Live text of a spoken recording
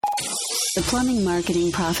The Plumbing Marketing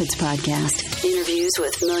Profits Podcast. Interviews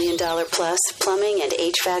with $1 million plus plumbing and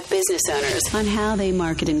HVAC business owners on how they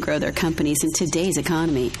market and grow their companies in today's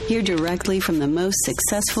economy. Hear directly from the most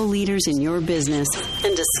successful leaders in your business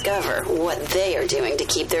and discover what they are doing to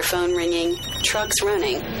keep their phone ringing, trucks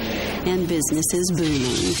running, and businesses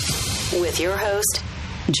booming. With your host,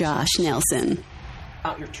 Josh Nelson.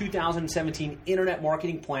 Your 2017 internet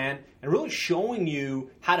marketing plan and really showing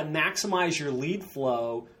you how to maximize your lead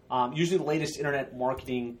flow using the latest internet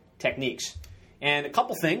marketing techniques. And a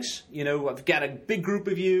couple things, I've got a big group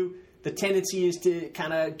of you. The tendency is to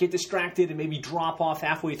kind of get distracted and maybe drop off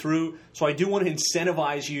halfway through. So I do want to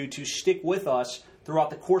incentivize you to stick with us throughout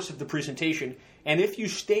the course of the presentation. And if you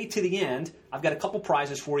stay to the end, I've got a couple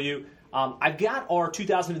prizes for you. I've got our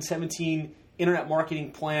 2017 internet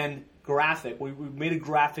marketing plan graphic. We've made a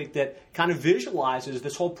graphic that kind of visualizes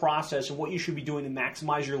this whole process and what you should be doing to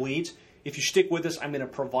maximize your leads. If you stick with us, I'm going to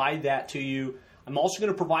provide that to you. I'm also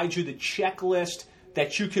going to provide you the checklist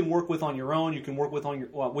that you can work with on your own. You can work with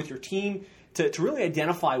with your team to really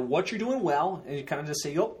identify what you're doing well, and you kind of just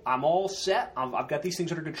say, I'm all set. I've got these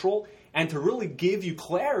things under control, and to really give you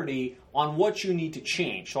clarity on what you need to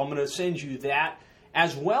change. So I'm going to send you that,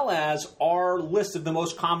 as well as our list of the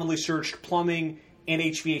most commonly searched plumbing and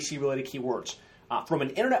HVAC-related keywords. From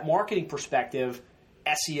an internet marketing perspective,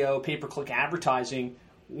 SEO, pay-per-click advertising,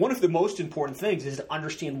 one of the most important things is to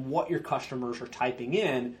understand what your customers are typing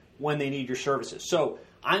in when they need your services. So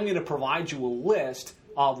I'm going to provide you a list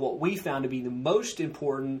of what we found to be the most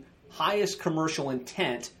important, highest commercial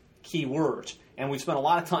intent keywords. And we've spent a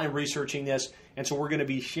lot of time researching this, and so we're going to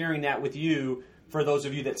be sharing that with you for those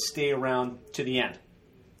of you that stay around to the end.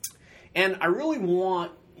 And I really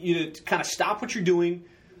want you to kind of stop what you're doing,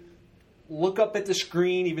 look up at the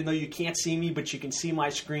screen, even though you can't see me, but you can see my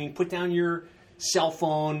screen. Put down your cell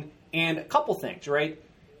phone, and a couple things, right?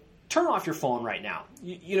 Turn off your phone right now.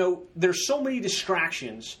 There's so many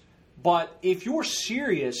distractions, but if you're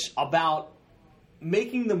serious about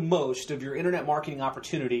making the most of your internet marketing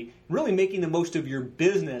opportunity, really making the most of your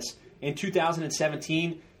business in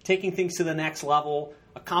 2017, taking things to the next level,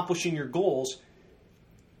 accomplishing your goals,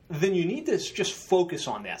 then you need to just focus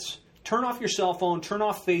on this. Turn off your cell phone, turn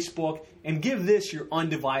off Facebook, and give this your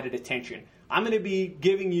undivided attention. I'm going to be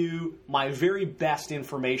giving you my very best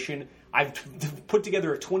information. I've put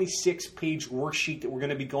together a 26-page worksheet that we're going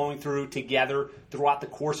to be going through together throughout the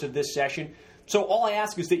course of this session. So all I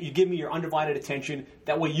ask is that you give me your undivided attention.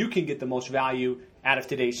 That way you can get the most value out of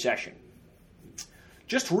today's session.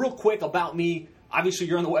 Just real quick about me. Obviously,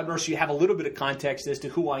 you're on the webinar, so you have a little bit of context as to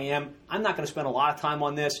who I am. I'm not going to spend a lot of time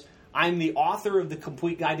on this. I'm the author of the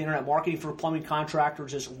Complete Guide to Internet Marketing for Plumbing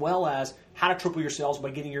Contractors, as well as How to Triple Your Sales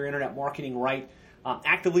by Getting Your Internet Marketing Right.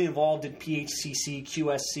 Actively involved in PHCC,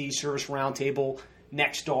 QSC, Service Roundtable,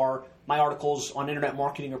 Nexstar. My articles on internet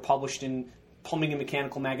marketing are published in Plumbing and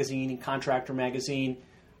Mechanical Magazine and Contractor Magazine.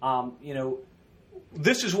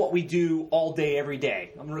 This is what we do all day, every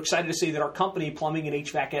day. I'm excited to say that our company, Plumbing and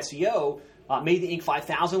HVAC SEO, made the Inc.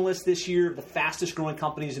 5000 list this year, the fastest growing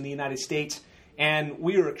companies in the United States. And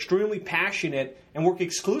we are extremely passionate and work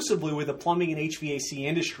exclusively with the plumbing and HVAC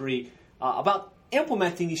industry about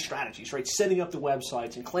implementing these strategies, right? Setting up the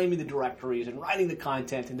websites and claiming the directories and writing the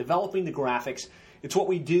content and developing the graphics. It's what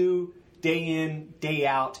we do day in, day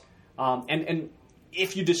out. And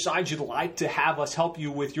if you decide you'd like to have us help you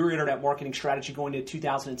with your internet marketing strategy going into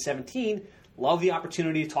 2017, love the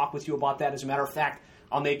opportunity to talk with you about that. As a matter of fact,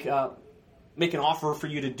 I'll make an offer for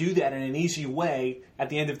you to do that in an easy way at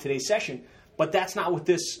the end of today's session. But that's not what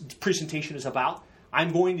this presentation is about.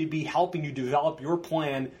 I'm going to be helping you develop your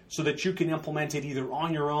plan so that you can implement it either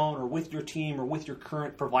on your own or with your team or with your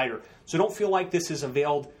current provider. So don't feel like this is a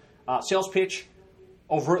veiled sales pitch.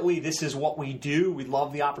 Overtly, this is what we do. We'd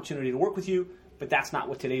love the opportunity to work with you, but that's not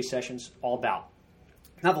what today's session's all about.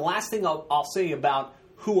 Now, the last thing I'll say about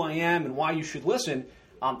who I am and why you should listen,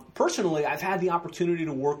 personally, I've had the opportunity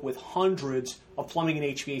to work with hundreds of plumbing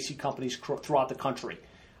and HVAC companies throughout the country.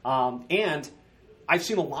 And I've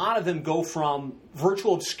seen a lot of them go from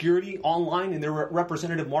virtual obscurity online in their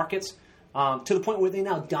representative markets to the point where they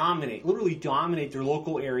now literally dominate their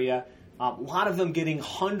local area. A lot of them getting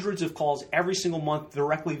hundreds of calls every single month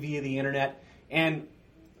directly via the internet. And,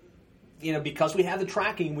 because we have the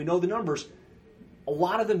tracking, we know the numbers, a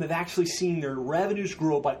lot of them have actually seen their revenues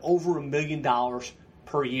grow by over $1 million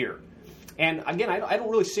per year. And again, I don't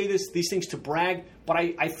really say these things to brag, but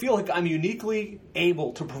I feel like I'm uniquely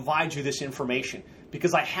able to provide you this information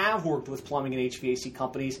because I have worked with plumbing and HVAC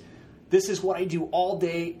companies. This is what I do all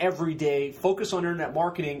day, every day, focus on internet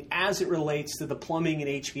marketing as it relates to the plumbing and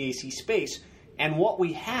HVAC space. And what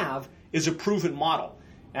we have is a proven model.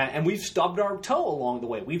 And we've stubbed our toe along the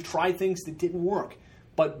way. We've tried things that didn't work.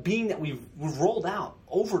 But being that we've rolled out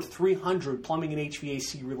over 300 plumbing and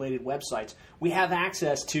HVAC related websites, we have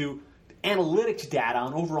access to analytics data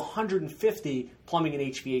on over 150 plumbing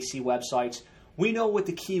and HVAC websites. We know what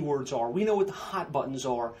the keywords are. We know what the hot buttons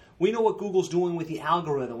are. We know what Google's doing with the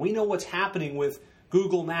algorithm. We know what's happening with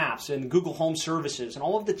Google Maps and Google Home Services and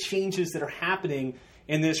all of the changes that are happening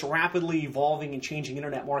in this rapidly evolving and changing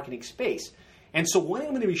internet marketing space. And so what I'm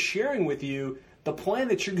going to be sharing with you, the plan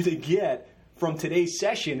that you're going to get from today's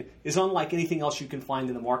session is unlike anything else you can find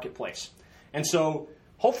in the marketplace. And so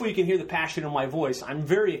hopefully you can hear the passion in my voice. I'm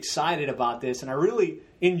very excited about this, and I really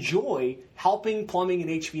enjoy helping plumbing and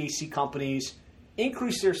HVAC companies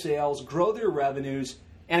increase their sales, grow their revenues,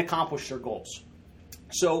 and accomplish their goals.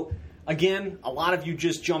 So again, a lot of you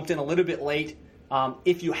just jumped in a little bit late.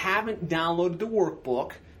 If you haven't downloaded the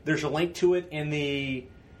workbook, there's a link to it in the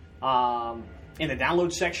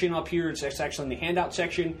download section up here. It's actually in the handout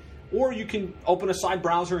section. Or you can open a side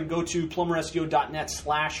browser and go to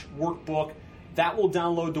plumberseo.net/workbook. That will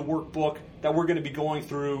download the workbook that we're going to be going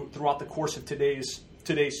throughout the course of today's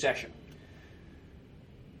session.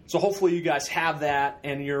 So hopefully you guys have that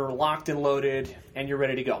and you're locked and loaded and you're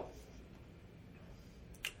ready to go.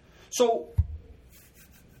 So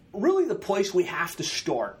really the place we have to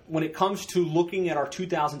start when it comes to looking at our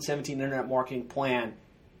 2017 Internet Marketing Plan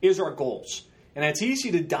is our goals. And it's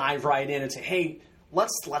easy to dive right in and say, hey,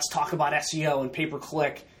 let's talk about SEO and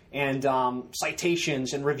pay-per-click and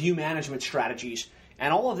citations and review management strategies.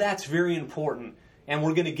 And all of that's very important, and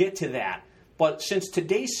we're going to get to that. But since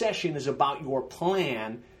today's session is about your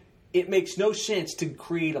plan, it makes no sense to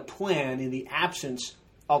create a plan in the absence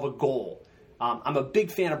of a goal. I'm a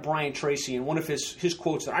big fan of Brian Tracy, and one of his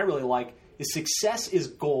quotes that I really like is, success is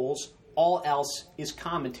goals, all else is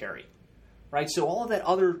commentary. Right? So all of that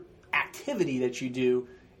other activity that you do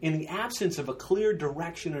in the absence of a clear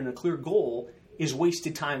direction and a clear goal is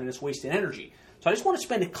wasted time and it's wasted energy. So I just want to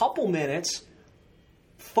spend a couple minutes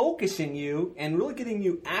focusing you and really getting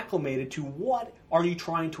you acclimated to what are you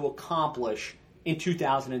trying to accomplish in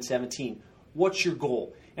 2017. What's your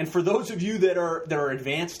goal? And for those of you that are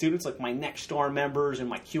advanced students, like my Nextstar members and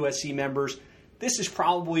my QSC members, this is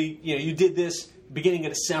probably, you did this beginning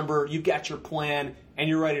of December, you've got your plan, and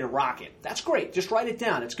you're ready to rock it. That's great. Just write it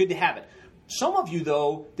down. It's good to have it. Some of you,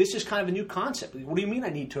 though, this is kind of a new concept. What do you mean I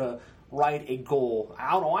need to write a goal?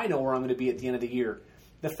 How do I know where I'm going to be at the end of the year?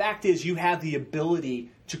 The fact is you have the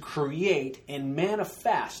ability to create and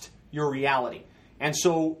manifest your reality. And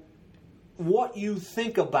so what you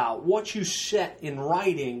think about, what you set in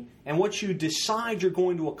writing, and what you decide you're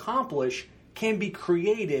going to accomplish can be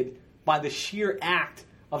created by the sheer act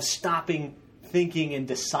of stopping, thinking, and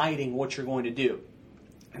deciding what you're going to do.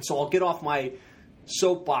 And so I'll get off my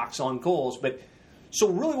soapbox on goals, but so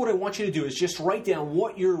really what I want you to do is just write down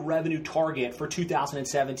what your revenue target for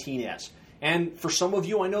 2017 is. And for some of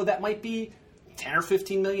you, I know that might be $10 or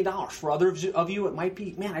 $15 million. For others of you, it might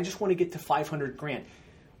be, man, I just want to get to $500,000.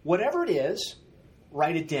 Whatever it is,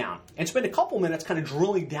 write it down and spend a couple minutes kind of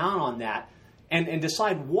drilling down on that and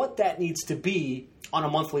decide what that needs to be on a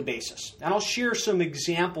monthly basis. And I'll share some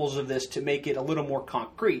examples of this to make it a little more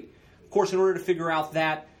concrete. Of course, in order to figure out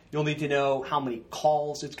that, you'll need to know how many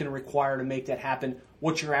calls it's going to require to make that happen,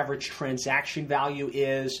 what your average transaction value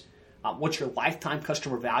is, what your lifetime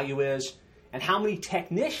customer value is, and how many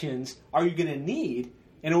technicians are you going to need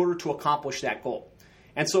in order to accomplish that goal.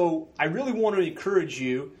 And so I really want to encourage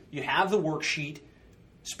you, you have the worksheet,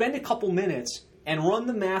 spend a couple minutes and run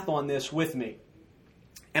the math on this with me.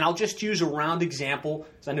 And I'll just use a round example,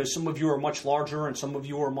 because I know some of you are much larger and some of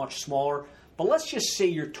you are much smaller. But let's just say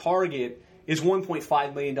your target is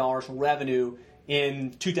 $1.5 million in revenue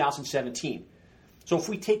in 2017. So if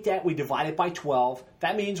we take that, we divide it by 12,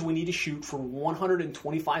 that means we need to shoot for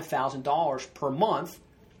 $125,000 per month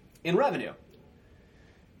in revenue.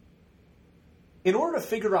 In order to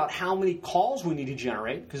figure out how many calls we need to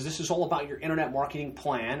generate, because this is all about your internet marketing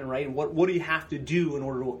plan, right? And what do you have to do in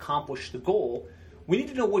order to accomplish the goal? We need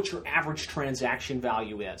to know what your average transaction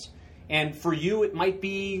value is. And for you, it might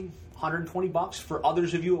be $120. For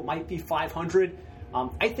others of you, it might be $500.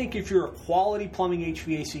 I think if you're a quality plumbing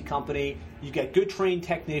HVAC company, you get good trained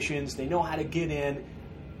technicians, they know how to get in,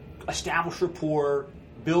 establish rapport,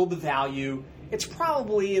 build the value, it's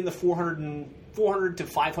probably in the $400 to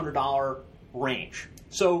 $500 range.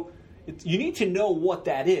 So you need to know what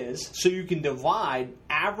that is so you can divide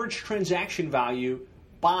average transaction value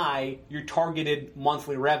by your targeted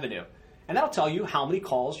monthly revenue. And that'll tell you how many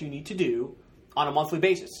calls you need to do on a monthly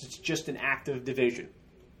basis. It's just an act of division.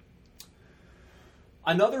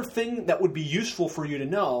 Another thing that would be useful for you to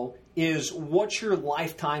know is what your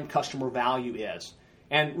lifetime customer value is.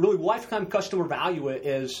 And really, lifetime customer value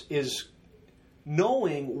is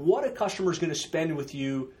knowing what a customer is going to spend with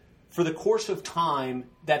you for the course of time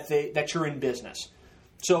that you're in business.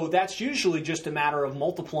 So that's usually just a matter of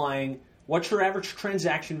multiplying what your average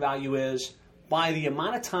transaction value is by the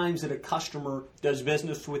amount of times that a customer does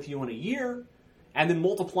business with you in a year, and then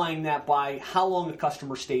multiplying that by how long a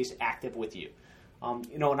customer stays active with you.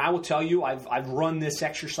 And I will tell you, I've run this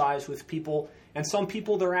exercise with people, and some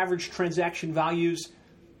people, their average transaction values,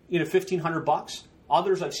 $1,500.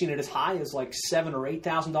 Others, I've seen it as high as like $7,000 or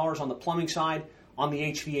 $8,000 on the plumbing side. On the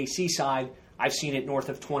HVAC side, I've seen it north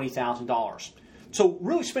of $20,000. So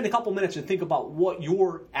really spend a couple minutes and think about what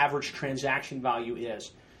your average transaction value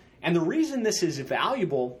is. And the reason this is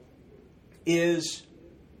valuable is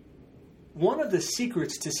one of the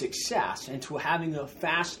secrets to success and to having a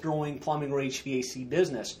fast-growing plumbing or HVAC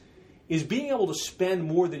business is being able to spend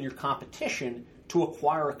more than your competition to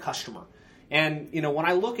acquire a customer. And when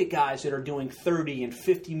I look at guys that are doing $30 and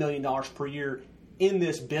 $50 million per year in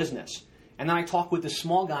this business, and then I talk with the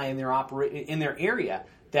small guy in their area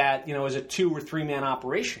that is a 2 or 3 man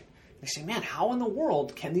operation, they say, man, how in the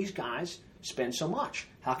world can these guys spend so much?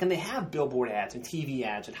 How can they have billboard ads and TV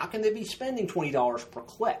ads? And how can they be spending $20 per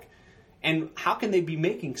click? And how can they be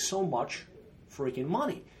making so much freaking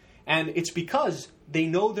money? And it's because they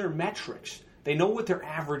know their metrics. They know what their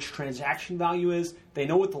average transaction value is. They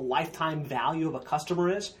know what the lifetime value of a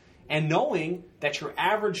customer is. And knowing that your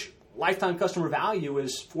average lifetime customer value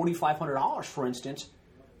is $4,500, for instance,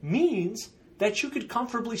 means that you could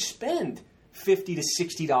comfortably spend $50 to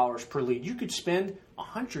 $60 per lead. You could spend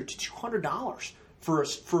 $100 to $200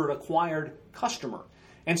 for an acquired customer.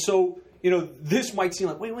 And so, this might seem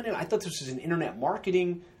like, wait a minute, I thought this was an internet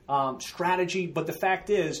marketing strategy, but the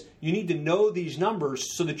fact is you need to know these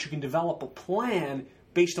numbers so that you can develop a plan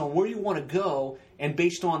based on where you want to go and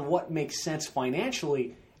based on what makes sense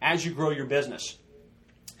financially as you grow your business.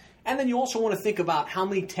 And then you also want to think about how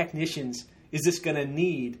many technicians is this going to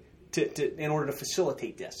need in order to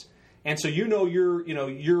facilitate this. And so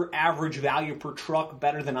your average value per truck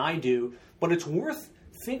better than I do, but it's worth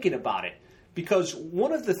thinking about it. Because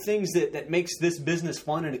one of the things that makes this business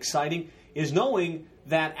fun and exciting is knowing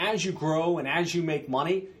that as you grow and as you make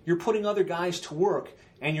money, you're putting other guys to work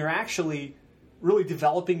and you're actually really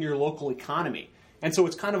developing your local economy. And so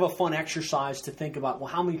it's kind of a fun exercise to think about, well,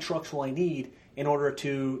 how many trucks will I need in order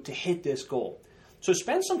to hit this goal? So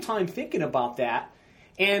spend some time thinking about that.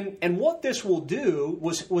 And what this will do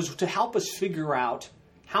was to help us figure out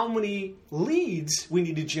how many leads we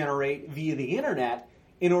need to generate via the internet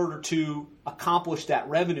in order to accomplish that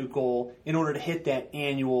revenue goal, in order to hit that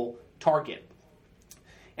annual target.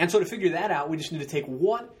 And so to figure that out, we just need to take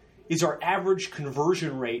what is our average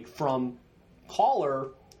conversion rate from caller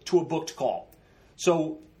to a booked call.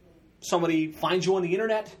 So somebody finds you on the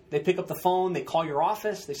internet, they pick up the phone, they call your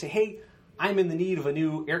office, they say, hey, I'm in the need of a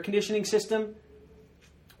new air conditioning system.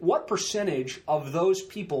 What percentage of those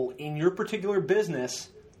people in your particular business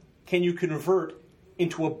can you convert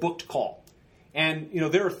into a booked call? And,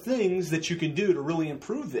 there are things that you can do to really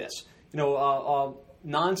improve this. A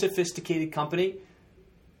non-sophisticated company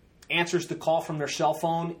answers the call from their cell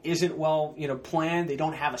phone, isn't well, planned, they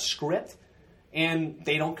don't have a script, and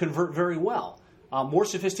they don't convert very well. More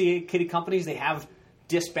sophisticated companies, they have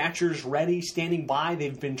dispatchers ready, standing by.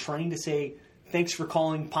 They've been trained to say, thanks for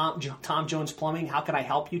calling Tom Jones Plumbing. How can I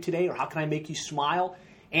help you today? Or how can I make you smile?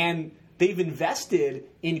 And they've invested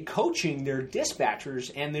in coaching their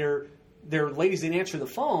dispatchers and their ladies that answer the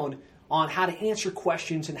phone on how to answer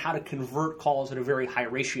questions and how to convert calls at a very high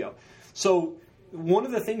ratio. So one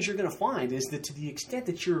of the things you're going to find is that to the extent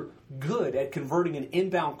that you're good at converting an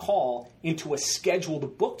inbound call into a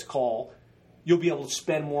scheduled booked call, you'll be able to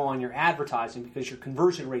spend more on your advertising because your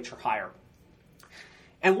conversion rates are higher.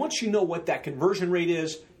 And once you know what that conversion rate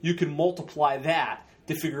is, you can multiply that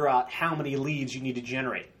to figure out how many leads you need to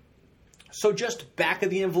generate. So just back of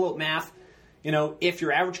the envelope math, if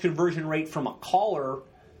your average conversion rate from a caller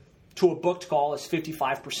to a booked call is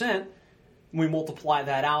 55%, we multiply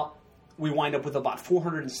that out, we wind up with about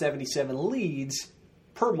 477 leads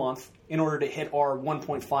per month in order to hit our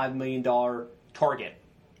 $1.5 million target.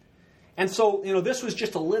 And so, this was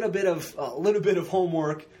just a little bit of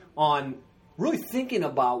homework on really thinking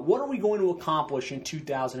about what are we going to accomplish in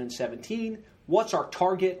 2017, what's our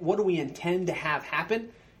target, what do we intend to have happen,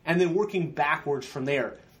 and then working backwards from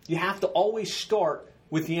there. You have to always start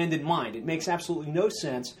with the end in mind. It makes absolutely no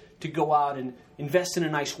sense to go out and invest in a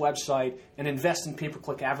nice website and invest in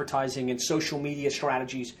pay-per-click advertising and social media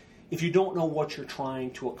strategies if you don't know what you're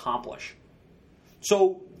trying to accomplish.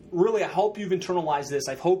 So really, I hope you've internalized this.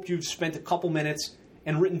 I hope you've spent a couple minutes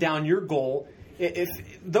and written down your goal. If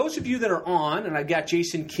those of you that are on, and I've got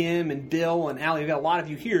Jason, Kim, and Bill, and Allie, I've got a lot of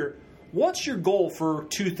you here, what's your goal for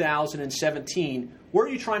 2017? Where are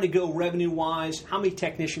you trying to go revenue-wise? How many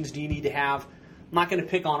technicians do you need to have? I'm not going to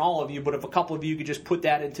pick on all of you, but if a couple of you could just put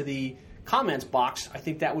that into the comments box, I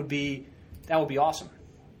think that would be awesome.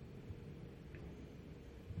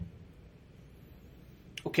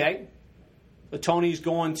 Okay. So Tony's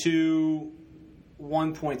going to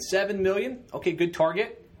 1.7 million. Okay, good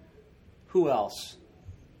target. Who else?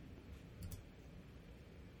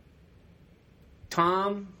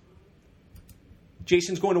 Tom.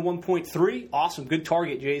 Jason's going to 1.3. Awesome. Good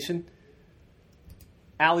target, Jason.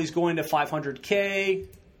 Allie's going to 500K.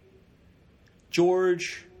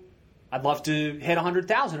 George, I'd love to hit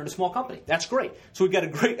 100,000 in a small company. That's great. So we've got a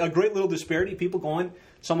great little disparity. People going,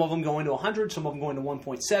 some of them going to 100, some of them going to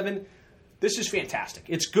 1.7. This is fantastic.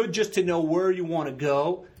 It's good just to know where you want to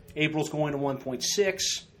go. April's going to 1.6.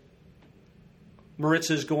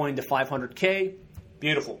 Maritza's going to 500K.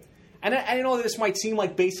 Beautiful. And I know this might seem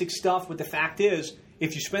like basic stuff, but the fact is,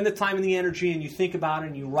 if you spend the time and the energy and you think about it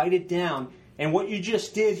and you write it down, and what you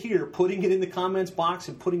just did here, putting it in the comments box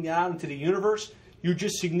and putting it out into the universe, you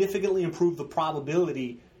just significantly improve the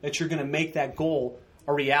probability that you're going to make that goal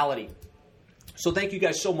a reality. So thank you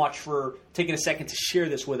guys so much for taking a second to share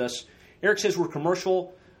this with us. Eric says we're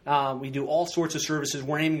commercial. We do all sorts of services.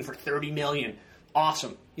 We're aiming for 30 million.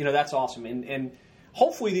 Awesome. That's awesome. And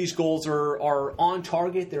hopefully these goals are on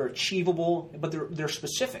target, they're achievable, but they're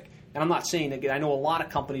specific. And I'm not saying, again, I know a lot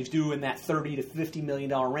of companies do in that $30 to $50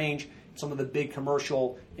 million range, some of the big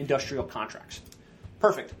commercial industrial contracts.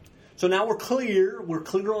 Perfect. So now we're clear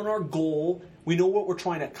on our goal, we know what we're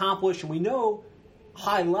trying to accomplish, and we know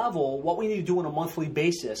high level what we need to do on a monthly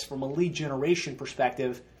basis from a lead generation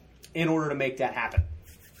perspective in order to make that happen.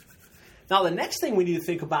 Now the next thing we need to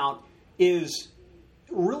think about is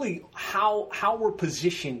really how we're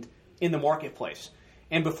positioned in the marketplace.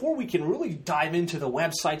 And before we can really dive into the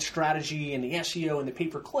website strategy and the SEO and the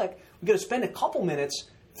pay-per-click, we've got to spend a couple minutes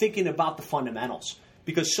thinking about the fundamentals.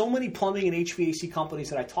 Because so many plumbing and HVAC companies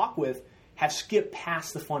that I talk with have skipped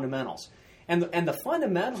past the fundamentals. And the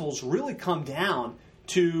fundamentals really come down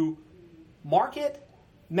to market,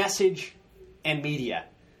 message, and media.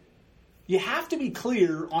 You have to be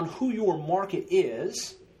clear on who your market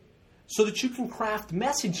is so that you can craft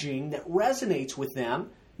messaging that resonates with them,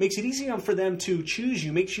 makes it easier for them to choose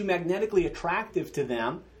you, makes you magnetically attractive to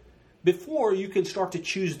them before you can start to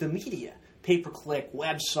choose the media. Pay-per-click,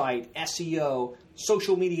 website, SEO,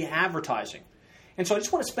 social media advertising. And so I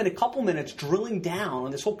just want to spend a couple minutes drilling down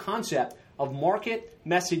on this whole concept of market,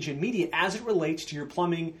 message, and media as it relates to your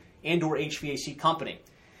plumbing and or HVAC company.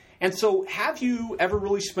 And so have you ever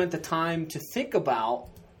really spent the time to think about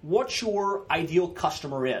what your ideal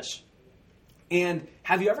customer is? And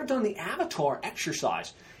have you ever done the avatar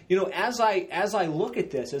exercise? As I look at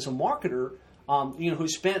this as a marketer, who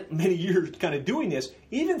spent many years kind of doing this,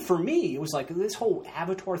 even for me, it was like this whole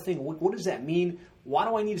avatar thing. What does that mean? Why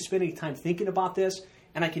do I need to spend any time thinking about this?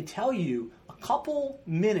 And I can tell you a couple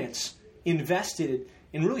minutes invested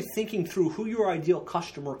in really thinking through who your ideal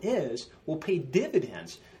customer is will pay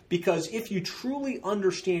dividends. Because if you truly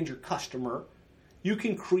understand your customer, you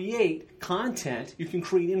can create content, you can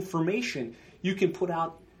create information, you can put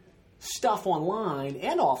out stuff online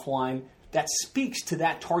and offline that speaks to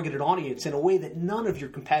that targeted audience in a way that none of your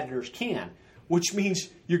competitors can, which means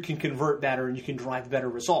you can convert better and you can drive better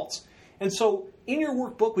results. And so in your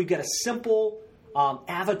workbook, we've got a simple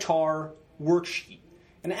avatar worksheet.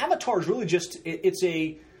 An avatar is really just, it's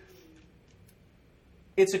a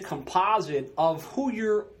composite of who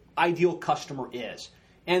your ideal customer is.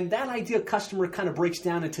 And that ideal customer kind of breaks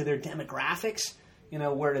down into their demographics,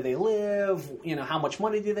 where do they live, how much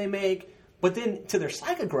money do they make, but then to their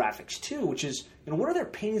psychographics too, which is, what are their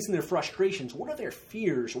pains and their frustrations? What are their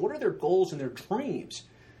fears? What are their goals and their dreams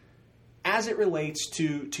as it relates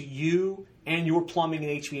to you and your plumbing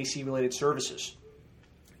and HVAC related services?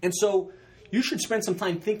 And so you should spend some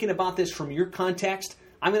time thinking about this from your context.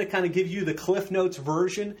 I'm going to kind of give you the Cliff Notes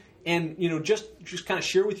version and, just kind of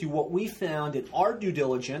share with you what we found in our due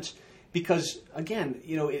diligence because, again,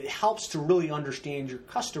 it helps to really understand your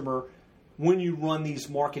customer when you run these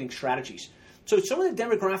marketing strategies. So some of the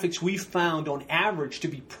demographics we've found on average to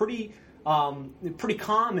be pretty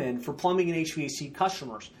common for plumbing and HVAC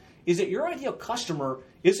customers is that your ideal customer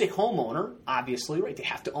is a homeowner, obviously, right? They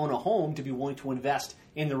have to own a home to be willing to invest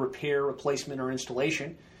in the repair, replacement, or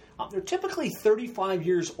installation. They're typically 35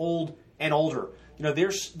 years old and older.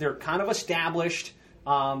 They're kind of established.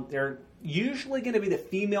 They're usually going to be the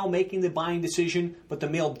female making the buying decision, but the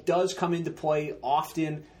male does come into play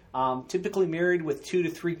often. Typically married with 2 to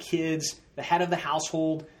 3 kids, the head of the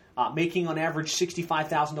household, making on average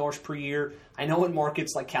 $65,000 per year. I know in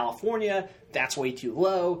markets like California, that's way too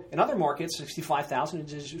low. In other markets,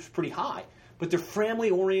 $65,000 is pretty high. But they're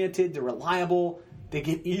family-oriented, they're reliable, they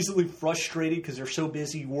get easily frustrated because they're so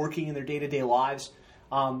busy working in their day-to-day lives.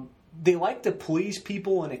 They like to please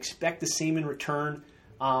people and expect the same in return.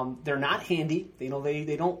 They're not handy. They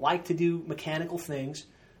don't like to do mechanical things.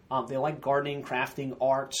 They like gardening, crafting,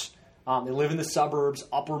 arts. They live in the suburbs,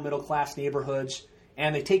 upper middle-class neighborhoods,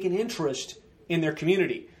 and they take an interest in their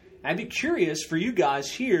community. I'd be curious for you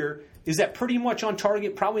guys here, is that pretty much on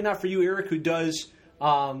target? Probably not for you, Eric, who does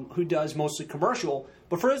mostly commercial,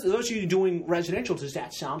 but for those of you doing residential, does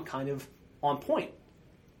that sound kind of on point?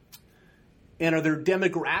 And are there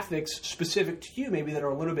demographics specific to you maybe that are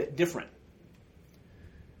a little bit different?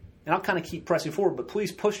 And I'll kind of keep pressing forward, but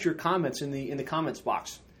please post your comments in the comments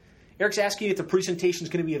box. Eric's asking if the presentation is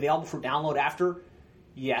going to be available for download after.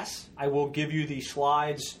 Yes, I will give you the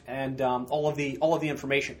slides and all of the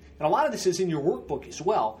information. And a lot of this is in your workbook as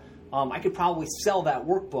well. I could probably sell that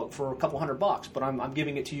workbook for a couple $100, but I'm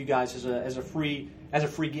giving it to you guys as a free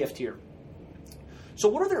gift here. So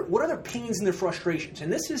what are their pains and their frustrations?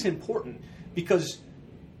 And this is important because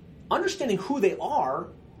understanding who they are,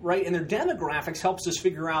 right, and their demographics helps us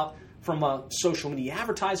figure out from a social media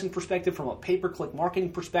advertising perspective, from a pay-per-click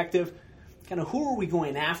marketing perspective, kind of who are we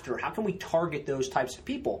going after? How can we target those types of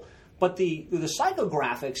people? But the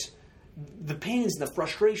psychographics, the pains, the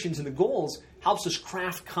frustrations, and the goals helps us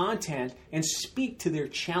craft content and speak to their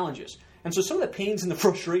challenges. And so some of the pains and the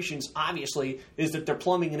frustrations, obviously, is that their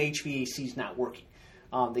plumbing and HVAC is not working.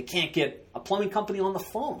 They can't get a plumbing company on the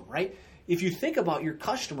phone, right? If you think about your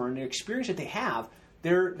customer and the experience that they have,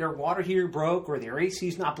 their water heater broke or their AC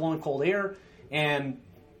is not blowing cold air, and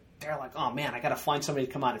they're like, oh man, I got to find somebody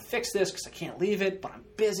to come out and fix this because I can't leave it, but I'm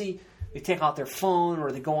busy. They take out their phone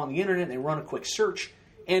or they go on the internet and they run a quick search.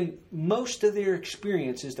 And most of their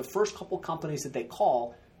experience is the first couple companies that they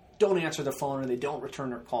call don't answer their phone or they don't return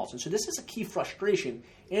their calls. And so this is a key frustration,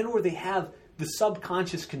 and or they have the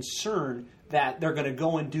subconscious concern that they're going to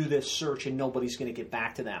go and do this search and nobody's going to get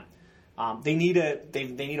back to them. They need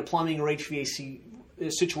a plumbing or HVAC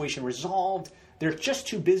situation resolved. They're just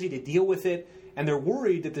too busy to deal with it, and they're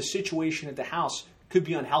worried that the situation at the house could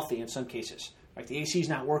be unhealthy in some cases. Like the AC is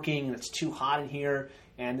not working and it's too hot in here,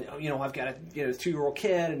 and I've got a 2-year-old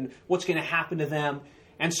kid, and what's going to happen to them?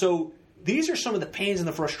 And so these are some of the pains and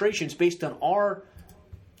the frustrations based on our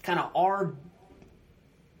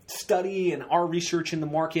study and our research in the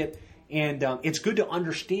market, and it's good to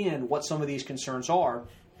understand what some of these concerns are.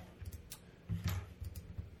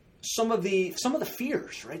 Some of the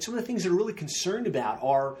fears, right? Some of the things they're really concerned about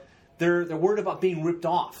are they're worried about being ripped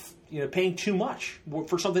off, paying too much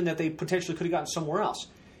for something that they potentially could have gotten somewhere else,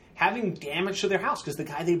 having damage to their house because the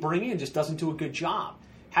guy they bring in just doesn't do a good job,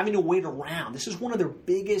 having to wait around. This is one of their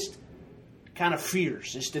biggest kind of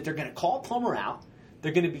fears, is that they're going to call a plumber out,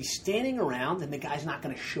 they're going to be standing around, and the guy's not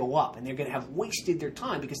going to show up, and they're going to have wasted their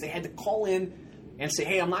time because they had to call in and say,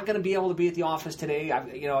 hey, I'm not going to be able to be at the office today.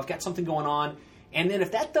 I've got something going on. And then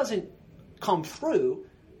if that doesn't come through,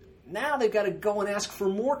 now they've got to go and ask for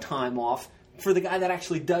more time off for the guy that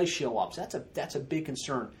actually does show up. So that's a big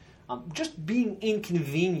concern. Just being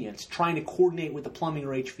inconvenienced, trying to coordinate with the plumbing or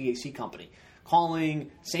HVAC company,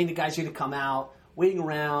 calling, saying the guy's going to come out, waiting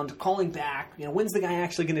around, calling back. When's the guy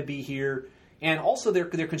actually going to be here? And also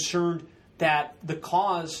they're concerned that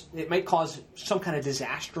it might cause some kind of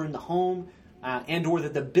disaster in the home, and or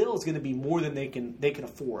that the bill is going to be more than they can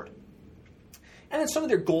afford. And then some of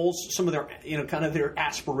their goals, some of their, kind of their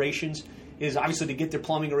aspirations is obviously to get their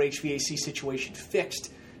plumbing or HVAC situation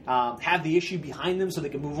fixed, have the issue behind them so they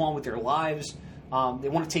can move on with their lives. They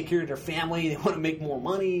want to take care of their family. They want to make more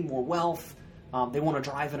money, more wealth. They want to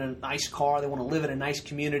drive in a nice car. They want to live in a nice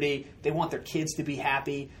community. They want their kids to be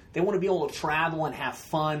happy. They want to be able to travel and have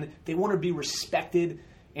fun. They want to be respected,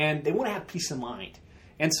 and they want to have peace of mind.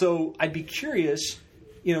 And so I'd be curious,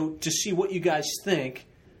 to see what you guys think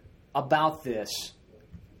about this.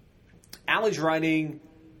 Allie's writing,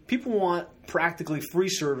 people want practically free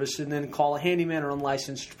service and then call a handyman or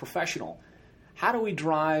unlicensed professional. How do we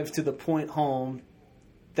drive to the point home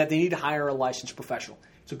that they need to hire a licensed professional?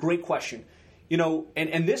 It's a great question.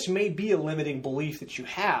 And this may be a limiting belief that you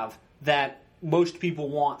have, that most people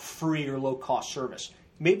want free or low-cost service.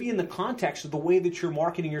 Maybe in the context of the way that you're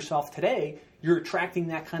marketing yourself today, you're attracting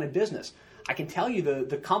that kind of business. I can tell you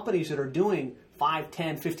the companies that are doing $5,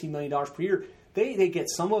 $10, $15 million per year, they get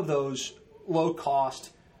some of those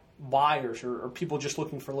low-cost, buyers or people just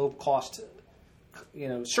looking for low cost,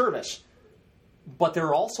 service. But there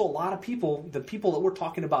are also a lot of people, the people that we're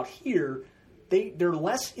talking about here, they're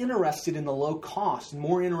less interested in the low cost and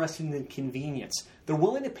more interested in the convenience. They're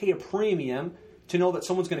willing to pay a premium to know that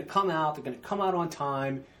someone's going to come out, they're going to come out on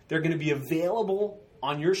time, they're going to be available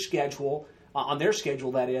on your schedule, on their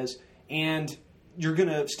schedule that is, and you're going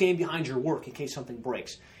to stand behind your work in case something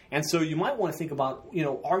breaks. And so you might want to think about,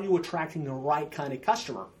 are you attracting the right kind of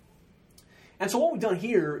customer? And so what we've done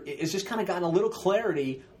here is just kind of gotten a little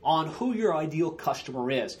clarity on who your ideal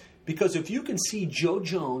customer is. Because if you can see Joe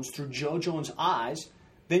Jones through Joe Jones' eyes,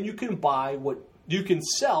 then you can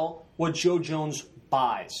sell what Joe Jones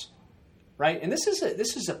buys, right? And this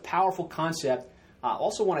is a powerful concept.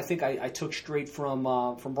 Also, one I think I took straight from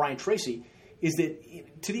Brian Tracy is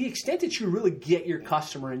that to the extent that you really get your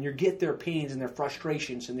customer and you get their pains and their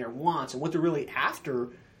frustrations and their wants and what they're really after,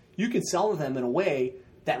 you can sell to them in a way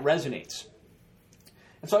that resonates.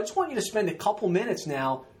 And so I just want you to spend a couple minutes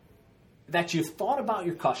now that you've thought about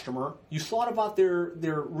your customer, you've thought about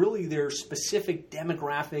their specific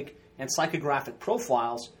demographic and psychographic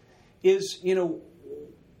profiles, is,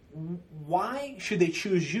 why should they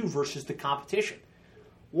choose you versus the competition?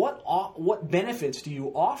 What benefits do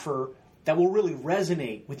you offer that will really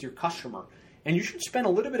resonate with your customer? And you should spend a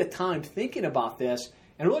little bit of time thinking about this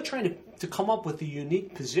and really trying to come up with a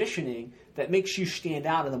unique positioning that makes you stand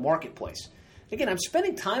out in the marketplace. Again, I'm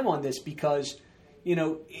spending time on this because,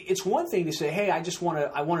 it's one thing to say, hey, I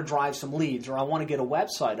want to drive some leads or I want to get a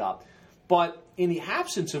website up. But in the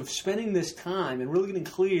absence of spending this time and really getting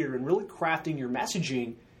clear and really crafting your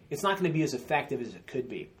messaging, it's not going to be as effective as it could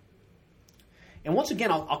be. And once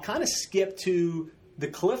again, I'll kind of skip to the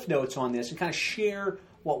cliff notes on this and kind of share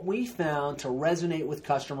what we found to resonate with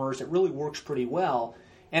customers. It really works pretty well.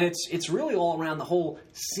 And it's really all around the whole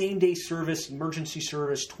same-day service, emergency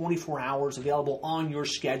service, 24 hours available on your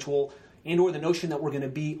schedule, and or the notion that we're going to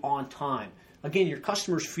be on time. Again, your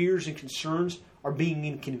customers' fears and concerns are being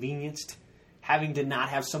inconvenienced, having to not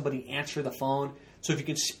have somebody answer the phone. So if you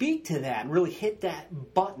can speak to that and really hit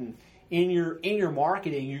that button in your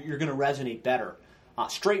marketing, you're going to resonate better.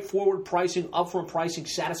 Straightforward pricing, upfront pricing,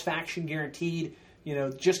 satisfaction guaranteed,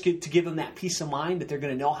 just to give them that peace of mind that they're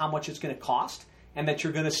going to know how much it's going to cost and that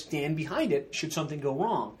you're going to stand behind it should something go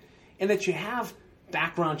wrong. And that you have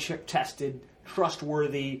background check tested,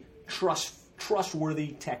 trustworthy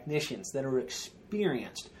technicians that are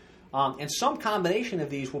experienced. And some combination of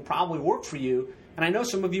these will probably work for you. And I know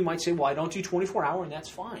some of you might say, well, I don't do 24-hour, and that's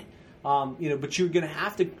fine. But you're going to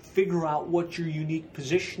have to figure out what your unique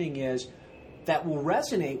positioning is that will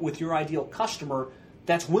resonate with your ideal customer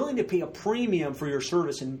that's willing to pay a premium for your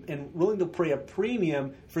service and willing to pay a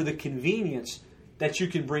premium for the convenience that you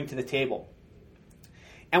can bring to the table.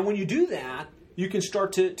 And when you do that, you can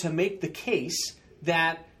start to make the case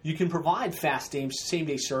that you can provide fast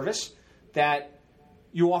same-day service, that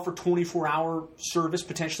you offer 24-hour service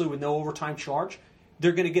potentially with no overtime charge.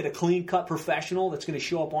 They're going to get a clean-cut professional that's going to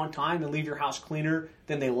show up on time and leave your house cleaner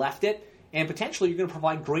than they left it. And potentially you're going to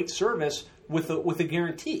provide great service with a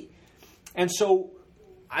guarantee. And so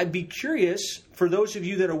I'd be curious, for those of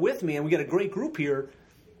you that are with me, and we got a great group here,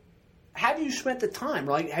 have you spent the time,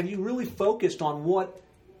 right? Have you really focused on what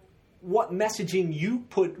messaging you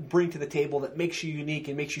bring to the table that makes you unique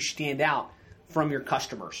and makes you stand out from your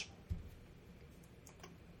customers?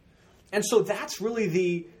 And so that's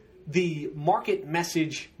really the market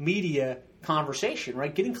message media conversation,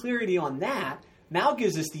 right? Getting clarity on that now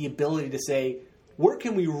gives us the ability to say, where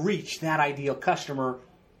can we reach that ideal customer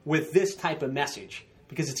with this type of message?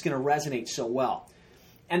 Because it's going to resonate so well.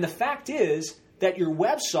 And the fact is that your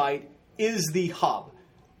website is the hub.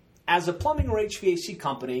 As a plumbing or HVAC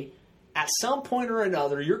company, at some point or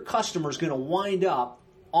another, your customer is going to wind up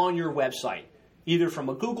on your website, either from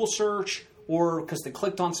a Google search or because they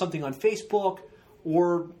clicked on something on Facebook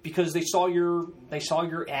or because they saw your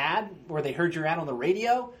ad or they heard your ad on the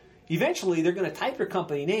radio. Eventually, they're going to type your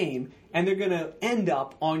company name and they're going to end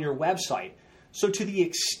up on your website. So to the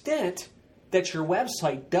extent that your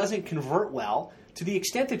website doesn't convert well, to the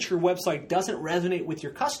extent that your website doesn't resonate with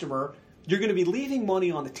your customer, you're going to be leaving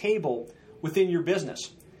money on the table within your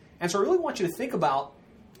business. And so I really want you to think about,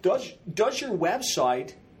 does your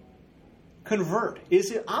website convert?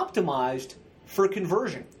 Is it optimized for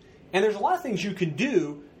conversion? And there's a lot of things you can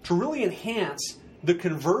do to really enhance the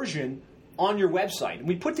conversion on your website. And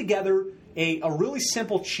we put together a really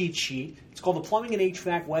simple cheat sheet. It's called the Plumbing and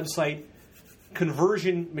HVAC Website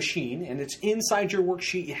Conversion Machine, and it's inside your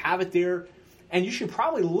worksheet. You have it there, and you should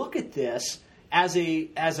probably look at this as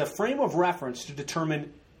a frame of reference to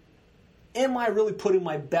determine am I really putting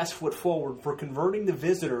my best foot forward for converting the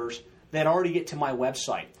visitors that already get to my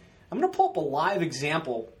website? I'm going to pull up a live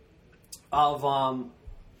example of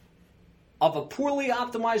a poorly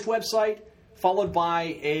optimized website, followed by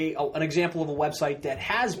an example of a website that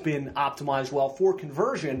has been optimized well for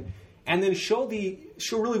conversion, and then show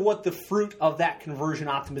really what the fruit of that conversion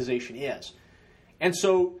optimization is. And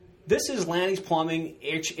so this is Lanny's Plumbing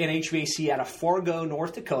and HVAC out of Fargo,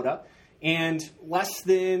 North Dakota, and less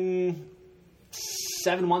than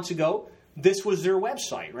 7 months ago, this was their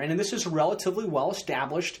website, right? And this is a relatively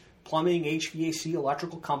well-established plumbing, HVAC,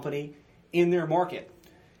 electrical company in their market.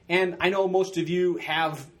 And I know most of you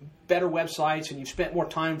have better websites and you've spent more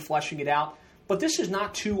time fleshing it out, but this is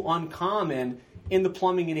not too uncommon in the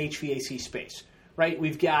plumbing and HVAC space, right?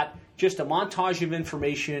 We've got just a montage of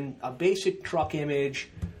information, a basic truck image,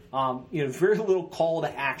 very little call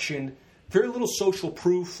to action, very little social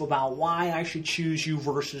proof about why I should choose you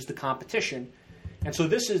versus the competition. And so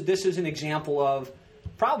this is an example of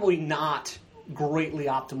probably not greatly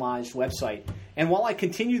optimized website. And while I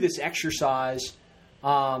continue this exercise,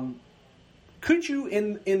 could you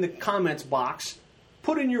in the comments box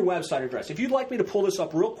put in your website address? If you'd like me to pull this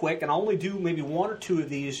up real quick, and I'll only do maybe one or two of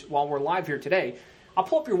these while we're live here today, I'll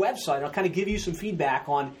pull up your website and I'll kind of give you some feedback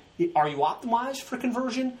on, are you optimized for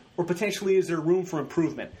conversion or potentially is there room for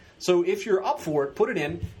improvement? So if you're up for it, put it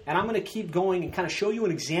in, and I'm going to keep going and kind of show you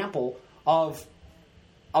an example of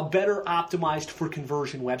a better optimized for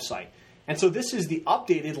conversion website. And so this is the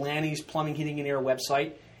updated Lanny's Plumbing, Heating, and Air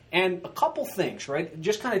website. And a couple things, right?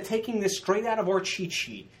 Just kind of taking this straight out of our cheat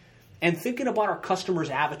sheet and thinking about our customer's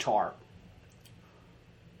avatar.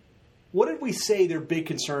 What did we say their big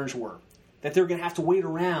concerns were? That they're going to have to wait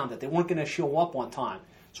around, that they weren't going to show up on time.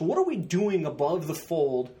 So what are we doing above the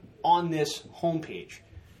fold on this homepage?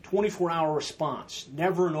 24-hour response,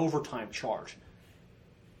 never an overtime charge,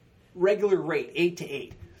 regular rate, 8 to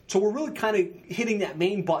 8. So we're really kind of hitting that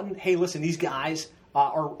main button. Hey, listen, these guys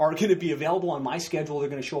are going to be available on my schedule. They're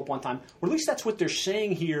going to show up on time. Or at least that's what they're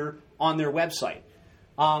saying here on their website.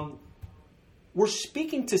 We're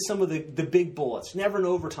speaking to some of the big bullets. Never an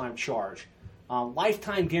overtime charge,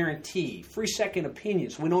 lifetime guarantee, free second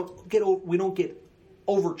opinions. We don't get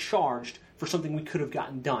overcharged for something we could have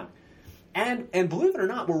gotten done. And believe it or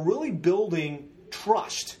not, we're really building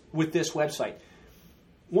trust with this website.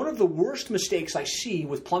 One of the worst mistakes I see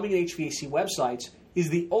with plumbing and HVAC websites is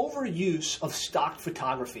the overuse of stock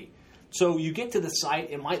photography. So you get to the site,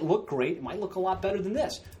 it might look great, it might look a lot better than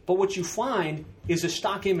this, but what you find is a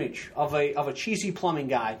stock image of a cheesy plumbing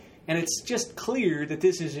guy, and it's just clear that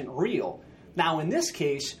this isn't real. Now in this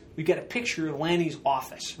case, we've got a picture of Lanny's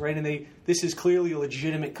office, right? And this is clearly a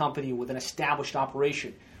legitimate company with an established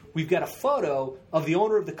operation. We've got a photo of the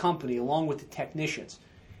owner of the company along with the technicians.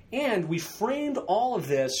 And we framed all of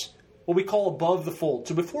this what we call above the fold.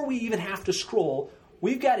 So before we even have to scroll,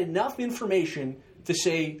 we've got enough information to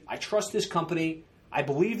say, I trust this company, I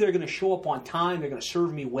believe they're going to show up on time, they're going to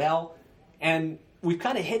serve me well, and we've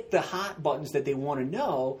kind of hit the hot buttons that they want to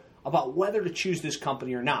know about whether to choose this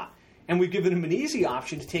company or not. And we've given them an easy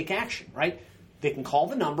option to take action, right? They can call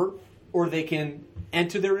the number, or they can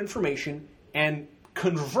enter their information and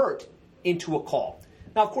convert into a call.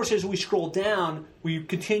 Now, of course, as we scroll down, we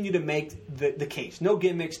continue to make the case. No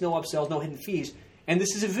gimmicks, no upsells, no hidden fees. And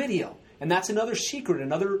this is a video. And that's another secret,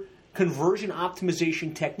 another conversion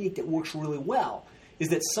optimization technique that works really well, is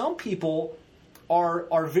that some people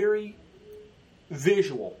are very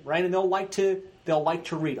visual, right? And they'll like to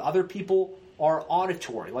read. Other people are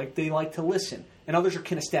auditory, like they like to listen. And others are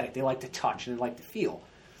kinesthetic. They like to touch and they like to feel.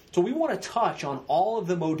 So we want to touch on all of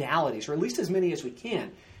the modalities, or at least as many as we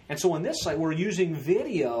can. And so on this site, we're using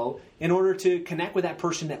video in order to connect with that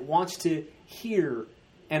person that wants to hear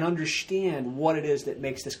and understand what it is that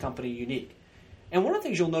makes this company unique. And one of the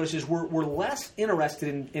things you'll notice is we're less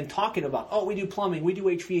interested in talking about, oh, we do plumbing, we do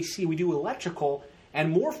HVAC, we do electrical,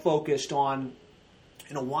 and more focused on,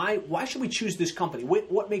 why should we choose this company?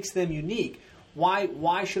 What makes them unique?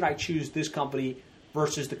 Why should I choose this company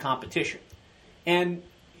versus the competition? And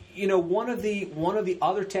one of the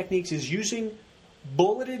other techniques is using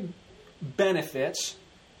bulleted benefits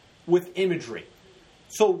with imagery.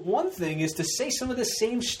 So one thing is to say some of the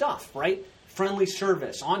same stuff, right? Friendly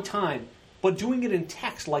service, on time, but doing it in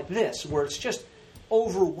text like this, where it's just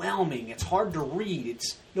overwhelming. It's hard to read.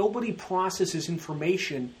 Nobody processes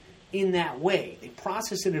information in that way. They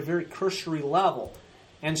process it at a very cursory level.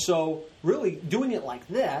 And so really doing it like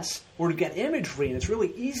this, or to get imagery, and it's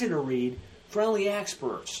really easy to read, friendly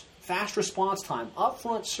experts, fast response time,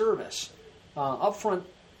 upfront service, upfront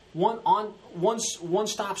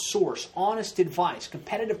one-stop source, honest advice,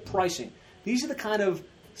 competitive pricing. These are the kind of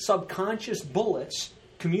subconscious bullets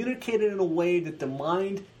communicated in a way that the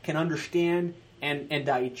mind can understand and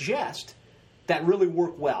digest that really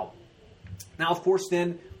work well. Now, of course,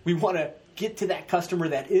 then we want to get to that customer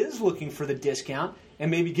that is looking for the discount and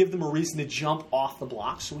maybe give them a reason to jump off the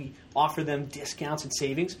block. So we offer them discounts and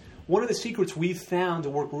savings. One of the secrets we've found to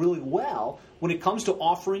work really well when it comes to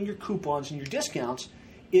offering your coupons and your discounts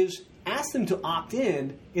is ask them to opt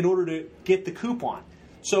in order to get the coupon.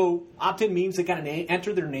 So opt-in means they got to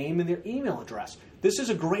enter their name and their email address. This is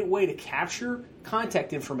a great way to capture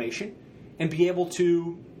contact information and be able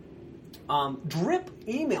to drip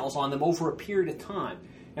emails on them over a period of time.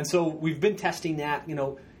 And so we've been testing that,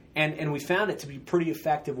 and we found it to be a pretty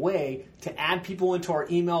effective way to add people into our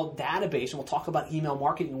email database. And we'll talk about email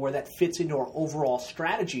marketing and where that fits into our overall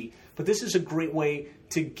strategy. But this is a great way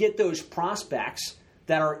to get those prospects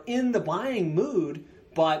that are in the buying mood,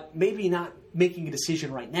 but maybe not making a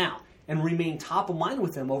decision right now, and remain top of mind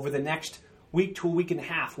with them over the next week to a week and a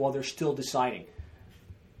half while they're still deciding.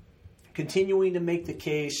 Continuing to make the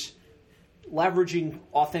case, leveraging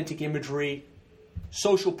authentic imagery,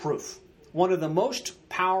 social proof. One of the most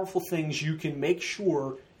powerful things you can make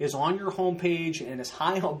sure is on your homepage and as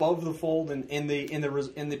high above the fold and in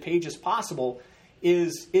the page as possible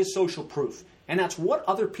is social proof. And that's what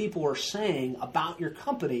other people are saying about your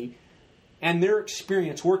company and their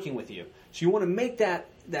experience working with you. So you want to make that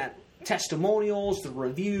testimonials, the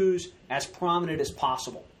reviews, as prominent as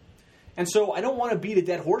possible. And so I don't want to beat a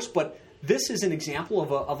dead horse, but this is an example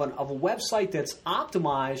of a website that's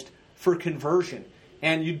optimized for conversion.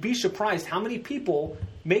 And you'd be surprised how many people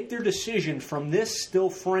make their decision from this still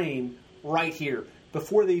frame right here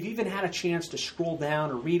before they've even had a chance to scroll down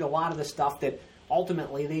or read a lot of the stuff that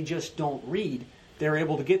ultimately they just don't read. They're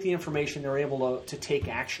able to get the information, they're able to take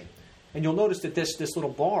action. And you'll notice that this little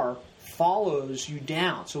bar follows you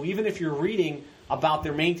down. So even if you're reading about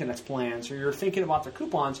their maintenance plans or you're thinking about their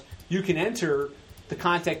coupons, you can enter the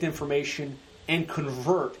contact information and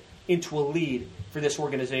convert into a lead for this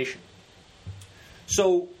organization.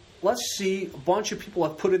 So let's see, a bunch of people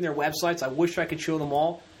have put in their websites. I wish I could show them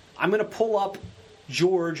all. I'm going to pull up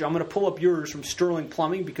George. I'm going to pull up yours from Sterling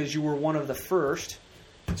Plumbing because you were one of the first.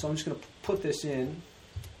 So I'm just going to put this in.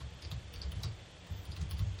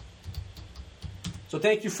 So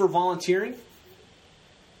thank you for volunteering.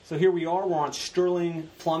 So here we are. We're on Sterling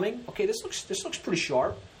Plumbing. Okay, this looks pretty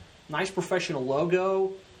sharp. Nice professional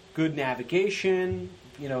logo. Good navigation.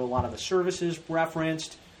 A lot of the services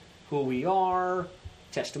referenced. Who we are.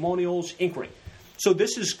 Testimonials. Inquiry. So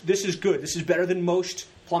this is good. This is better than most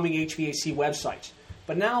plumbing HVAC websites.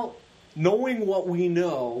 But now, knowing what we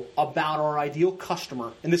know about our ideal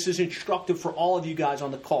customer, and this is instructive for all of you guys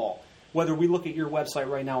on the call, whether we look at your website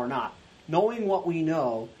right now or not, knowing what we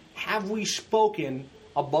know, have we spoken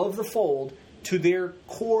above the fold to their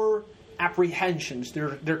core apprehensions,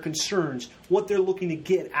 their concerns, what they're looking to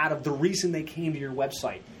get out of the reason they came to your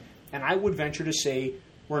website? And I would venture to say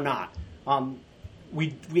we're not.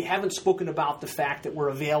 We haven't spoken about the fact that we're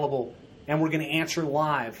available and we're going to answer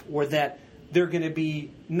live, or that they're going to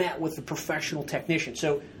be met with a professional technician.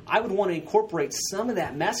 So I would want to incorporate some of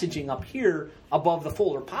that messaging up here above the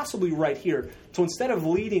fold, or possibly right here. So instead of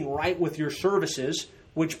leading right with your services,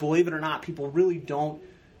 which, believe it or not, people really don't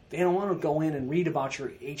want to go in and read about your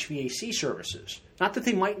HVAC services. Not that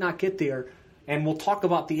they might not get there, and we'll talk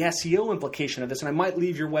about the SEO implication of this, and I might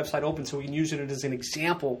leave your website open so we can use it as an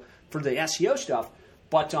example for the SEO stuff.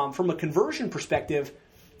 But from a conversion perspective,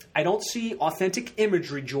 I don't see authentic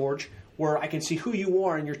imagery, George, where I can see who you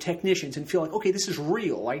are and your technicians and feel like, okay, this is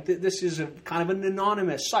real. Like this is a kind of an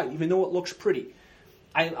anonymous site, even though it looks pretty.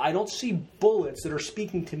 I don't see bullets that are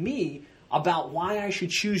speaking to me about why I should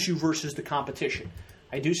choose you versus the competition.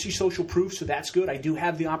 I do see social proof, so that's good. I do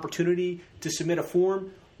have the opportunity to submit a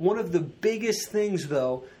form. One of the biggest things,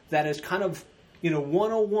 though, that is kind of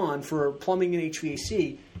 101 for plumbing and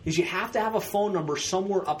HVAC is you have to have a phone number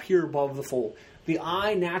somewhere up here above the fold. The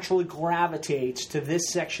eye naturally gravitates to this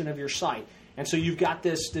section of your site. And so you've got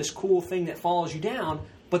this cool thing that follows you down,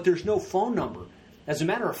 but there's no phone number. As a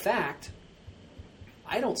matter of fact,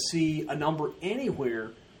 I don't see a number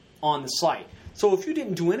anywhere on the site. So if you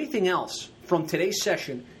didn't do anything else from today's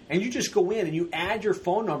session, and you just go in and you add your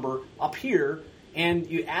phone number up here, and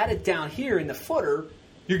you add it down here in the footer,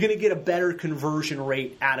 you're going to get a better conversion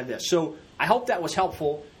rate out of this. So I hope that was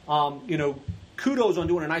helpful. Kudos on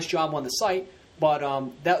doing a nice job on the site, but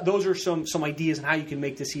those are some ideas on how you can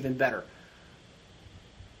make this even better.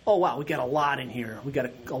 Oh, wow, we got a lot in here. We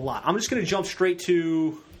got a lot. I'm just going to jump straight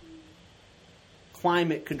to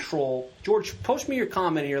climate control. George, post me your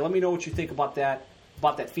comment here. Let me know what you think about that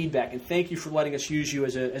feedback, and thank you for letting us use you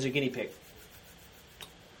as a guinea pig.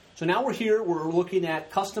 So now we're here. We're looking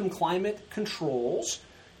at custom climate controls,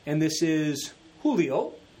 and this is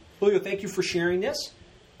Julio. Julio, thank you for sharing this.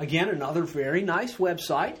 Again, another very nice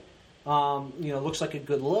website. Looks like a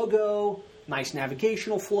good logo, nice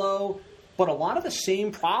navigational flow, but a lot of the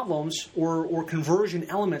same problems or conversion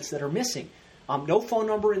elements that are missing. No phone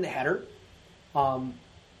number in the header.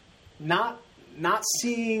 Not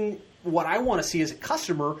seeing what I want to see as a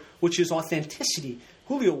customer, which is authenticity.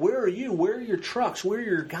 Julio, where are you? Where are your trucks? Where are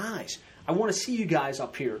your guys? I want to see you guys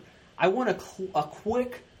up here. I want a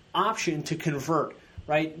quick option to convert,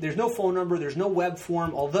 right? There's no phone number. There's no web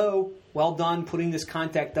form, although, well done putting this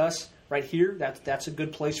contact us right here. That's a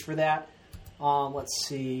good place for that. Let's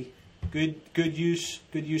see. Good use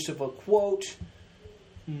of a quote.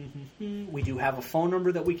 We do have a phone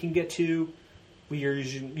number that we can get to. We are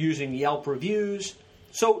using Yelp reviews.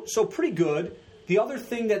 So pretty good. The other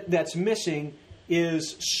thing that's missing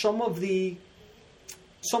is some of the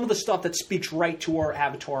stuff that speaks right to our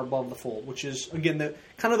avatar above the fold, which is, again, the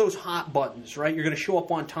kind of those hot buttons, right? You're going to show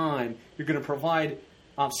up on time. You're going to provide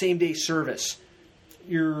same-day service.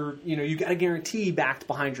 You got a guarantee backed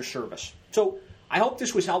behind your service. So I hope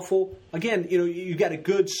this was helpful. Again, you got a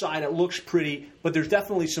good site. It looks pretty, but there's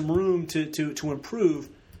definitely some room to improve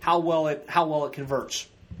how well it converts.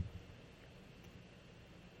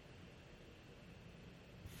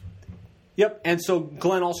 Yep, and so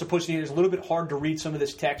Glenn also puts in, it's a little bit hard to read some of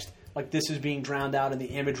this text, like this is being drowned out in the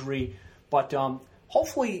imagery, but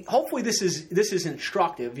hopefully this is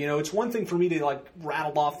instructive. It's one thing for me to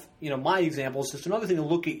rattle off my examples. It's another thing to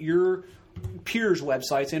look at your peers'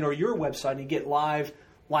 websites or your website and get live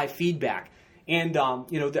feedback. And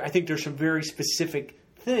I think there's some very specific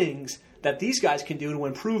things that these guys can do to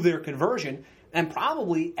improve their conversion. And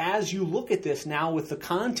probably as you look at this now with the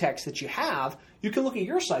context that you have, you can look at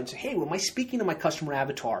your site and say, hey, am I speaking to my customer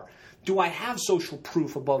avatar? Do I have social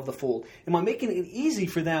proof above the fold? Am I making it easy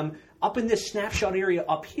for them up in this snapshot area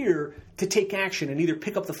up here to take action and either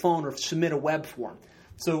pick up the phone or submit a web form?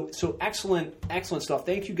 So excellent stuff.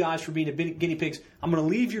 Thank you guys for being guinea pigs. I'm going to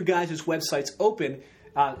leave your guys' websites open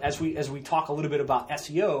as we talk a little bit about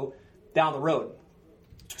SEO down the road.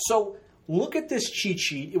 So look at this cheat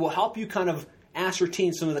sheet. It will help you kind of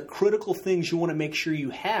ascertain some of the critical things you want to make sure you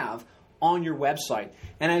have on your website.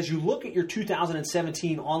 And as you look at your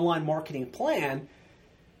 2017 online marketing plan,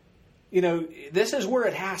 this is where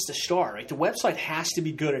it has to start, right? The website has to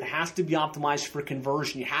be good. It has to be optimized for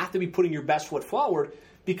conversion. You have to be putting your best foot forward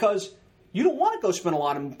because you don't want to go spend a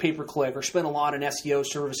lot on pay-per-click or spend a lot in SEO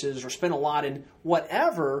services or spend a lot in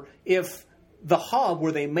whatever if the hub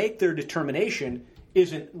where they make their determination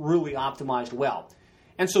isn't really optimized well.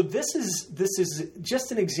 And so this is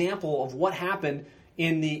just an example of what happened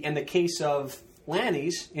in the case of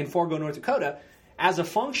Lanny's in Fargo, North Dakota, as a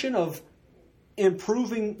function of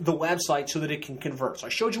improving the website so that it can convert. So I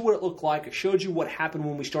showed you what it looked like. I showed you what happened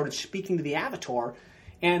when we started speaking to the avatar.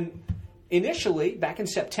 And initially, back in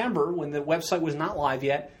September, when the website was not live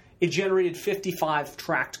yet, it generated 55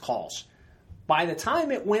 tracked calls. By the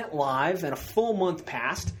time it went live and a full month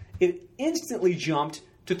passed, it instantly jumped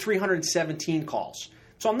to 317 calls.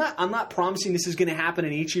 So I'm not promising this is going to happen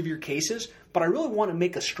in each of your cases, but I really want to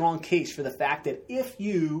make a strong case for the fact that if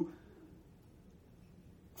you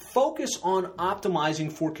focus on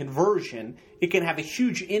optimizing for conversion, it can have a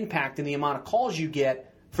huge impact in the amount of calls you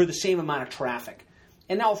get for the same amount of traffic.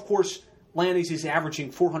 And now, of course, Lanny's is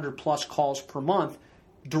averaging 400 plus calls per month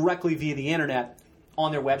directly via the internet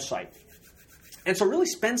on their website. And so really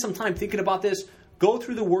spend some time thinking about this, go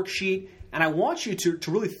through the worksheet, and I want you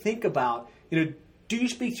to really think about, do you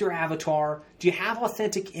speak to your avatar? Do you have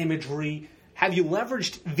authentic imagery? Have you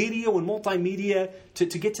leveraged video and multimedia to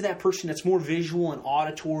get to that person that's more visual and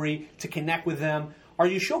auditory, to connect with them? Are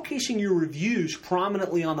you showcasing your reviews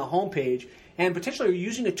prominently on the homepage? And potentially are you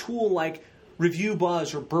using a tool like Review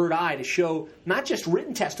Buzz or Bird Eye to show not just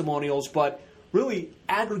written testimonials, but really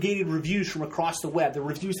aggregated reviews from across the web, the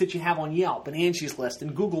reviews that you have on Yelp and Angie's List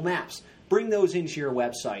and Google Maps? Bring those into your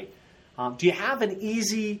website. Do you have an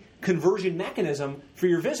easy conversion mechanism for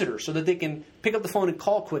your visitors so that they can pick up the phone and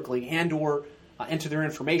call quickly and or enter their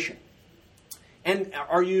information? And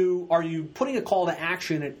are you putting a call to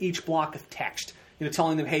action at each block of text?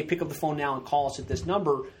 Telling them, hey, pick up the phone now and call us at this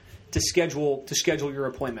number to schedule your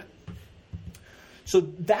appointment. So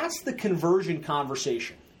that's the conversion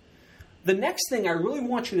conversation. The next thing I really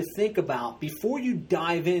want you to think about before you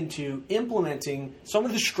dive into implementing some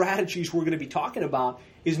of the strategies we're going to be talking about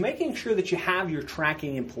is making sure that you have your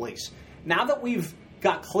tracking in place. Now that we've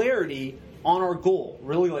got clarity on our goal,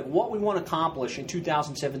 really like what we want to accomplish in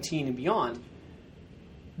 2017 and beyond,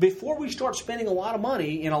 before we start spending a lot of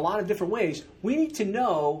money in a lot of different ways, we need to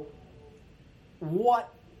know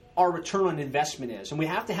what our return on investment is. And we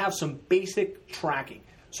have to have some basic tracking.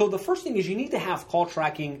 So the first thing is you need to have call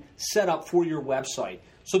tracking set up for your website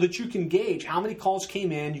so that you can gauge how many calls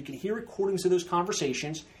came in, you can hear recordings of those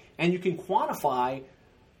conversations, and you can quantify,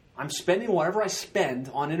 I'm spending whatever I spend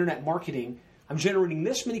on internet marketing, I'm generating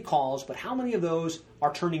this many calls, but how many of those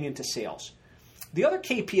are turning into sales? The other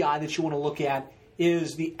KPI that you want to look at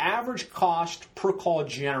is the average cost per call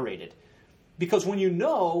generated. Because when you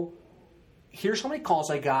know, here's how many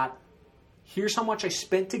calls I got, here's how much I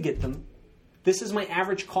spent to get them, this is my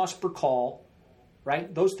average cost per call,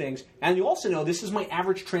 right? Those things. And you also know this is my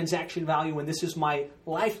average transaction value and this is my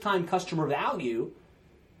lifetime customer value.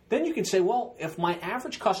 Then you can say, well, if my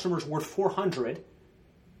average customer is worth $400,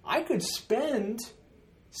 I could spend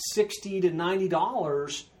 $60 to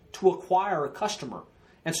 $90 to acquire a customer.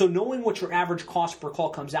 And so knowing what your average cost per call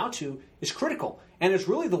comes out to is critical. And it's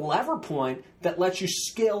really the lever point that lets you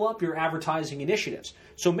scale up your advertising initiatives.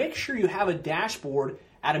 So make sure you have a dashboard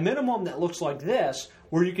at a minimum that looks like this,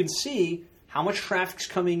 where you can see how much traffic's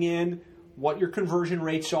coming in, what your conversion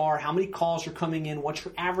rates are, how many calls are coming in, what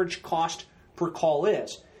your average cost per call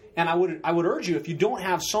is. And I would urge you, if you don't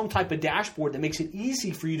have some type of dashboard that makes it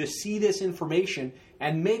easy for you to see this information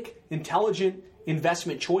and make intelligent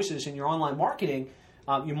investment choices in your online marketing,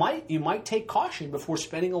 you might take caution before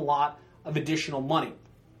spending a lot of additional money.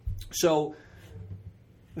 So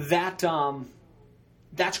that's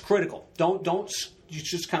critical. Don't you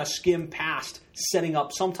just kind of skim past setting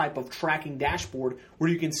up some type of tracking dashboard where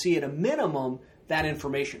you can see at a minimum that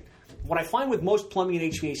information. What I find with most plumbing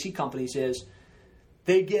and HVAC companies is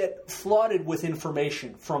they get flooded with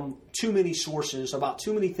information from too many sources about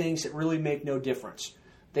too many things that really make no difference.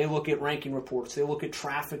 They look at ranking reports. They look at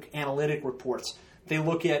traffic analytic reports. They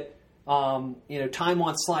look at time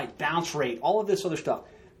on site, bounce rate, all of this other stuff.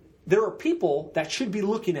 There are people that should be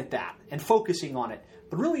looking at that and focusing on it.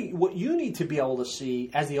 But really what you need to be able to see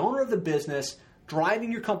as the owner of the business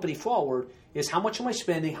driving your company forward is how much am I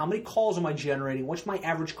spending, how many calls am I generating, what's my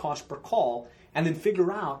average cost per call, and then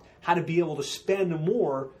figure out how to be able to spend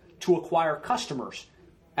more to acquire customers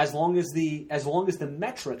as long as the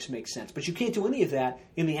metrics make sense. But you can't do any of that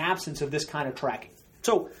in the absence of this kind of tracking.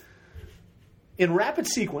 So in rapid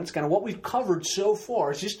sequence, kind of what we've covered so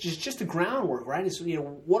far is just the groundwork, right? Is,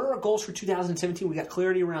 what are our goals for 2017? We got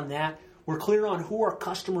clarity around that. We're clear on who our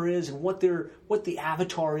customer is and what the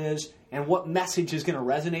avatar is and what message is going to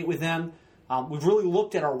resonate with them. We've really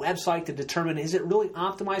looked at our website to determine, is it really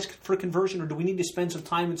optimized for conversion, or do we need to spend some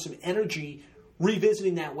time and some energy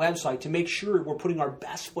revisiting that website to make sure we're putting our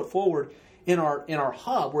best foot forward in our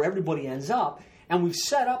hub where everybody ends up. And we've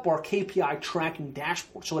set up our KPI tracking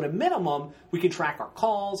dashboard. So at a minimum, we can track our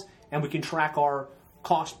calls and we can track our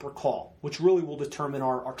cost per call, which really will determine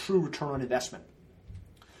our true return on investment.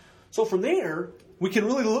 So from there, we can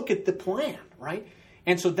really look at the plan, right?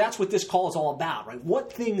 And so that's what this call is all about, right?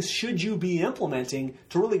 What things should you be implementing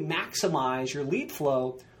to really maximize your lead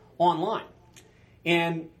flow online?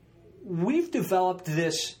 And we've developed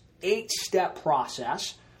this 8-step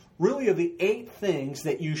process, really of the 8 things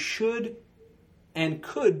that you should and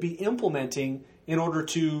could be implementing in order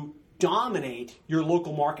to dominate your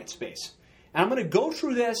local market space. And I'm going to go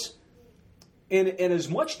through this in as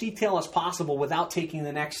much detail as possible without taking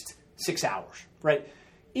the next 6 hours, right?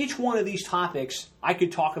 Each one of these topics I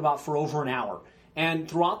could talk about for over an hour. And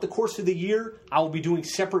throughout the course of the year, I will be doing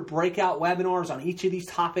separate breakout webinars on each of these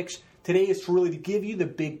topics. Today is really to give you the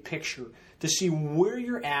big picture, to see where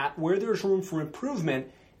you're at, where there's room for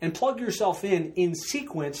improvement, and plug yourself in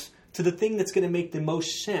sequence to the thing that's going to make the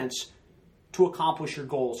most sense to accomplish your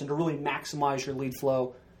goals and to really maximize your lead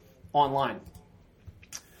flow online.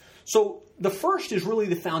 So the first is really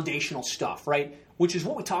the foundational stuff, right? Which is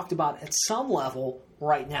what we talked about at some level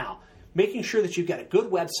right now. Making sure that you've got a good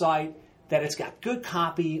website, that it's got good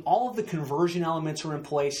copy, all of the conversion elements are in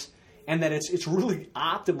place, and that it's really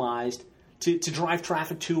optimized to drive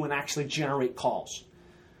traffic to and actually generate calls.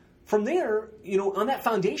 From there, on that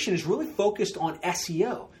foundation is really focused on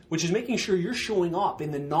SEO, which is making sure you're showing up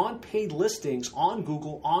in the non-paid listings on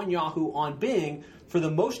Google, on Yahoo, on Bing for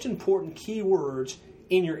the most important keywords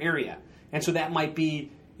in your area. And so that might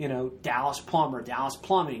be, Dallas plumber, Dallas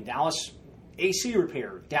plumbing, Dallas AC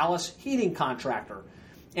repair, Dallas heating contractor.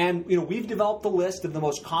 And, we've developed the list of the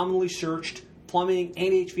most commonly searched plumbing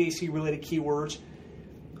and HVAC related keywords.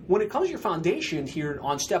 When it comes to your foundation here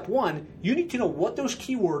on step 1, you need to know what those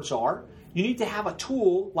keywords are. You need to have a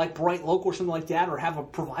tool like BrightLocal or something like that, or have a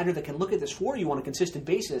provider that can look at this for you on a consistent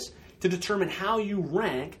basis to determine how you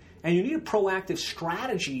rank. And you need a proactive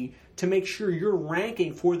strategy to make sure you're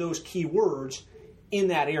ranking for those keywords in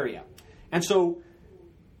that area. And so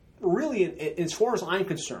really, as far as I'm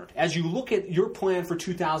concerned, as you look at your plan for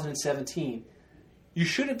 2017, you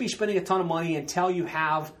shouldn't be spending a ton of money until you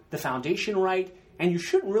have the foundation right, and you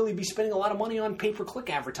shouldn't really be spending a lot of money on pay-per-click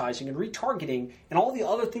advertising and retargeting and all the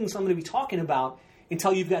other things I'm going to be talking about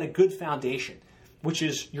until you've got a good foundation, which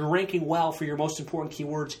is you're ranking well for your most important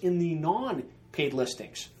keywords in the non-paid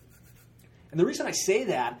listings. And the reason I say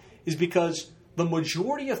that is because the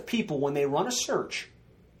majority of people, when they run a search,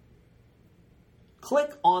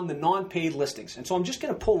 click on the non-paid listings. And so I'm just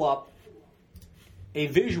going to pull up a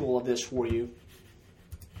visual of this for you.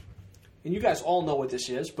 And you guys all know what this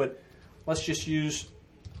is, but let's just use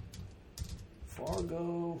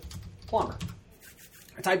Fargo Plumber.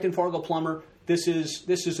 I typed in Fargo Plumber. This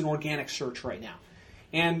is an organic search right now.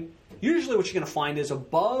 And usually what you're going to find is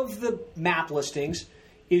above the map listings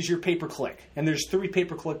is your pay-per-click. And there's 3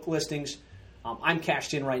 pay-per-click listings. I'm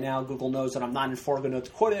cashed in right now. Google knows that I'm not in Fargo, North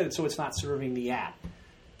Dakota, and so it's not serving the ad.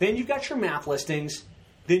 Then you've got your map listings.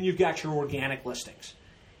 Then you've got your organic listings.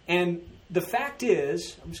 And the fact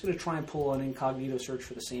is, I'm just going to try and pull an incognito search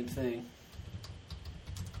for the same thing.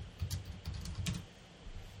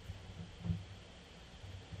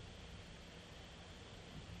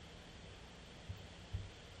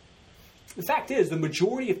 The fact is, the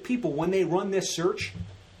majority of people, when they run this search,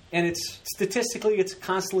 and it's a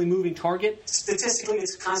constantly moving target.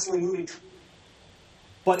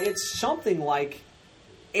 But it's something like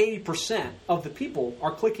 80% of the people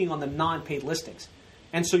are clicking on the non-paid listings.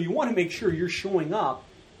 And so you want to make sure you're showing up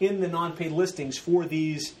in the non-paid listings for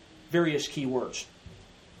these various keywords.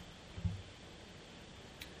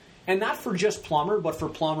 And not for just plumber, but for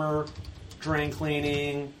plumber, drain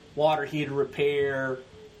cleaning, water heater repair.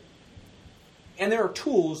 And there are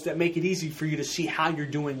tools that make it easy for you to see how you're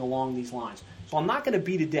doing along these lines. So I'm not going to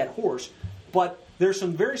beat a dead horse, but there's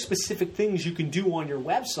some very specific things you can do on your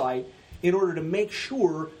website in order to make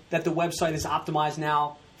sure that the website is optimized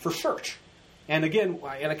now for search. And again,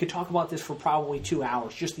 I could talk about this for probably 2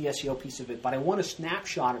 hours, just the SEO piece of it, but I want to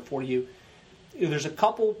snapshot it for you. There's a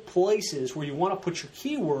couple places where you want to put your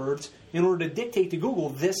keywords in order to dictate to Google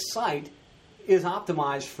this site is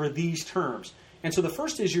optimized for these terms. And so the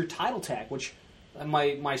first is your title tag, which on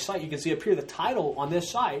my site, you can see up here, the title on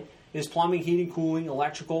this site is plumbing, heating, cooling,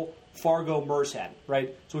 electrical, Fargo, Merced,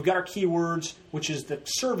 right? So we've got our keywords, which is the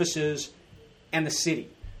services and the city.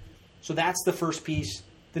 So that's the first piece.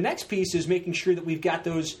 The next piece is making sure that we've got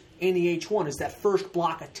those in the H1, is that first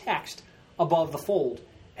block of text above the fold.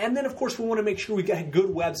 And then, of course, we want to make sure we've got a good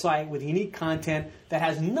website with unique content that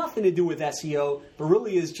has nothing to do with SEO, but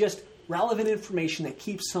really is just relevant information that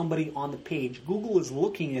keeps somebody on the page. Google is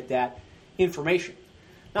looking at that information.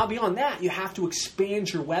 Now, beyond that, you have to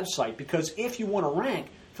expand your website, because if you want to rank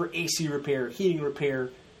for AC repair, heating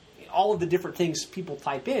repair, all of the different things people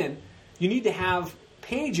type in, you need to have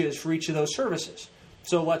pages for each of those services.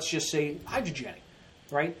 So let's just say hydrojetting,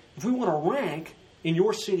 right? If we want to rank in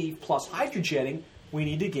your city plus hydrojetting, we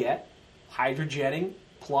need to get hydrojetting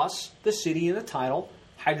plus the city in the title,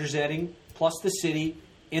 hydrojetting plus the city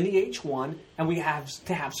in the H1, and we have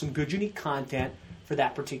to have some good unique content for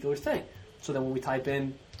that particular thing. So then when we type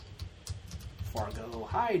in Fargo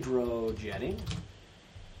hydrojetting,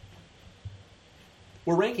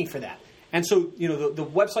 we're ranking for that. And so, the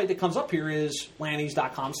website that comes up here is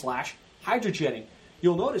landys.com/hydrojetting.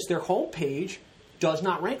 You'll notice their homepage does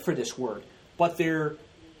not rank for this word, but their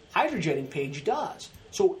hydrojetting page does.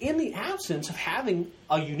 So in the absence of having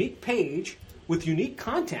a unique page with unique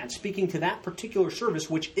content speaking to that particular service,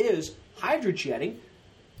 which is hydrojetting,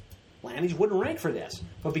 Landys wouldn't rank for this.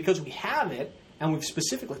 But because we have it and we've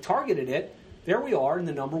specifically targeted it, there we are in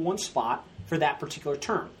the number 1 spot for that particular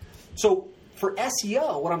term. So for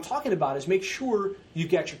SEO, what I'm talking about is make sure you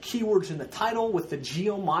get your keywords in the title with the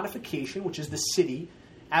geo modification, which is the city,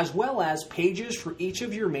 as well as pages for each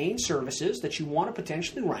of your main services that you want to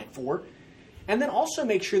potentially rank for. And then also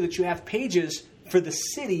make sure that you have pages for the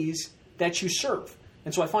cities that you serve.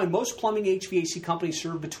 And so I find most plumbing HVAC companies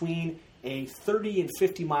serve between a 30 and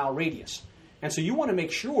 50 mile radius. And so you want to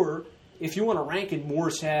make sure, if you want to rank in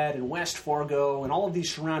Moore's Head and West Fargo and all of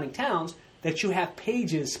these surrounding towns, that you have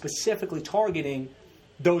pages specifically targeting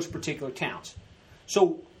those particular towns.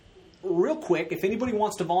 So real quick, if anybody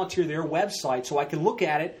wants to volunteer their website so I can look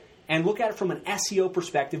at it and look at it from an SEO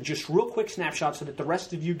perspective, just real quick snapshot so that the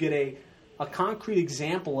rest of you get a concrete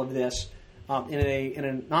example of this in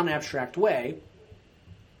a non-abstract way.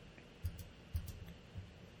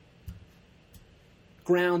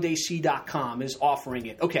 GroundAC.com is offering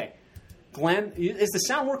it. Okay, Glenn, is the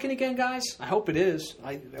sound working again, guys? I hope it is.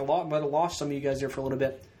 I might have lost some of you guys there for a little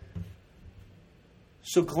bit.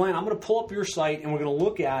 So Glenn, I'm going to pull up your site and we're going to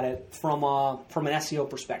look at it from an SEO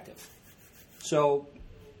perspective. So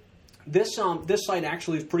this site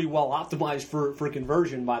actually is pretty well optimized for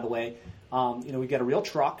conversion, by the way. We've got a real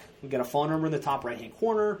truck. We've got a phone number in the top right-hand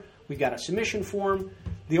corner. We've got a submission form.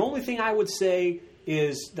 The only thing I would say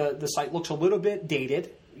is the site looks a little bit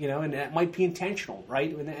dated, and that might be intentional,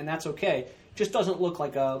 right? And that's okay. It just doesn't look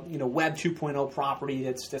like a Web 2.0 property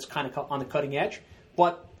that's kind of on the cutting edge.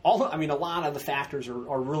 But a lot of the factors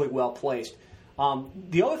are really well placed.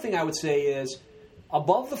 The other thing I would say is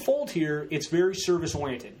above the fold here, it's very service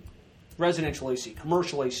oriented. Residential AC,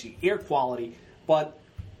 commercial AC, air quality. But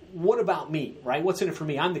what about me, right? What's in it for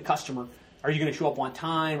me? I'm the customer. Are you going to show up on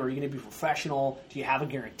time? Are you going to be professional? Do you have a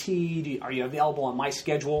guarantee? Are you available on my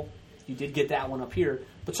schedule? You did get that one up here.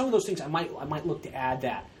 But some of those things I might look to add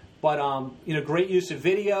that. But great use of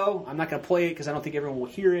video. I'm not going to play it because I don't think everyone will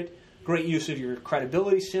hear it. Great use of your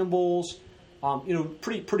credibility symbols.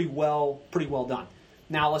 Pretty well done.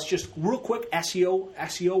 Now let's just real quick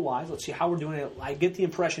SEO wise. Let's see how we're doing it. I get the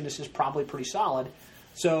impression this is probably pretty solid.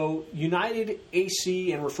 So United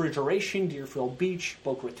AC and Refrigeration, Deerfield Beach,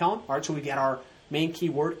 Boca Raton. All right, so we got our main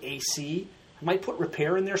keyword AC. I might put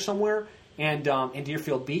repair in there somewhere and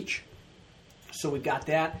Deerfield Beach. So we got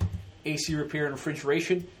that AC repair and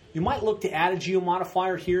refrigeration. You might look to add a geo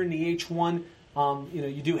modifier here in the H1.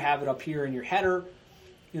 You do have it up here in your header.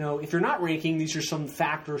 If you're not ranking, these are some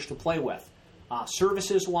factors to play with.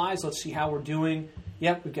 Services-wise, let's see how we're doing.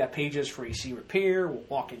 Yep, we've got pages for AC repair,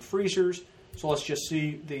 walk-in freezers. So let's just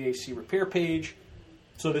see the AC repair page.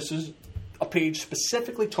 So this is a page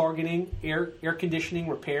specifically targeting air conditioning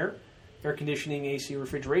repair, air conditioning, AC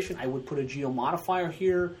refrigeration. I would put a geo modifier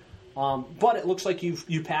here. But it looks like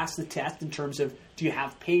you passed the test in terms of do you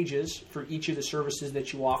have pages for each of the services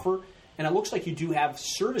that you offer. And it looks like you do have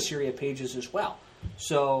service area pages as well.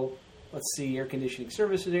 So let's see, air conditioning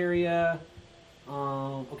services area.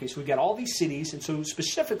 Okay, so we've got all these cities. And so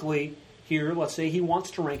specifically here, let's say he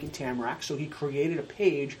wants to rank in Tamarack. So he created a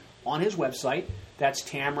page on his website that's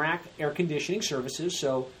Tamarack Air Conditioning Services.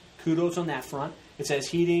 So kudos on that front. It says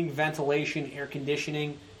heating, ventilation, air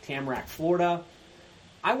conditioning, Tamarack, Florida.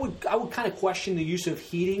 I would kind of question the use of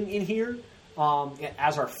heating in here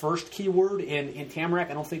as our first keyword in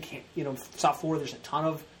Tamarack. I don't think South Florida there's a ton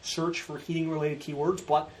of search for heating related keywords,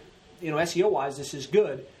 but SEO wise this is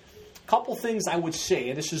good. Couple things I would say,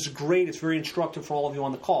 and this is great. It's very instructive for all of you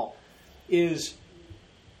on the call.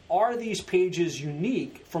 Are these pages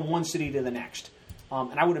unique from one city to the next?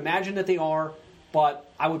 And I would imagine that they are,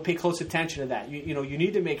 but I would pay close attention to that. You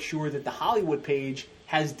need to make sure that the Hollywood page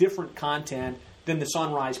has different content than the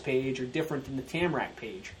Sunrise page or different than the Tamarack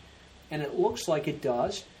page. And it looks like it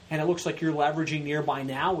does. And it looks like you're leveraging Nearby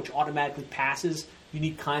Now, which automatically passes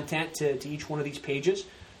unique content to each one of these pages.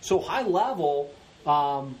 So high level,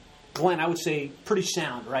 Glenn, I would say pretty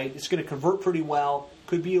sound, right? It's going to convert pretty well.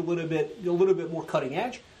 Could be a little bit more cutting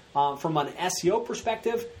edge. From an SEO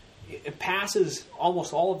perspective, it passes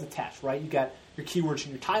almost all of the tests, right? You got your keywords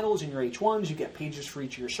and your titles and your H1s. You got pages for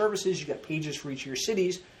each of your services. You got pages for each of your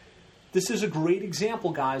cities. This is a great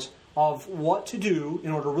example, guys, of what to do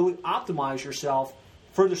in order to really optimize yourself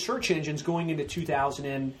for the search engines going into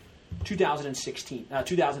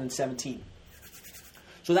 2017.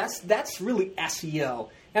 So that's really SEO.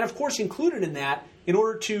 And of course, included in that, in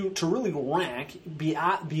order to really rank,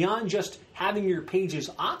 beyond just having your pages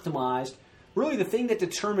optimized, really the thing that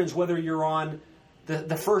determines whether you're on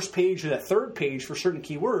the first page or the third page for certain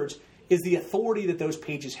keywords is the authority that those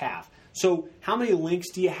pages have. So how many links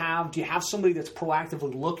do you have? Do you have somebody that's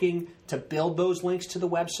proactively looking to build those links to the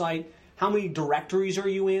website? How many directories are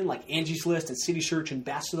you in, like Angie's List and City Search and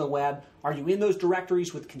Best of the Web? Are you in those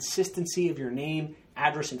directories with consistency of your name,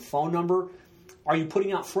 address, and phone number? Are you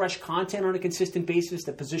putting out fresh content on a consistent basis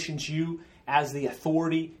that positions you as the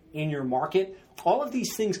authority in your market? All of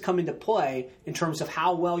these things come into play in terms of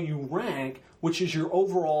how well you rank, which is your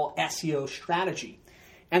overall SEO strategy.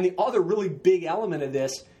 And the other really big element of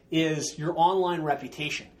this is your online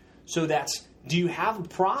reputation. So that's, do you have a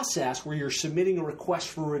process where you're submitting a request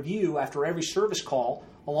for review after every service call,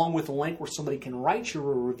 along with a link where somebody can write you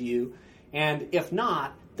a review? And if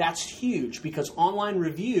not, that's huge, because online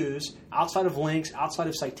reviews, outside of links, outside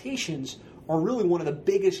of citations, are really one of the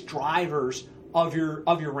biggest drivers of your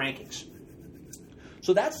rankings.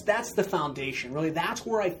 So that's the foundation. Really, that's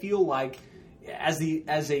where I feel like, as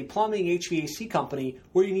a plumbing HVAC company,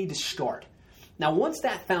 where you need to start. Now, once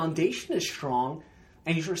that foundation is strong,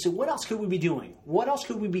 and you sort of say, what else could we be doing? What else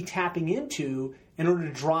could we be tapping into in order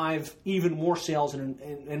to drive even more sales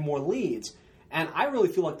and more leads? And I really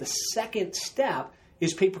feel like the second step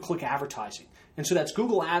is pay-per-click advertising. And so that's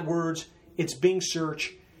Google AdWords it's Bing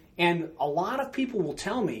search. And a lot of people will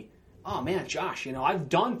tell me, oh man, Josh, I've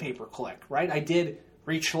done pay-per-click, right? I did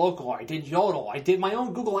Reach Local, I did Yodel, I did my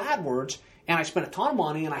own Google AdWords, and I spent a ton of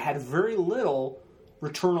money and I had very little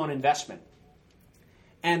return on investment.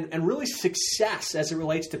 And really success as it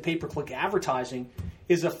relates to pay-per-click advertising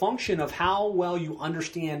is a function of how well you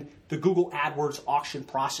understand the Google AdWords auction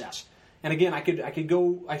process. And again, I could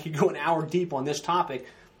go an hour deep on this topic,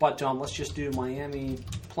 but let's just do Miami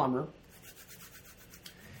Plumber.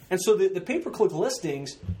 And so the pay-per-click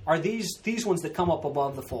listings are these ones that come up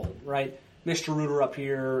above the fold, right? Mr. Rooter up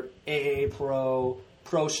here, AAA Pro,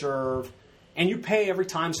 ProServe, and you pay every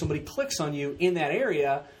time somebody clicks on you in that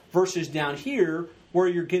area versus down here where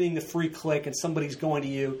you're getting the free click and somebody's going to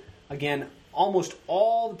you. Again, almost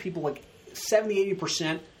all the people, like 70,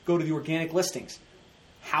 80%, go to the organic listings.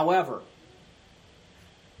 However,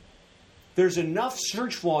 there's enough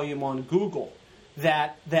search volume on Google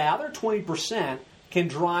that the other 20% can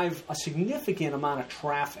drive a significant amount of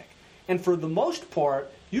traffic. And for the most part,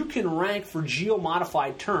 you can rank for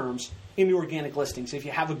geo-modified terms in the organic listings if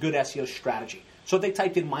you have a good SEO strategy. So if they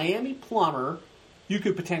typed in Miami Plumber, you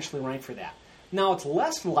could potentially rank for that. Now, it's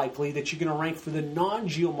less likely that you're going to rank for the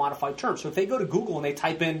non-geo-modified terms. So if they go to Google and they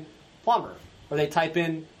type in plumber or they type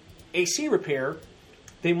in AC repair,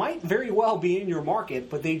 they might very well be in your market,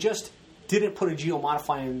 but they just didn't put a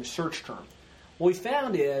geo-modifier in the search term. What we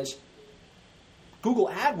found is Google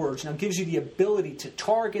AdWords now gives you the ability to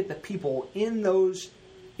target the people in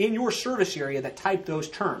your service area that type those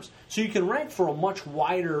terms. So you can rank for a much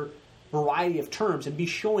wider variety of terms and be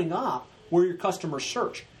showing up where your customers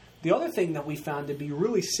search. The other thing that we found to be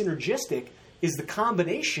really synergistic is the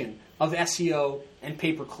combination of SEO and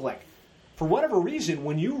pay-per-click. For whatever reason,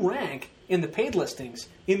 when you rank in the paid listings,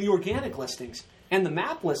 in the organic listings, and the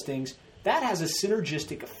map listings, that has a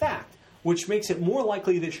synergistic effect, which makes it more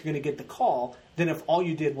likely that you're going to get the call than if all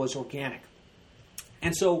you did was organic.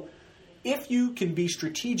 And so if you can be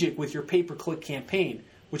strategic with your pay-per-click campaign,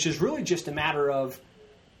 which is really just a matter of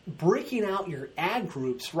breaking out your ad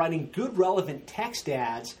groups, writing good relevant text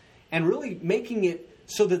ads, and really making it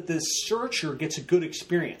so that the searcher gets a good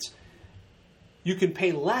experience. You can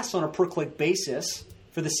pay less on a per-click basis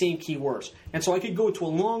for the same keywords. And so I could go into a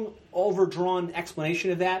long, overdrawn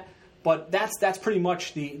explanation of that, but that's pretty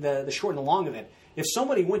much the short and the long of it. If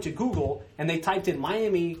somebody went to Google and they typed in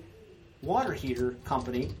Miami water heater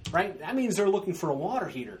company, right, that means they're looking for a water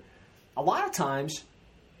heater. A lot of times,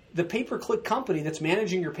 the pay-per-click company that's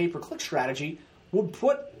managing your pay-per-click strategy would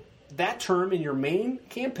put that term in your main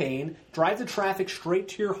campaign, drive the traffic straight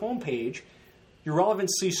to your homepage. Your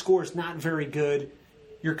relevancy score is not very good.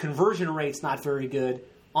 Your conversion rate's not very good.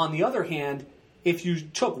 On the other hand, if you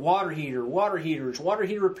took water heater, water heaters, water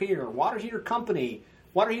heater repair, water heater company,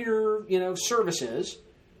 water heater services,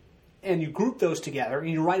 and you group those together and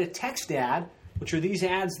you write a text ad, which are these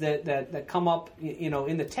ads that come up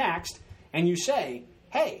in the text, and you say,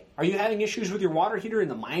 hey, are you having issues with your water heater in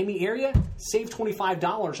the Miami area? Save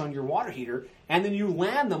 $25 on your water heater, and then you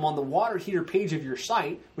land them on the water heater page of your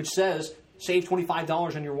site, which says save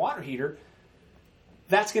 $25 on your water heater.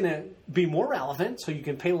 That's going to be more relevant, so you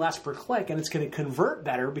can pay less per click, and it's going to convert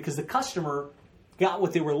better because the customer got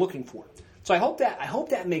what they were looking for. So I hope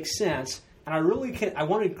that makes sense, and I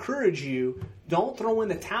want to encourage you, don't throw in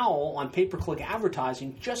the towel on pay-per-click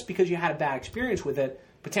advertising just because you had a bad experience with it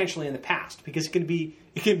potentially in the past, because it can be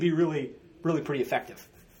really, really pretty effective.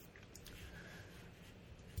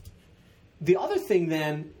 The other thing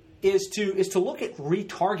then is to look at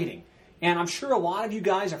retargeting. And I'm sure a lot of you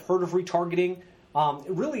guys have heard of retargeting.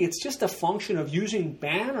 Really, it's just a function of using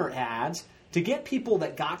banner ads to get people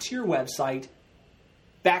that got to your website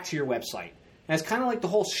back to your website. And it's kind of like the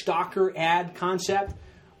whole stalker ad concept.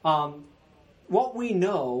 What we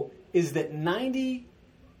know is that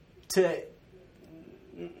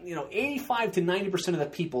 85 to 90% of the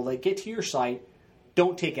people that get to your site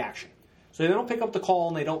don't take action. So they don't pick up the call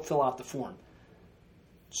and they don't fill out the form.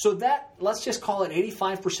 So let's just call it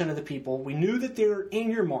 85% of the people. We knew that they're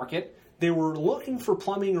in your market. They were looking for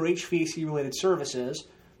plumbing or HVAC related services,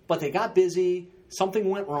 but they got busy, something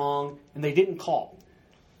went wrong, and they didn't call.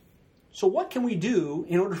 So what can we do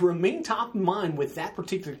in order to remain top of mind with that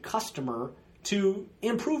particular customer to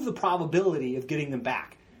improve the probability of getting them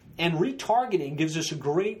back? And retargeting gives us a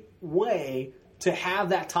great way to have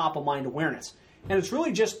that top of mind awareness. And it's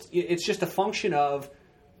really just a function of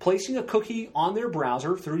placing a cookie on their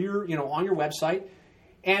browser through your, on your website,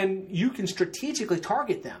 and you can strategically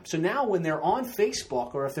target them. So now when they're on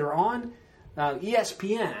Facebook, or if they're on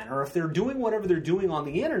ESPN, or if they're doing whatever they're doing on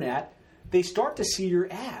the internet, they start to see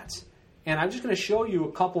your ads. And I'm just going to show you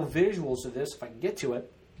a couple visuals of this if I can get to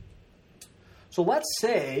it. So let's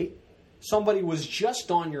say somebody was just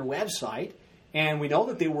on your website, and we know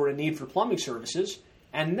that they were in need for plumbing services,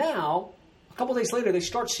 and now, a couple days later, they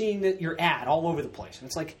start seeing that your ad all over the place. And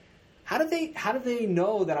it's like, how did they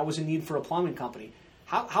know that I was in need for a plumbing company?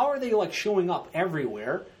 How are they like showing up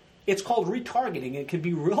everywhere? It's called retargeting. It can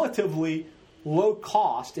be relatively low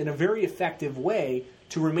cost in a very effective way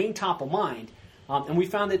to remain top of mind. And we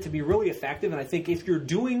found it to be really effective. And I think if you're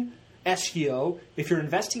doing SEO, if you're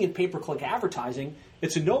investing in pay-per-click advertising,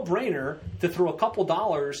 it's a no-brainer to throw a couple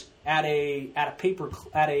dollars at a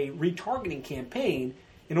retargeting campaign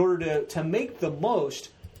in order to make the most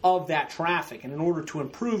of that traffic and in order to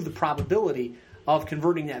improve the probability of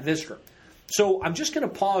converting that visitor. So I'm just going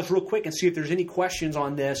to pause real quick and see if there's any questions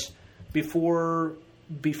on this before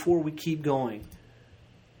we keep going.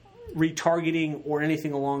 Retargeting or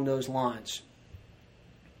anything along those lines.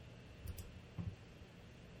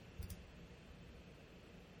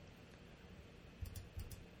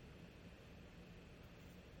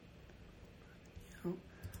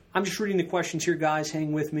 I'm just reading the questions here, guys.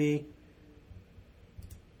 Hang with me.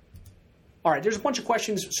 All right, there's a bunch of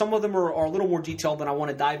questions. Some of them are a little more detailed than I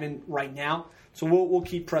want to dive in right now. So we'll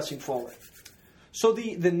keep pressing forward. So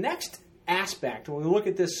the next aspect, when we look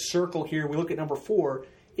at this circle here, we look at number 4,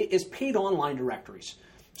 is paid online directories.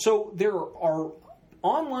 So there are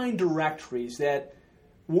online directories that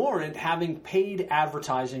warrant having paid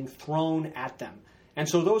advertising thrown at them. And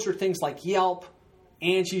so those are things like Yelp,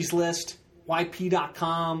 Angie's List,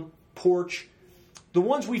 YP.com, Porch. The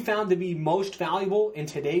ones we found to be most valuable in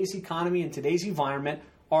today's economy, in today's environment,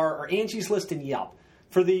 are Angie's List and Yelp.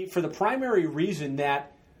 For the primary reason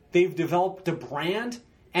that they've developed a brand,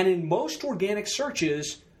 and in most organic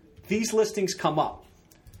searches, these listings come up.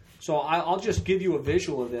 So I'll just give you a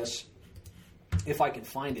visual of this if I can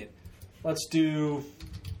find it. Let's do,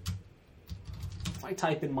 if I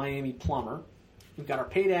type in Miami Plumber, we've got our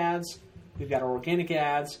paid ads, we've got our organic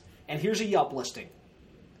ads, and here's a Yelp listing.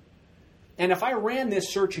 And if I ran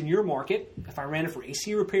this search in your market, if I ran it for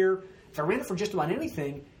AC repair, if I ran it for just about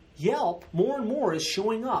anything, Yelp more and more is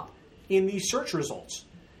showing up in these search results.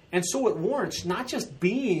 And so it warrants not just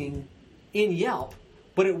being in Yelp,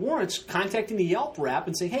 but it warrants contacting the Yelp rep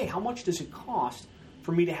and saying, hey, how much does it cost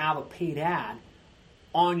for me to have a paid ad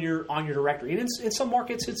on your directory? And in some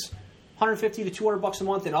markets, it's $150 to $200 a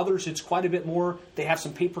month. In others, it's quite a bit more. They have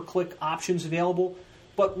some pay-per-click options available.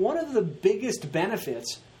 But one of the biggest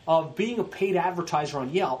benefits of being a paid advertiser on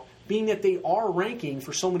Yelp, being that they are ranking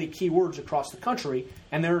for so many keywords across the country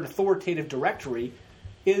and they're an authoritative directory,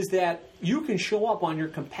 is that you can show up on your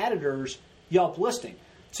competitor's Yelp listing.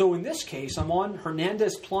 So in this case, I'm on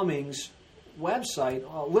Hernandez Plumbing's website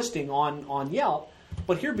listing on Yelp,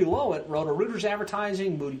 but here below it, Roto-Rooter's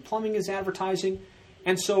advertising, Moody Plumbing is advertising,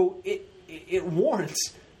 and so it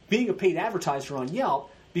warrants being a paid advertiser on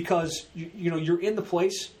Yelp because you're in the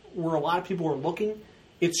place where a lot of people are looking.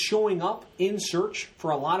 It's showing up in search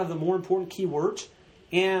for a lot of the more important keywords,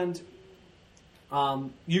 and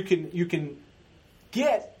you can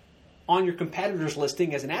get on your competitor's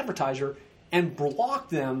listing as an advertiser and block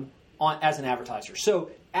them as an advertiser.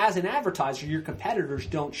 So as an advertiser, your competitors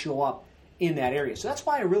don't show up in that area. So that's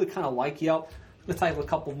why I really kind of like Yelp. Let's type a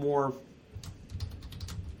couple more.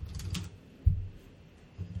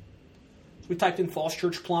 So we typed in Falls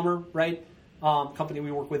Church Plumber, right? Company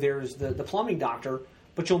we work with there is the plumbing doctor.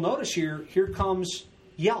 But you'll notice here comes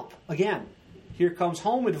Yelp again. Here comes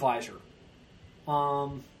Home Advisor.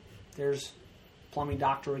 There's Plumbing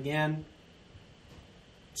Doctor again.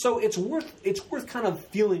 So it's worth kind of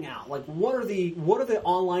feeling out, like what are the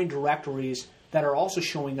online directories that are also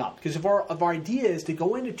showing up? Because if our idea is to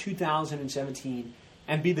go into 2017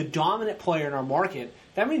 and be the dominant player in our market,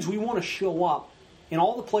 that means we want to show up in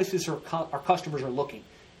all the places our customers are looking.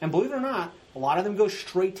 And believe it or not, a lot of them go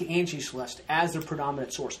straight to Angie's List as their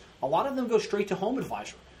predominant source. A lot of them go straight to Home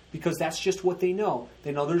Advisor because that's just what they know.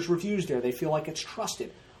 They know there's reviews there. They feel like it's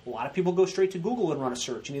trusted. A lot of people go straight to Google and run a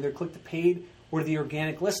search and either click the paid or the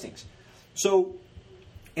organic listings. So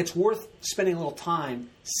it's worth spending a little time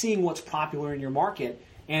seeing what's popular in your market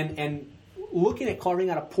and looking at carving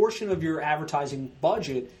out a portion of your advertising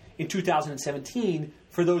budget in 2017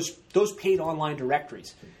 for those paid online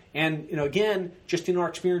directories. And again, just in our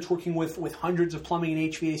experience working with hundreds of plumbing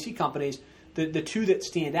and HVAC companies, the two that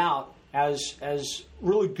stand out as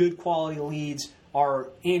really good quality leads are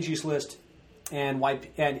Angie's List and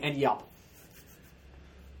Yelp.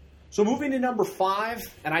 So moving to number 5,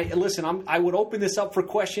 and I would open this up for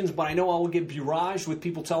questions, but I know I will get barraged with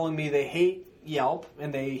people telling me they hate Yelp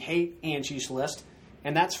and they hate Angie's List,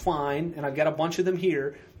 and that's fine. And I've got a bunch of them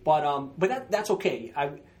here, but that's okay.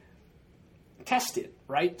 Test it,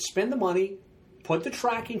 right? Spend the money, put the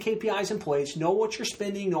tracking KPIs in place, know what you're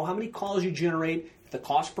spending, know how many calls you generate. If the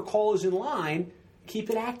cost per call is in line, keep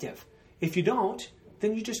it active. If you don't,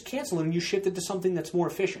 then you just cancel it and you shift it to something that's more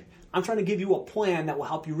efficient. I'm trying to give you a plan that will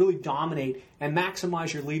help you really dominate and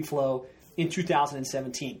maximize your lead flow in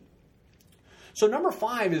 2017. So number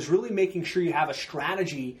 5 is really making sure you have a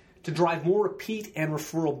strategy to drive more repeat and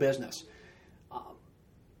referral business.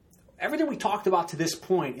 Everything we talked about to this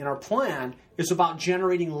point in our plan is about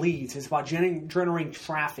generating leads. It's about generating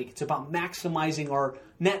traffic. It's about maximizing our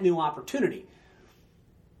net new opportunity.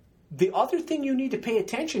 The other thing you need to pay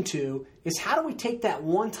attention to is how do we take that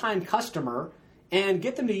one-time customer and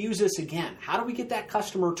get them to use this again? How do we get that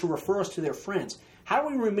customer to refer us to their friends? How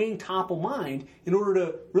do we remain top of mind in order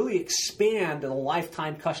to really expand the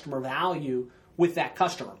lifetime customer value with that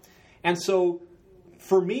customer? And so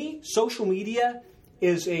for me, social media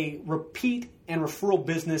is a repeat and referral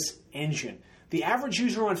business engine. The average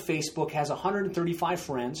user on Facebook has 135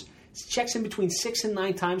 friends, checks in between 6 and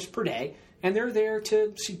 9 times per day, and they're there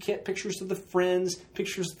to see pictures of the friends,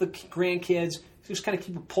 pictures of the grandkids, just kind of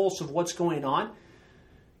keep a pulse of what's going on.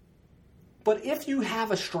 But if you have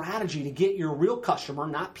a strategy to get your real customer,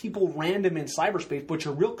 not people random in cyberspace, but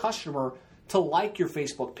your real customer to like your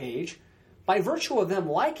Facebook page, by virtue of them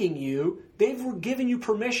liking you, they've given you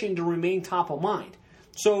permission to remain top of mind.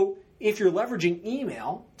 So if you're leveraging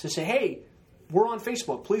email to say, hey, we're on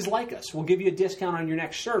Facebook, please like us, we'll give you a discount on your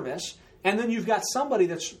next service, and then you've got somebody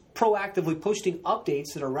that's proactively posting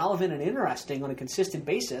updates that are relevant and interesting on a consistent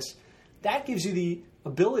basis, that gives you the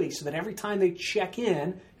ability so that every time they check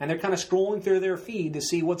in and they're kind of scrolling through their feed to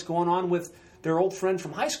see what's going on with their old friend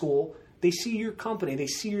from high school, they see your company, they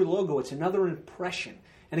see your logo. It's another impression.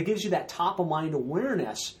 And it gives you that top-of-mind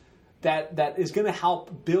awareness that is going to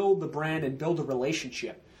help build the brand and build a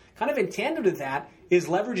relationship. Kind of in tandem to that is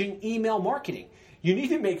leveraging email marketing. You need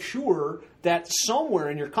to make sure that somewhere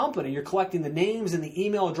in your company you're collecting the names and the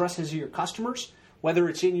email addresses of your customers, whether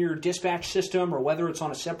it's in your dispatch system or whether it's on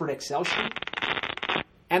a separate Excel sheet,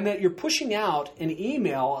 and that you're pushing out an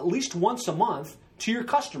email at least once a month to your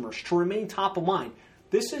customers to remain top of mind.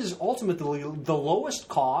 This is ultimately the lowest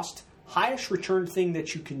cost, highest return thing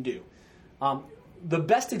that you can do. The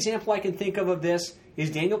best example I can think of this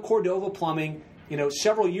is Daniel Cordova Plumbing.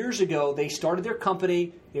 Several years ago, they started their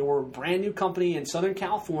company. They were a brand new company in Southern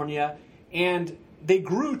California, and they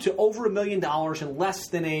grew to over $1 million in less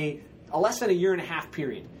than a year and a half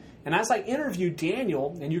period. And as I interviewed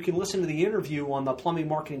Daniel, and you can listen to the interview on the Plumbing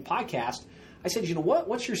Marketing Podcast, I said,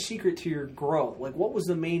 what's your secret to your growth? Like, what was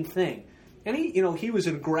the main thing? And he was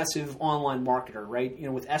an aggressive online marketer, right?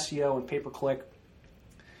 With SEO and pay-per-click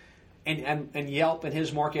and Yelp in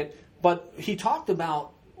his market. But he talked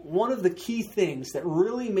about one of the key things that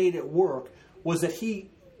really made it work was that he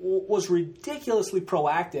was ridiculously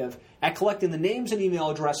proactive at collecting the names and email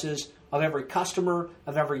addresses of every customer,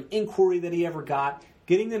 of every inquiry that he ever got,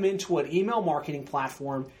 getting them into an email marketing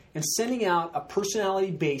platform, and sending out a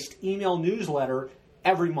personality-based email newsletter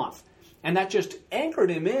every month. And that just anchored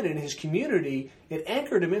him in his community. It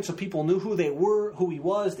anchored him in so people knew who they were, who he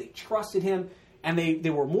was, they trusted him, and they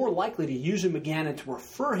were more likely to use him again and to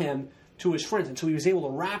refer him to his friends. And so he was able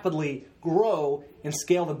to rapidly grow and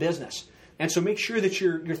scale the business. And so make sure that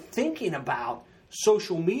you're thinking about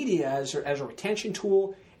social media as a retention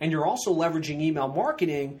tool, and you're also leveraging email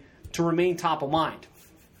marketing to remain top of mind.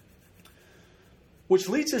 Which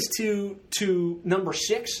leads us to number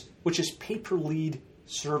 6, which is pay-per-lead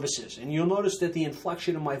services. And you'll notice that the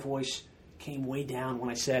inflection of my voice came way down when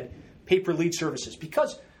I said pay-per-lead services,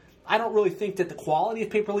 because I don't really think that the quality of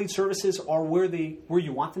pay-per-lead services are where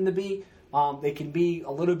you want them to be. They can be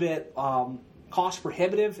a little bit cost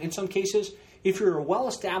prohibitive in some cases. If you're a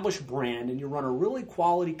well-established brand and you run a really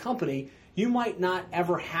quality company, you might not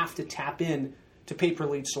ever have to tap in to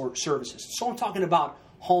pay-per-lead services. So I'm talking about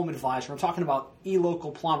Home Advisor. I'm talking about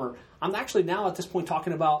eLocal Plumber. I'm actually now at this point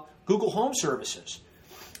talking about Google Home Services.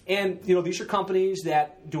 And these are companies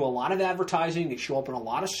that do a lot of advertising. They show up in a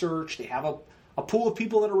lot of search. They have a pool of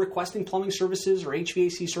people that are requesting plumbing services or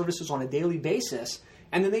HVAC services on a daily basis,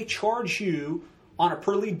 and then they charge you on a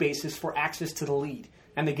per lead basis for access to the lead,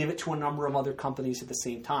 and they give it to a number of other companies at the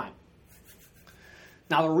same time.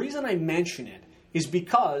 Now, the reason I mention it is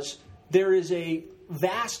because there is a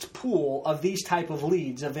vast pool of these type of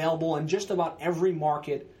leads available in just about every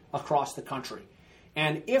market across the country.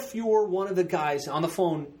 And if you're one of the guys on the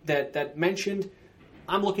phone that mentioned,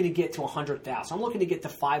 I'm looking to get to 100,000, I'm looking to get to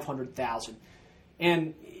 500,000,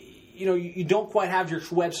 and you don't quite have your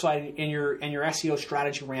website and your SEO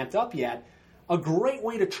strategy ramped up yet, a great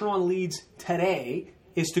way to turn on leads today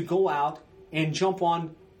is to go out and jump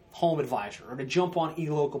on HomeAdvisor or to jump on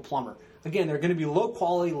eLocalPlumber. Again, they're going to be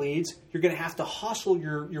low-quality leads. You're going to have to hustle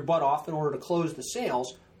your butt off in order to close the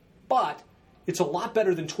sales, but it's a lot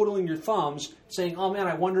better than twiddling your thumbs saying, oh, man,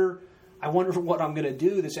 I wonder what I'm going to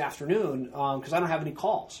do this afternoon because I don't have any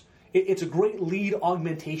calls. It's a great lead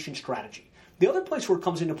augmentation strategy. The other place where it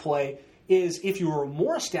comes into play is if you're a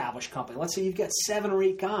more established company. Let's say you've got 7 or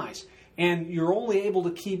 8 guys, and you're only able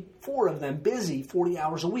to keep 4 of them busy 40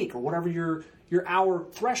 hours a week or whatever your hour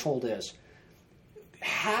threshold is.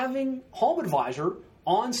 Having HomeAdvisor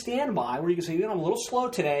on standby where you can say, I'm a little slow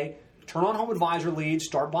today, turn on HomeAdvisor leads,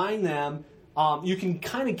 start buying them. You can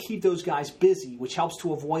kind of keep those guys busy, which helps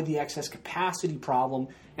to avoid the excess capacity problem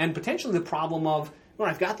and potentially the problem of, when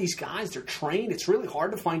I've got these guys, they're trained, it's really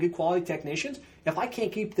hard to find good quality technicians. If I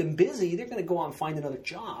can't keep them busy, they're going to go out and find another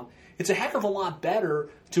job. It's a heck of a lot better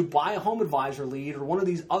to buy a HomeAdvisor lead or one of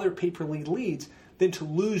these other pay-per-lead leads than to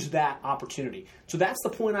lose that opportunity. So that's the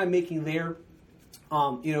point I'm making there.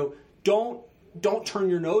 Don't turn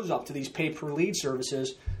your nose up to these pay-per-lead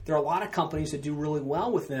services. There are a lot of companies that do really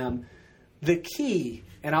well with them. The key,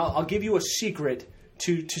 and I'll give you a secret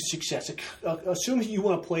to success. Assuming you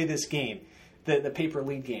want to play this game, the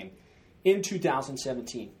pay-per-lead game, in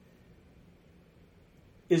 2017,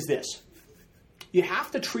 is this. You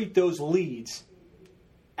have to treat those leads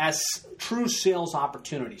as true sales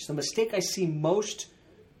opportunities. The mistake I see most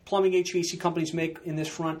plumbing HVAC companies make in this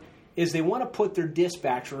front is they want to put their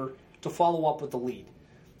dispatcher to follow up with the lead.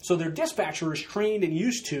 So their dispatcher is trained and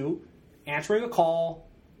used to answering a call,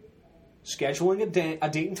 scheduling a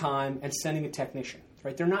date and time, and sending a technician.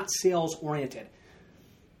 Right? They're not sales-oriented.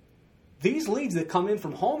 These leads that come in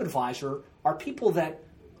from HomeAdvisor are people that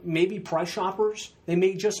may be price shoppers. They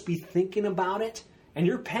may just be thinking about it, and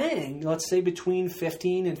you're paying, let's say, between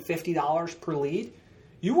 $15 and $50 per lead.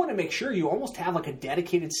 You want to make sure you almost have like a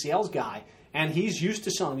dedicated sales guy, and he's used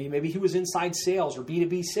to selling. Maybe he was inside sales or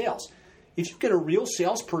B2B sales. If you get a real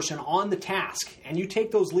salesperson on the task and you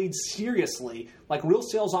take those leads seriously, like real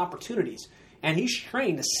sales opportunities, and he's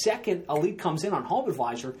trained the second a lead comes in on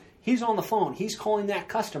HomeAdvisor, he's on the phone, he's calling that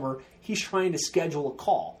customer, he's trying to schedule a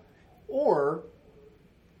call. Or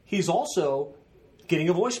he's also getting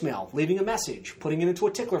a voicemail, leaving a message, putting it into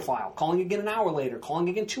a tickler file, calling again an hour later, calling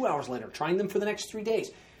again 2 hours later, trying them for the next 3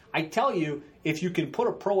 days. I tell you, if you can put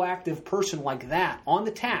a proactive person like that on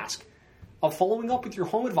the task of following up with your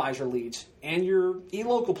HomeAdvisor leads and your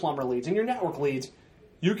eLocalPlumber leads and your network leads,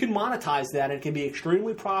 you can monetize that and it can be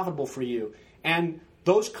extremely profitable for you. And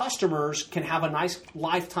those customers can have a nice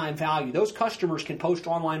lifetime value. Those customers can post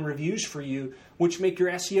online reviews for you, which make your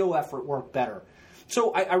SEO effort work better.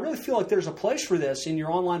 So I really feel like there's a place for this in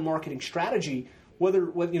your online marketing strategy,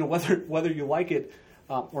 whether you like it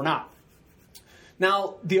or not.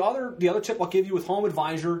 Now, the other tip I'll give you with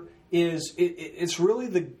HomeAdvisor is it's really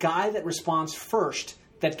the guy that responds first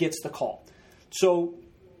that gets the call. So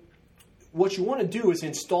what you want to do is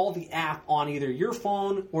install the app on either your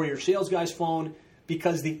phone or your sales guy's phone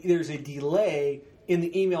because there's a delay in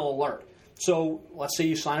the email alert. So let's say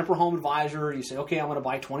you sign up for HomeAdvisor, you say, okay, I'm going to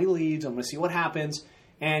buy 20 leads, I'm going to see what happens,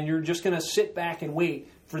 and you're just going to sit back and wait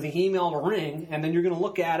for the email to ring, and then you're going to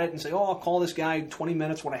look at it and say, oh, I'll call this guy in 20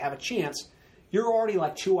 minutes when I have a chance. You're already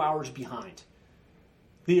like 2 hours behind.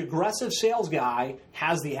 The aggressive sales guy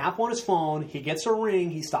has the app on his phone, he gets a ring,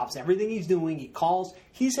 he stops everything he's doing, he calls,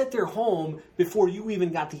 he's at their home before you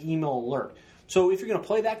even got the email alert. So if you're going to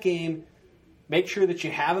play that game, make sure that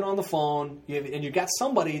you have it on the phone, and you've got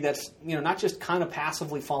somebody that's not just kind of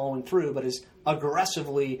passively following through, but is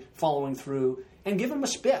aggressively following through, and give him a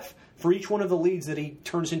spiff for each one of the leads that he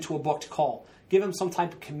turns into a booked call. Give him some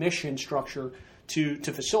type of commission structure to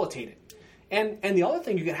facilitate it. And the other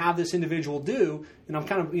thing you can have this individual do, and I'm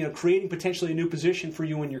kind of creating potentially a new position for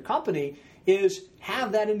you in your company, is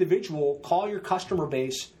have that individual call your customer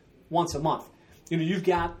base once a month. You've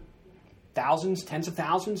got thousands, tens of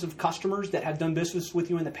thousands of customers that have done business with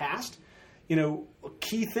you in the past. A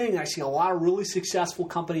key thing I see a lot of really successful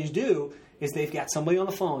companies do is they've got somebody on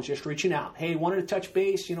the phone just reaching out. Hey, wanted to touch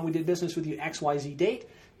base. We did business with you XYZ date.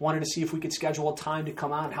 Wanted to see if we could schedule a time to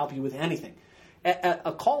come out and help you with anything.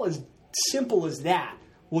 A call as simple as that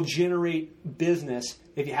will generate business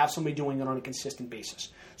if you have somebody doing it on a consistent basis.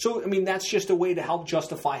 So, that's just a way to help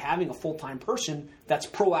justify having a full-time person that's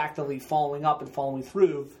proactively following up and following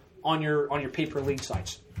through on your pay-per-lead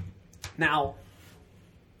sites. Now,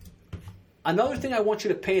 another thing I want you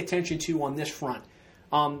to pay attention to on this front,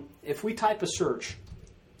 if we type a search,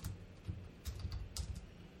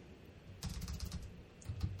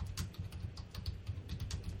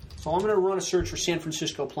 so I'm going to run a search for San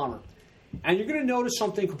Francisco plumber, and you're going to notice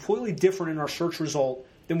something completely different in our search result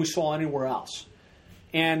than we saw anywhere else.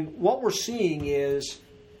 And what we're seeing is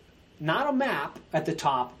not a map at the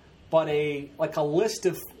top, but a list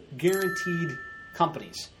of guaranteed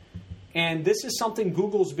companies. And this is something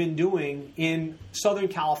Google's been doing in Southern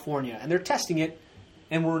California, and they're testing it,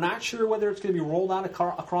 and we're not sure whether it's going to be rolled out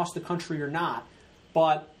across the country or not,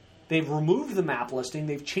 but they've removed the map listing.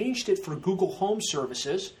 They've changed it for Google Home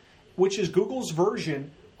Services, which is Google's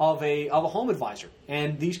version of a home advisor,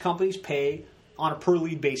 and these companies pay on a per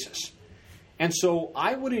lead basis. And so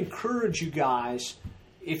I would encourage you guys,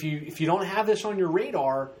 if you don't have this on your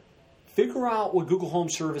radar, figure out what Google Home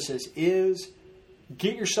Services is.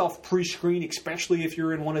 Get yourself pre-screened, especially if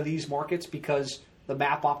you're in one of these markets, because the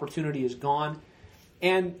map opportunity is gone.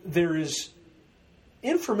 And there is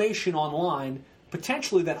information online,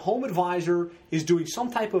 potentially, that Home Advisor is doing some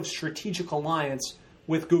type of strategic alliance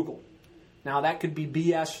with Google. Now, that could be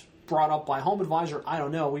BS brought up by Home Advisor. I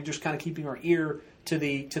don't know. We're just kind of keeping our ear to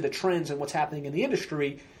the trends and what's happening in the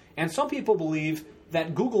industry. And some people believe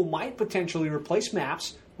that Google might potentially replace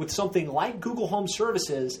Maps with something like Google Home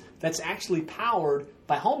Services that's actually powered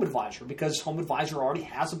by Home Advisor, because Home Advisor already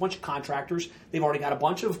has a bunch of contractors. They've already got a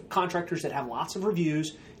bunch of contractors that have lots of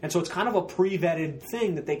reviews, and so it's kind of a pre-vetted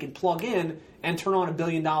thing that they can plug in and turn on $1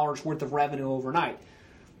 billion worth of revenue overnight.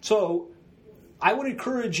 So I would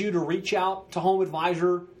encourage you to reach out to Home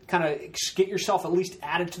Advisor, kind of get yourself at least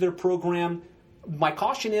added to their program. My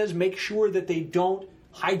caution is make sure that they don't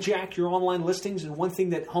hijack your online listings. And one thing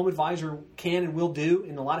that Home Advisor can and will do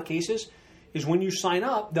in a lot of cases is when you sign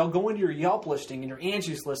up, they'll go into your Yelp listing and your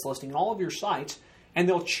Angie's List listing and all of your sites, and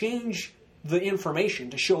they'll change the information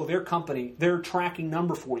to show their company, their tracking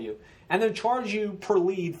number for you, and then charge you per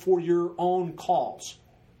lead for your own calls.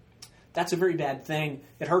 That's a very bad thing.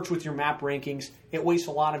 It hurts with your map rankings. It wastes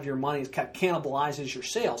a lot of your money. It cannibalizes your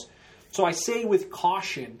sales. So I say with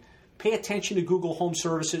caution, pay attention to Google Home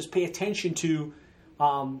Services, pay attention to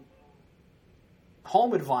Home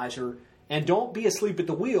Advisor, and don't be asleep at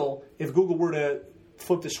the wheel if Google were to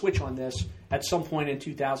flip the switch on this at some point in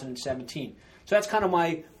 2017. So that's kind of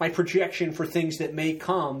my projection for things that may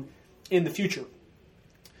come in the future.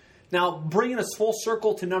 Now, bringing us full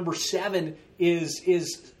circle to number 7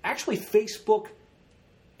 is actually Facebook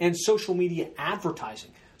and social media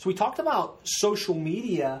advertising. So we talked about social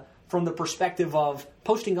media from the perspective of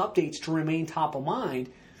posting updates to remain top of mind.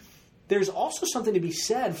 There's also something to be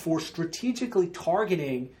said for strategically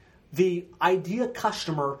targeting the ideal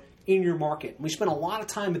customer in your market. We spent a lot of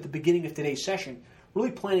time at the beginning of today's session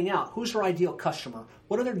really planning out who's our ideal customer,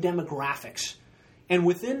 what are their demographics, and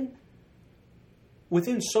within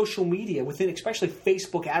social media, within especially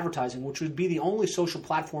Facebook advertising, which would be the only social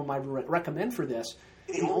platform I would recommend for this,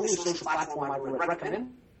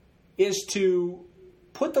 is to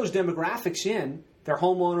put those demographics in. They're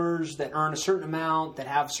homeowners that earn a certain amount, that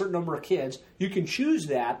have a certain number of kids. You can choose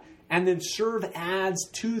that and then serve ads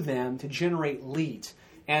to them to generate leads.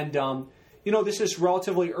 And, this is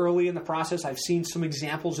relatively early in the process. I've seen some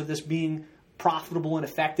examples of this being profitable and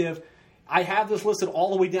effective. I have this listed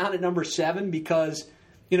all the way down at number 7 because,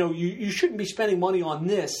 you shouldn't be spending money on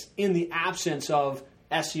this in the absence of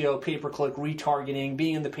SEO, pay-per-click, retargeting,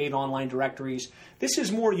 being in the paid online directories. This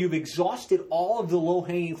is more you've exhausted all of the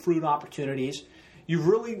low-hanging fruit opportunities. You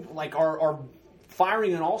really are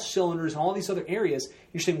firing on all cylinders in all these other areas.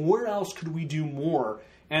 You're saying, where else could we do more?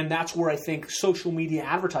 And that's where I think social media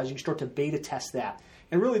advertising start to beta test that.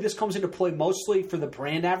 And really this comes into play mostly for the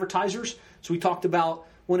brand advertisers. So we talked about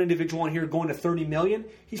one individual on here going to 30 million.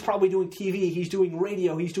 He's probably doing TV, he's doing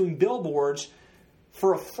radio, he's doing billboards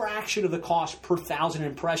for a fraction of the cost per 1,000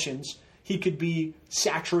 impressions. He could be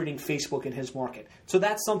saturating Facebook in his market. So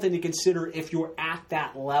that's something to consider if you're at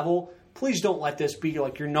that level. Please don't let this be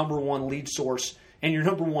like your number one lead source and your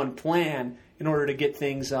number one plan in order to get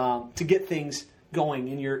things going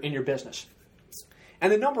in your business.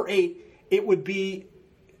 And then number 8, it would be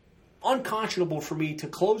unconscionable for me to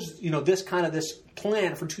close this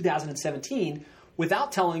plan for 2017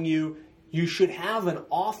 without telling you should have an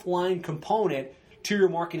offline component to your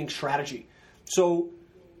marketing strategy. So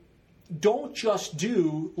don't just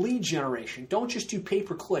do lead generation. Don't just do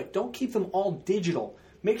pay-per-click. Don't keep them all digital.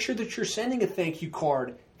 Make sure that you're sending a thank you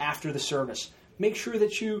card after the service. Make sure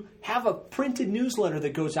that you have a printed newsletter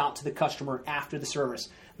that goes out to the customer after the service.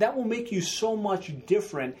 That will make you so much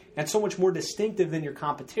different and so much more distinctive than your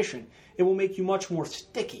competition. It will make you much more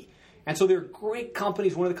sticky. And so there are great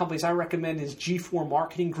companies. One of the companies I recommend is G4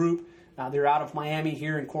 Marketing Group. They're out of Miami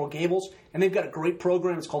here in Coral Gables. And they've got a great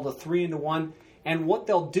program. It's called the 3-into-1. And what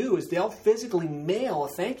they'll do is they'll physically mail a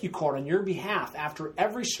thank you card on your behalf after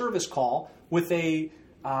every service call with a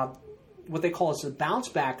what they call is a bounce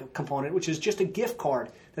back component, which is just a gift card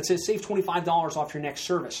that says save $25 off your next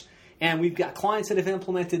service. And we've got clients that have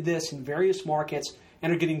implemented this in various markets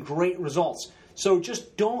and are getting great results. So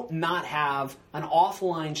just don't not have an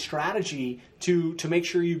offline strategy to make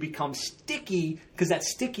sure you become sticky, because that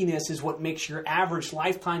stickiness is what makes your average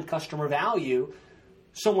lifetime customer value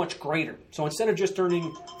so much greater. So instead of just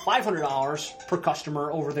earning $500 per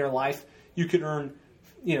customer over their life, you could earn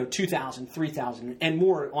 $2,000, $3,000, and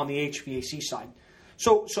more on the HVAC side.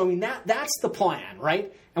 So I mean that's the plan,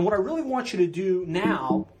 right? And what I really want you to do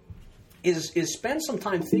now is spend some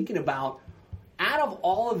time thinking about, out of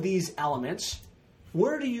all of these elements,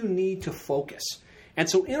 where do you need to focus? And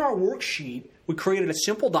so in our worksheet, we created a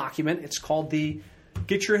simple document. It's called the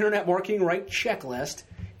Get Your Internet Marketing Right Checklist.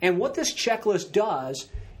 And what this checklist does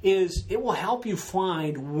is it will help you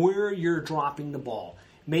find where you're dropping the ball.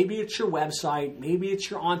 Maybe it's your website. Maybe it's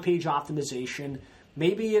your on-page optimization.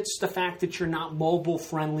 Maybe it's the fact that you're not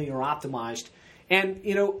mobile-friendly or optimized. And,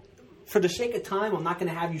 for the sake of time, I'm not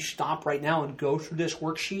going to have you stop right now and go through this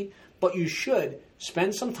worksheet, but you should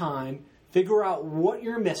spend some time, figure out what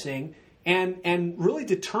you're missing, and really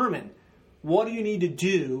determine what do you need to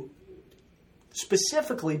do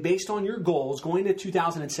specifically based on your goals going to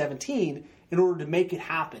 2017 in order to make it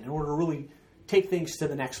happen, in order to really take things to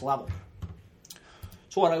the next level.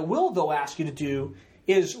 So what I will, though, ask you to do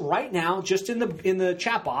is right now, just in the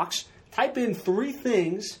chat box, type in 3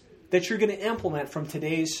 things that you're going to implement from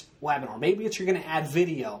today's webinar. Maybe it's you're going to add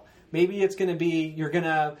video. Maybe it's going to be you're going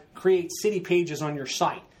to create city pages on your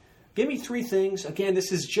site. Give me 3 things. Again,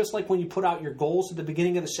 this is just like when you put out your goals at the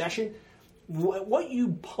beginning of the session. What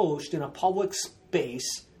you post in a public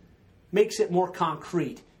space makes it more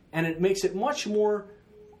concrete, and it makes it much more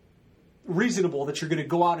reasonable that you're going to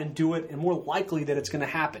go out and do it, and more likely that it's going to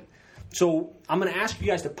happen. So I'm going to ask you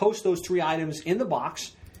guys to post those 3 items in the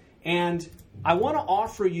box, and I want to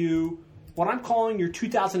offer you what I'm calling your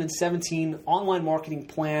 2017 online marketing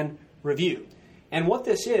plan review. And what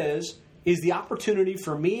this is the opportunity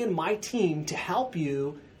for me and my team to help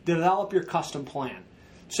you develop your custom plan.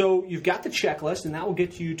 So you've got the checklist, and that will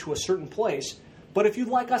get you to a certain place. But if you'd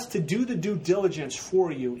like us to do the due diligence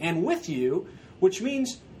for you and with you, which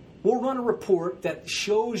means we'll run a report that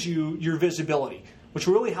shows you your visibility, which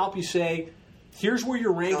will really help you say, here's where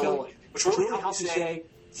you're ranking, which will really help you say,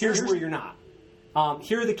 here's where you're not.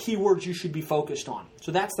 Here are the keywords you should be focused on.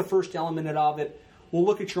 So that's the first element of it. We'll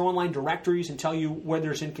look at your online directories and tell you where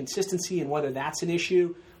there's inconsistency and whether that's an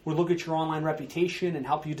issue. We'll look at your online reputation and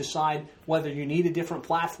help you decide whether you need a different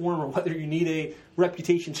platform or whether you need a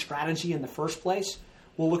reputation strategy in the first place.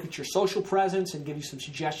 We'll look at your social presence and give you some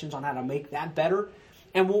suggestions on how to make that better.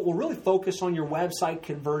 And we'll really focus on your website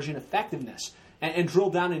conversion effectiveness and drill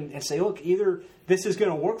down and say, look, either this is going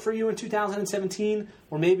to work for you in 2017,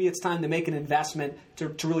 or maybe it's time to make an investment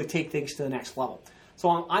to really take things to the next level. So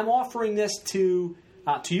I'm offering this to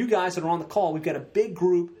you guys that are on the call. We've got a big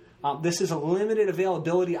group. This is a limited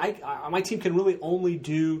availability. My team can really only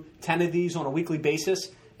do 10 of these on a weekly basis,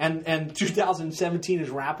 and 2017 is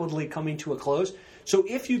rapidly coming to a close. So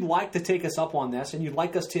if you'd like to take us up on this and you'd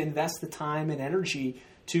like us to invest the time and energy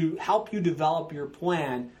to help you develop your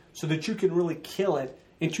plan so that you can really kill it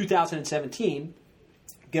in 2017,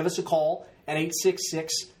 give us a call at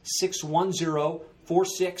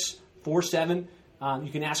 866-610-4647.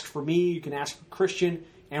 You can ask for me, you can ask for Christian,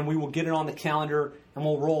 and we will get it on the calendar, and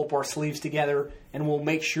we'll roll up our sleeves together, and we'll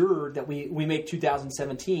make sure that we make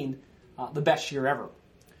 2017 the best year ever.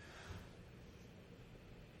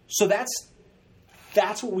 So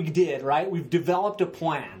that's what we did, right? We've developed a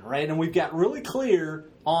plan, right? And we've got really clear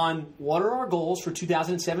on what are our goals for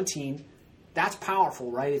 2017. That's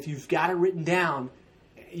powerful, right? If you've got it written down,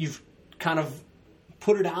 you've kind of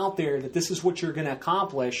put it out there that this is what you're going to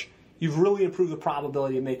accomplish, you've really improved the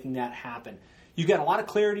probability of making that happen. You've got a lot of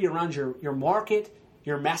clarity around your market,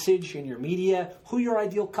 your message, and your media, who your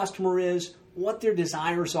ideal customer is, what their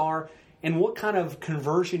desires are, and what kind of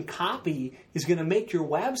conversion copy is going to make your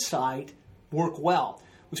website work well.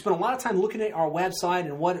 We spent a lot of time looking at our website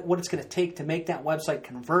and what it's going to take to make that website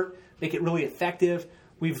convert, make it really effective.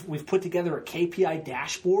 We've put together a KPI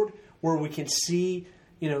dashboard where we can see,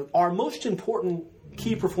 our most important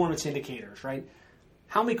key performance indicators, right?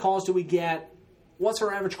 How many calls do we get? What's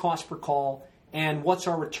our average cost per call? And what's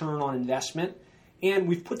our return on investment? And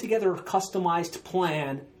we've put together a customized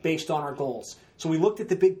plan based on our goals. So we looked at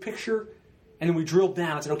the big picture, and then we drilled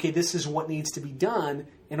down and said, okay, this is what needs to be done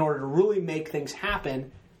in order to really make things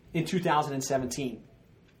happen in 2017.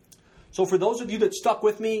 So for those of you that stuck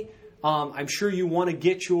with me, I'm sure you want to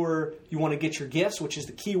get your gifts, which is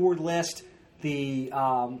the keyword list, the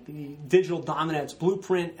Digital Dominance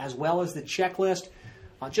Blueprint as well as the checklist,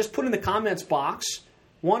 just put in the comments box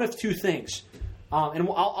one of two things. And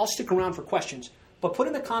I'll stick around for questions. But put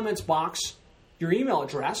in the comments box your email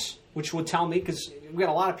address, which would tell me, because we've got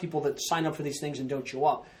a lot of people that sign up for these things and don't show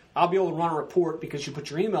up. I'll be able to run a report because you put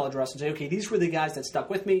your email address and say, okay, these were the guys that stuck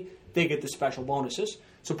with me. They get the special bonuses.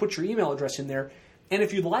 So put your email address in there. And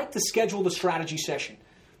if you'd like to schedule the strategy session,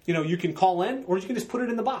 you can call in or you can just put it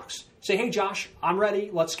in the box. Say, hey, Josh, I'm ready.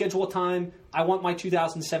 Let's schedule a time. I want my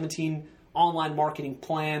 2017 online marketing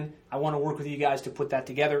plan. I want to work with you guys to put that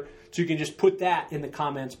together. So you can just put that in the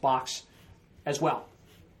comments box as well.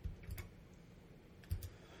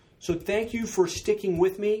 So thank you for sticking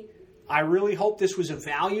with me. I really hope this was of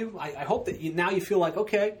value. I hope that now you feel like,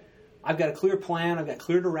 okay, I've got a clear plan. I've got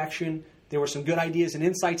clear direction. There were some good ideas and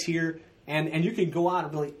insights here. And you can go out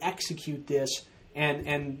and really execute this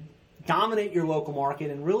and dominate your local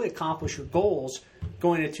market and really accomplish your goals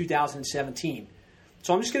going into 2017.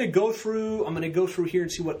 So I'm just going to go through. I'm going to go through here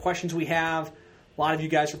and see what questions we have. A lot of you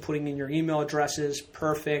guys are putting in your email addresses.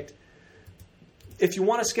 Perfect. If you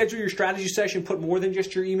want to schedule your strategy session, put more than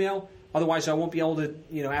just your email. Otherwise, I won't be able to,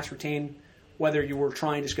 ascertain whether you were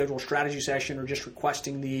trying to schedule a strategy session or just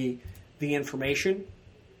requesting the information.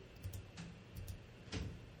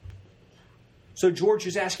 So George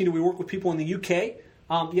is asking, do we work with people in the UK?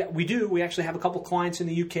 Yeah, we do. We actually have a couple clients in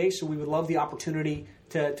the UK, so we would love the opportunity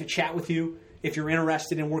to chat with you. If you're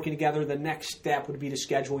interested in working together, the next step would be to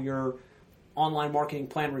schedule your online marketing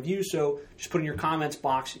plan review. So just put in your comments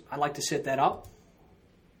box. I'd like to set that up.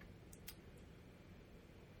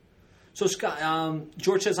 So Scott,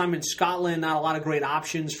 George says, I'm in Scotland, not a lot of great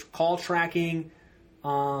options for call tracking.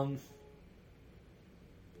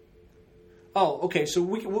 Okay. So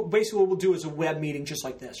basically what we'll do is a web meeting just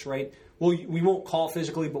like this, right? We won't call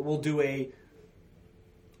physically, but we'll do a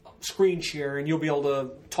screen share, and you'll be able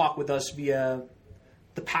to talk with us via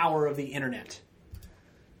the power of the internet.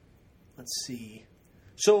 Let's see.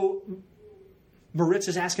 So Maritz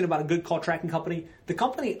is asking about a good call tracking company. The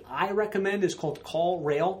company I recommend is called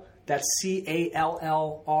CallRail. That's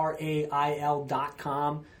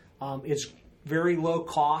CallRail.com. It's very low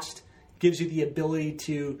cost. Gives you the ability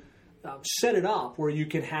to set it up where you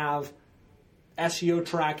can have SEO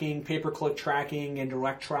tracking, pay-per-click tracking, and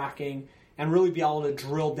direct tracking, and really be able to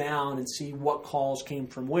drill down and see what calls came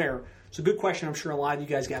from where. It's a good question. I'm sure a lot of you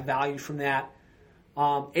guys got value from that.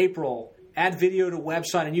 April, add video to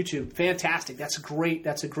website and YouTube. Fantastic. That's a great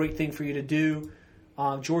thing for you to do.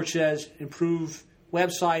 George says, improve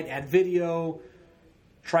website, add video.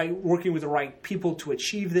 Try working with the right people to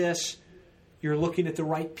achieve this. You're looking at the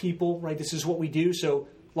right people, right? This is what we do. So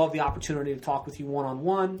love the opportunity to talk with you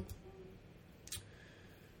one-on-one.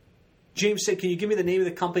 James said, can you give me the name of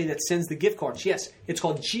the company that sends the gift cards? Yes, it's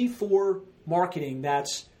called G4 Marketing.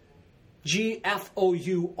 That's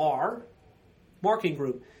GFOUR Marketing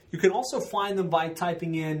Group. You can also find them by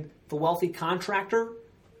typing in The Wealthy Contractor.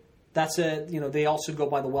 That's they also go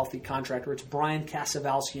by The Wealthy Contractor. It's Brian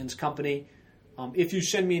Casavalsian's company. If you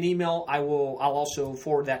send me an email, I'll also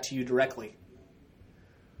forward that to you directly.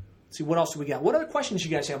 Let's see, what else do we got? What other questions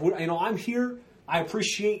you guys have? I'm here. I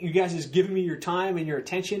appreciate you guys just giving me your time and your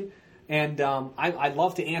attention. And I'd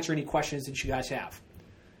love to answer any questions that you guys have.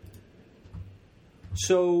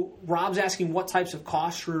 So Rob's asking what types of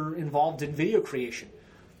costs are involved in video creation.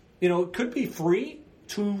 It could be free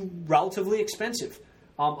to relatively expensive.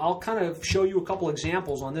 I'll kind of show you a couple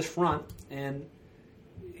examples on this front. And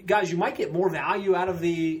guys, you might get more value out of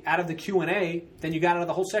the Q&A than you got out of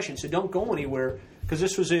the whole session. So don't go anywhere because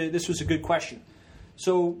this was a good question.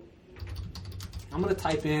 So I'm going to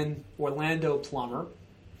type in Orlando Plumber.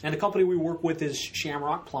 And the company we work with is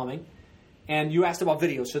Shamrock Plumbing. And you asked about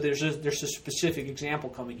video, so there's a specific example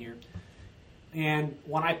coming here. And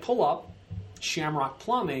when I pull up Shamrock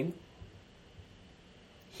Plumbing,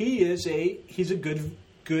 he's a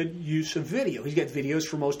good use of video. He's got videos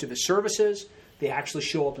for most of his services. They actually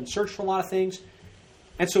show up in search for a lot of things.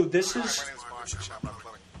 And so this is...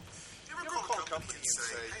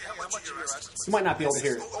 You might not be able to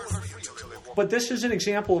hear it. But this is an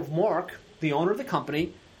example of Mark, the owner of the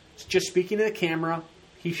company, just speaking to the camera.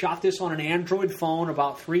 He shot this on an Android phone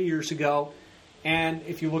about 3 years ago, and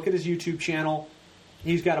if you look at his YouTube channel,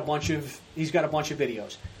 he's got a bunch of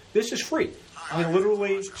videos. This is free.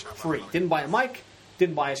 Literally free. Didn't buy a mic,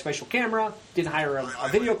 didn't buy a special camera, didn't hire a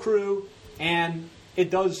video crew, and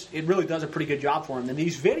it really does a pretty good job for him. And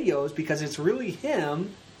these videos, because it's really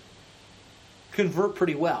him, convert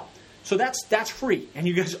pretty well. So that's free, and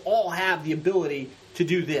you guys all have the ability to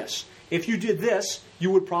do this. If you did this,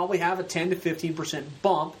 you would probably have a 10 to 15%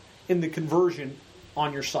 bump in the conversion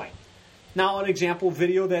on your site. Now, an example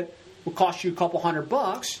video that will cost you a couple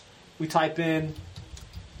 $100, we type in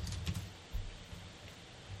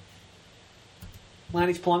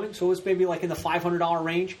Lanny's Plumbing, so it's maybe like in the $500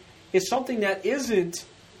 range. It's something that isn't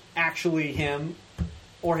actually him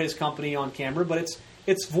or his company on camera, but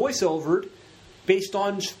it's voiceovered based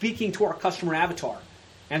on speaking to our customer avatar.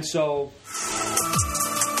 And so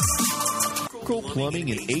Plumbing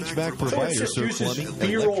and HVAC providers serve plumbing,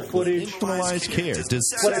 B-roll footage, personalized care, but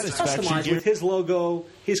it's customized with his logo,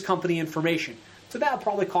 his company information. So that'll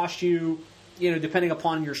probably cost you, depending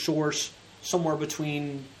upon your source, somewhere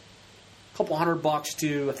between a couple $100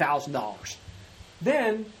 to $1,000.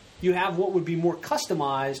 Then you have what would be more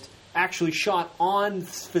customized, actually shot on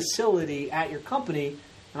facility at your company.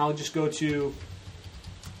 And I'll just go to,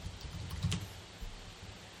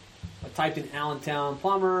 I typed in Allentown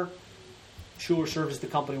Plumber. Schuler Service, the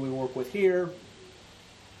company we work with here.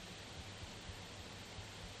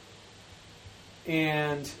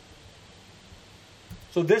 And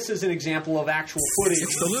so this is an example of actual footage.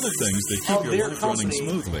 It's the little things that keep your life running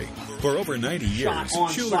smoothly. For over 90 years,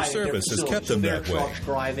 Schuler Service has kept them that way.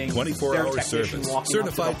 24-hour service,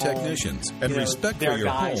 certified technicians, and respect for your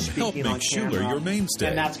home help make Schuler your mainstay.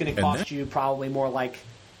 And that's going to cost you probably more like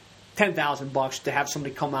 $10,000 to have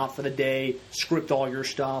somebody come out for the day, script all your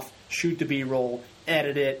stuff, shoot the B-roll,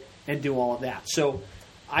 edit it, and do all of that. So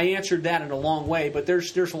I answered that in a long way, but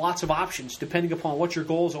there's lots of options depending upon what your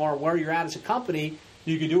goals are, where you're at as a company.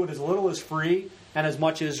 You can do it as little as free and as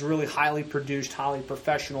much as really highly produced, highly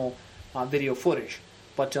professional video footage.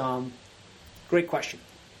 But great question.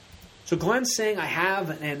 So Glenn's saying, I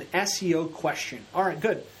have an SEO question. All right,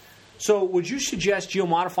 good. So would you suggest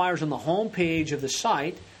geomodifiers on the home page of the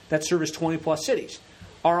site that service 20-plus cities?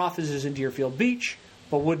 Our office is in Deerfield Beach,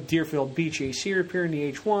 but would Deerfield Beach AC appear in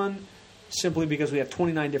the H1 simply because we have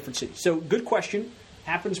 29 different cities? So good question.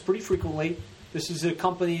 Happens pretty frequently. This is a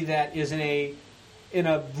company that is in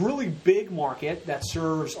a really big market that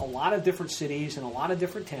serves a lot of different cities and a lot of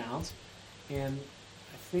different towns. And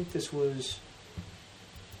I think this was,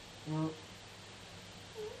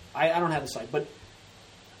 I don't have the site, but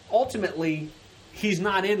ultimately he's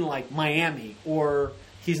not in like Miami or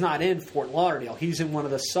he's not in Fort Lauderdale. He's in one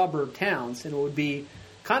of the suburb towns, and it would be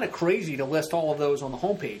kind of crazy to list all of those on the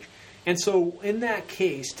homepage. And so in that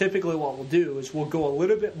case, typically what we'll do is we'll go a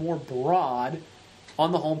little bit more broad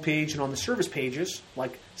on the homepage and on the service pages,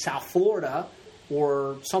 like South Florida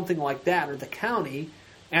or something like that, or the county.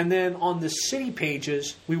 And then on the city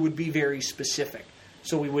pages, we would be very specific.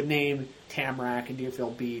 So we would name Tamarack and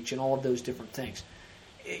Deerfield Beach and all of those different things.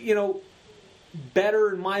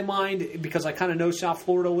 Better in my mind, because I kind of know South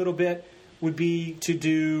Florida a little bit, would be to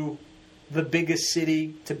do the biggest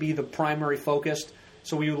city to be the primary focus.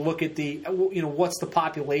 So we would look at what's the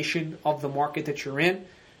population of the market that you're in.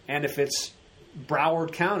 And if it's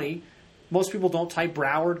Broward County, most people don't type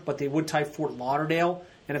Broward, but they would type Fort Lauderdale.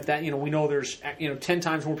 And if that, we know there's 10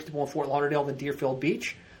 times more people in Fort Lauderdale than Deerfield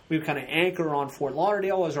Beach, we would kind of anchor on Fort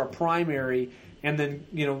Lauderdale as our primary, and then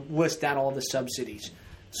list out all the sub-cities.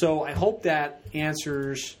 So I hope that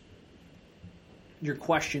answers your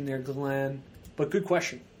question there, Glenn. But good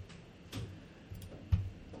question.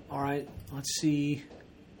 All right, let's see.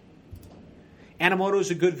 Animoto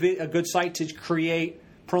is a good site to create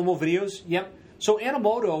promo videos. Yep. So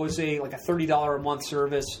Animoto is a $30 a month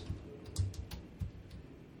service.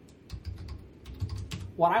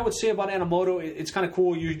 What I would say about Animoto, it's kind of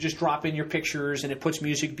cool. You just drop in your pictures and it puts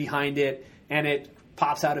music behind it and it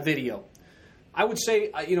pops out a video. I would say,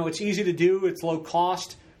 it's easy to do. It's low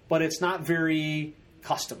cost, but it's not very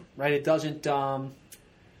custom, right? It doesn't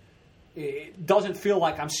feel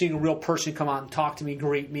like I'm seeing a real person come out and talk to me,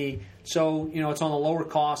 greet me. So, it's on the lower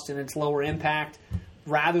cost and it's lower impact.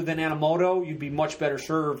 Rather than Animoto, you'd be much better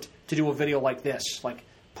served to do a video like this. Like,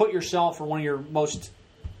 put yourself or one of your most,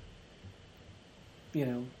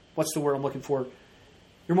 what's the word I'm looking for?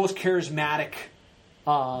 Your most charismatic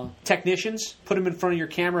technicians, put them in front of your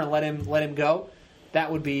camera and let him go.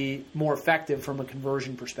 That would be more effective from a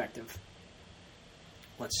conversion perspective.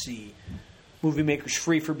 Let's see. Movie Maker's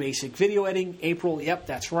free for basic video editing. April, yep,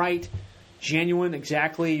 that's right. Genuine,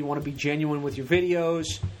 exactly. You want to be genuine with your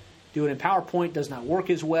videos. Do it in PowerPoint, does not work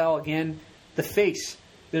as well. Again, the face.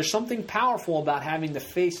 There's something powerful about having the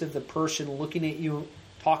face of the person looking at you,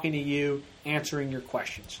 talking to you, answering your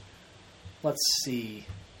questions. Let's see.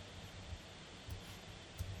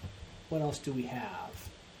 What else do we have?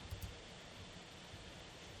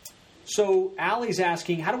 So Allie's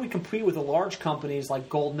asking, how do we compete with the large companies like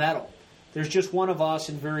Gold Medal? There's just one of us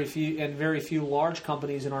and very few large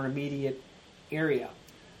companies in our immediate area.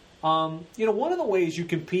 One of the ways you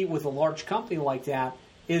compete with a large company like that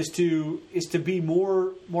is to be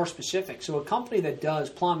more specific. So a company that does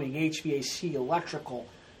plumbing, HVAC, electrical,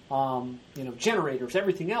 generators,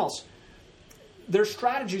 everything else, their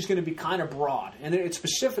strategy is going to be kind of broad, and it's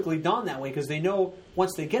specifically done that way because they know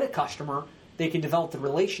once they get a customer, they can develop the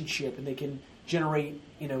relationship and they can generate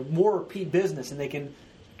more repeat business, and they can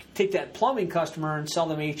take that plumbing customer and sell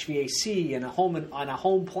them HVAC and a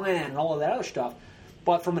home plan and all of that other stuff.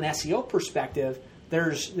 But from an SEO perspective,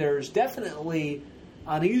 there's definitely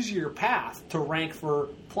an easier path to rank for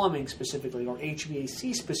plumbing specifically or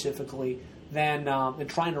HVAC specifically than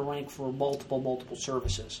trying to rank for multiple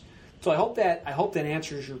services. So I hope that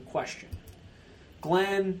answers your question.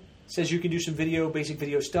 Glenn says you can do some basic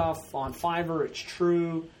video stuff on Fiverr. It's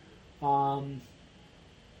true.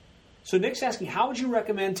 So Nick's asking, how would you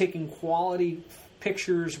recommend taking quality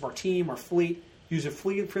pictures of our team, our fleet, use a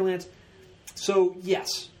fleet freelance? So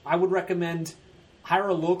yes, I would recommend hire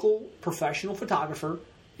a local professional photographer,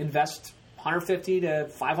 invest $150 to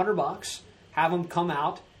 $500, have them come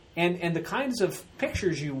out, and the kinds of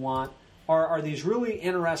pictures you want are these really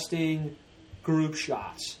interesting group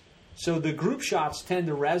shots. So the group shots tend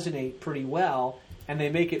to resonate pretty well, and they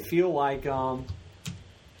make it feel like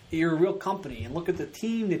you're a real company. And look at the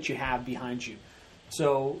team that you have behind you.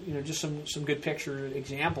 So just some good picture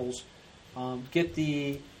examples. Get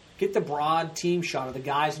the broad team shot of the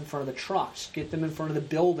guys in front of the trucks. Get them in front of the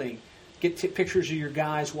building. Get pictures of your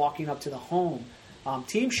guys walking up to the home.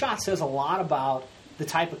 Team shot says a lot about the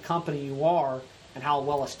type of company you are and how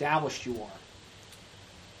well established you are.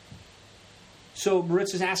 So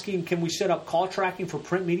Maritza's asking, can we set up call tracking for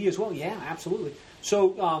print media as well? Yeah, absolutely.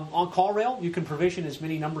 So on CallRail, you can provision as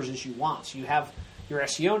many numbers as you want. So you have your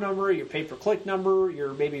SEO number, your pay-per-click number,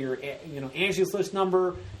 your Angie's List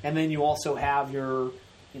number, and then you also have your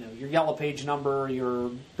Yellow Page number,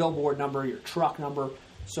 your billboard number, your truck number,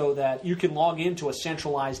 so that you can log into a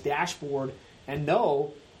centralized dashboard and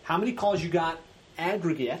know how many calls you got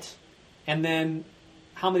aggregate, and then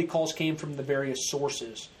how many calls came from the various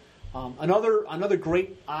sources. Another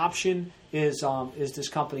great option is this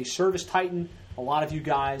company, ServiceTitan. A lot of you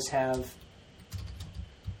guys have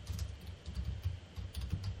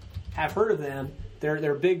heard of them.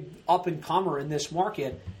 They're a big up-and-comer in this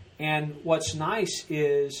market. And what's nice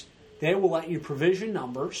is they will let you provision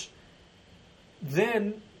numbers.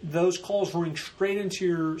 Then those calls ring straight into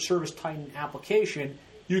your ServiceTitan application.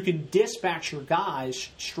 You can dispatch your guys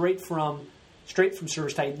straight from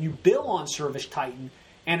ServiceTitan. You bill on ServiceTitan,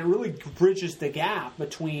 and it really bridges the gap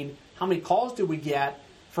between how many calls did we get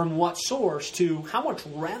from what source to how much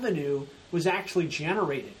revenue was actually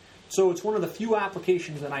generated. So it's one of the few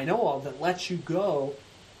applications that I know of that lets you go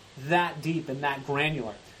that deep and that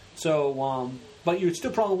granular. So, but you would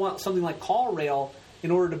still probably want something like CallRail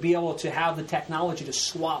in order to be able to have the technology to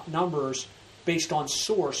swap numbers based on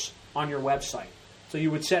source on your website. So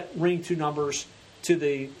you would set ring to numbers to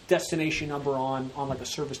the destination number on like a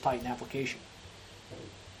ServiceTitan application.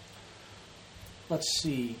 Let's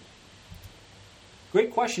see.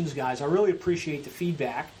 Great questions, guys. I really appreciate the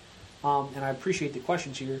feedback, and I appreciate the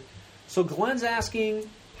questions here. So Glenn's asking,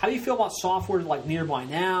 how do you feel about software like Nearby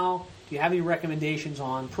Now? Do you have any recommendations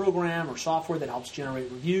on program or software that helps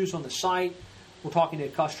generate reviews on the site? We're talking to a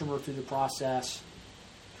customer through the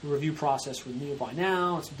review process with Nearby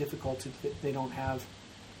Now. It's difficult they don't have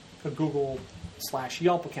a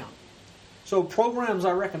Google/Yelp account. So programs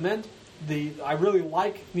I recommend. I really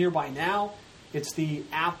like Nearby Now. It's the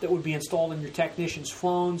app that would be installed on your technicians'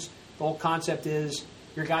 phones. The whole concept is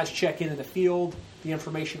your guys check in the field. The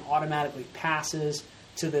information automatically passes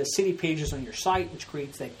to the city pages on your site, which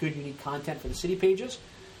creates that good, unique content for the city pages.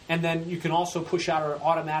 And then you can also push out an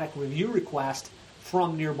automatic review request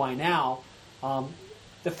from Nearby Now.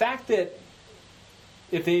 The fact that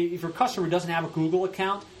if your customer doesn't have a Google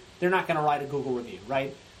account, they're not going to write a Google review,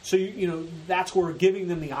 right? So that's where giving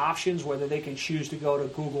them the options, whether they can choose to go to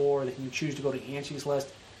Google or they can choose to go to Angie's List,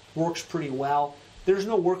 works pretty well. There's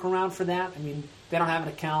no workaround for that. I mean, they don't have an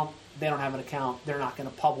account. They're not going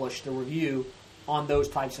to publish the review on those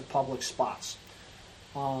types of public spots.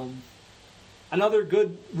 Another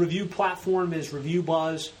good review platform is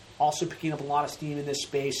ReviewBuzz, also picking up a lot of steam in this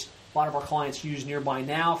space. A lot of our clients use Nearby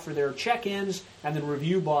Now for their check-ins, and then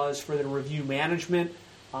ReviewBuzz for their review management.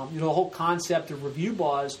 The whole concept of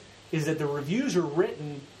ReviewBuzz is that the reviews are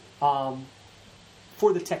written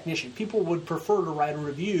for the technician. People would prefer to write a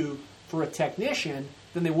review for a technician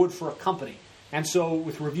than they would for a company. And so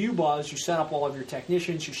with ReviewBuzz, you set up all of your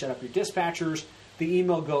technicians, you set up your dispatchers. The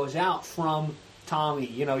email goes out from Tommy,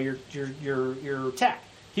 your tech.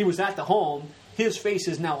 He was at the home. His face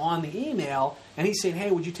is now on the email, and he's saying,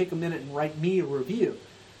 hey, would you take a minute and write me a review?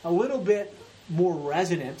 A little bit more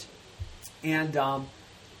resonant, and a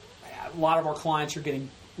lot of our clients are getting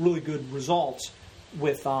really good results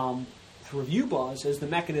with Review Buzz as the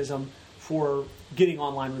mechanism for getting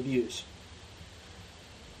online reviews.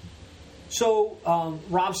 So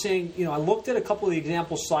Rob's saying, I looked at a couple of the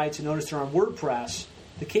example sites and noticed they're on WordPress.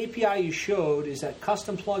 The KPI you showed is that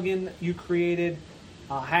custom plugin you created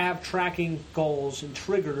have tracking goals and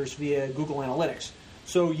triggers via Google Analytics.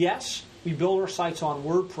 So yes, we build our sites on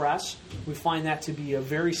WordPress. We find that to be a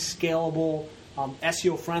very scalable,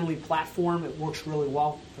 SEO-friendly platform. It works really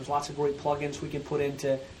well. There's lots of great plugins we can put in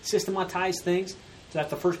to systematize things. So that's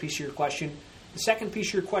the first piece of your question. The second piece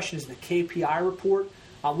of your question is the KPI report.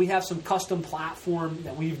 We have some custom platform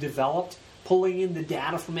that we've developed, pulling in the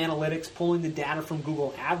data from analytics, pulling the data from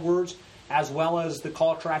Google AdWords, as well as the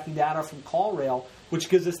call tracking data from CallRail, which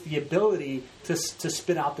gives us the ability to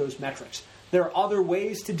spit out those metrics. There are other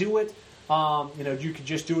ways to do it. You could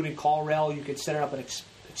just do it in CallRail. You could set it up in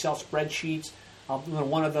Excel spreadsheets.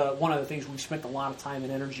 One of the things we've spent a lot of time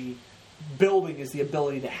and energy building is the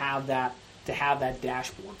ability to have that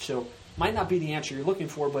dashboard. So might not be the answer you're looking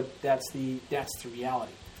for, but that's the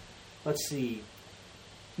reality. Let's see.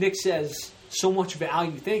 Nick says, so much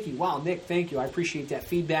value. Thank you. Wow, Nick, thank you. I appreciate that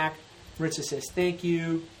feedback. Ritza says, thank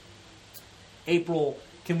you. April,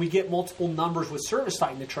 can we get multiple numbers with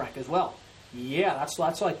ServiceTitan to track as well? Yeah, that's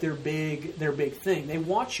like their big thing. They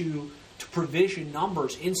want you to provision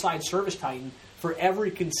numbers inside ServiceTitan for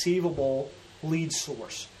every conceivable lead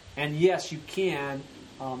source. And yes, you can.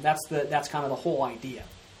 That's kind of the whole idea.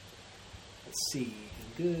 Let's see.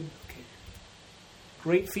 Good. Okay.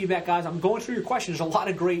 Great feedback, guys. I'm going through your questions. There's a lot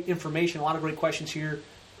of great information, a lot of great questions here.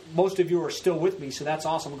 Most of you are still with me, so that's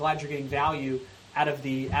awesome. I'm glad you're getting value out of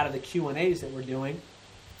the Q&As that we're doing.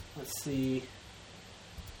 Let's see.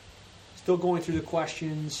 Still going through the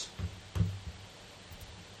questions.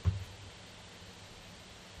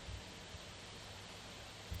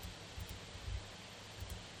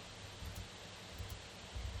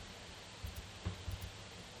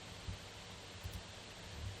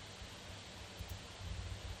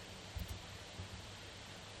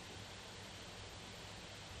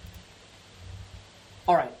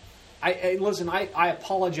 All right. Listen, I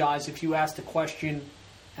apologize if you asked a question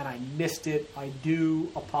and I missed it. I do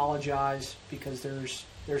apologize because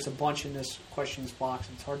there's a bunch in this questions box.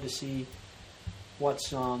 It's hard to see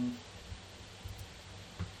what's new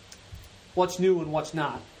and what's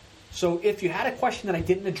not. So if you had a question that I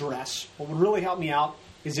didn't address, what would really help me out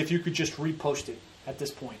is if you could just repost it at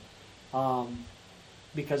this point,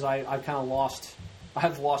 because I've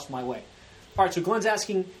lost my way. All right, so Glenn's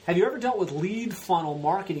asking, have you ever dealt with lead funnel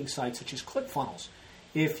marketing sites such as ClickFunnels?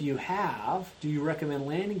 If you have, do you recommend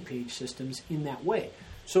landing page systems in that way?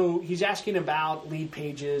 So he's asking about lead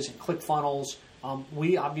pages and ClickFunnels.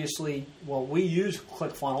 We use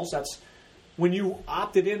ClickFunnels. That's when you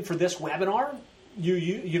opted in for this webinar.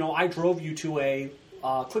 I drove you to a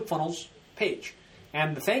ClickFunnels page,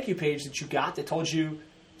 and the thank you page that you got that told you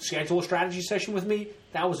schedule a strategy session with me.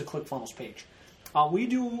 That was a ClickFunnels page. We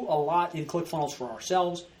do a lot in ClickFunnels for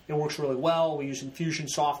ourselves. It works really well. We use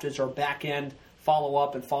Infusionsoft as our back-end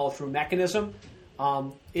follow-up and follow-through mechanism.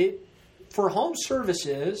 For home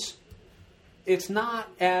services, it's not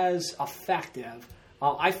as effective.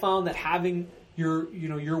 I found that having your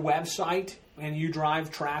website and you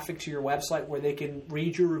drive traffic to your website where they can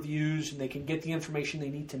read your reviews and they can get the information they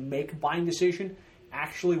need to make a buying decision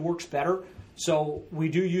actually works better. So we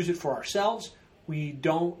do use it for ourselves. We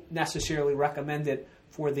don't necessarily recommend it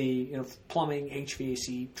for the plumbing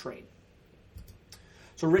HVAC trade.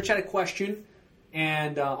 So Rich had a question,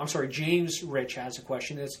 and James Rich has a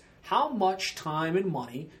question. It's how much time and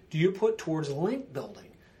money do you put towards link building?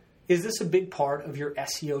 Is this a big part of your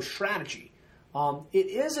SEO strategy? It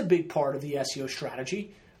is a big part of the SEO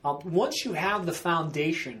strategy. Once you have the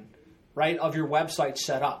foundation, right, of your website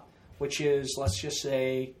set up, which is, let's just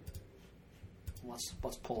say, let's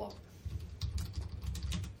pull up.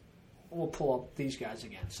 We'll pull up these guys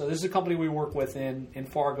again. So this is a company we work with in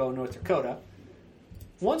Fargo, North Dakota.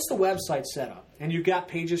 Once the website's set up and you've got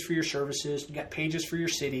pages for your services, you've got pages for your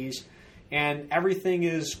cities, and everything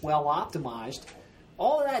is well optimized,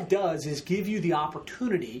 all that does is give you the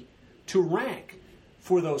opportunity to rank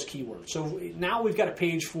for those keywords. So now we've got a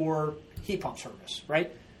page for heat pump service,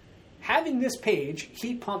 right? Having this page,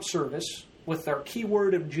 heat pump service, with our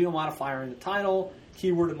keyword and geomodifier in the title,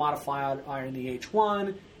 keyword and modifier in the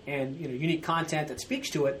H1, and unique content that speaks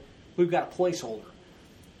to it, we've got a placeholder.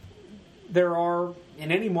 There are,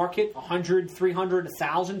 in any market, 100, 300,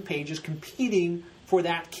 1,000 pages competing for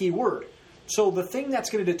that keyword. So the thing that's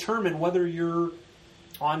going to determine whether you're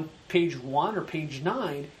on page 1 or page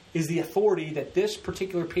 9 is the authority that this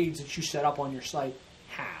particular page that you set up on your site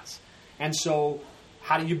has. And so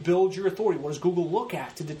how do you build your authority? What does Google look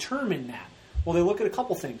at to determine that? Well, they look at a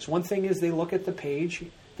couple things. One thing is they look at the page.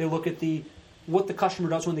 They look at what the customer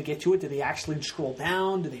does when they get to it. Do they actually scroll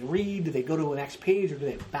down? Do they read? Do they go to the next page? Or do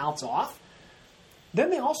they bounce off? Then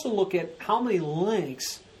they also look at how many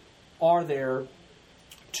links are there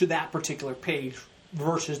to that particular page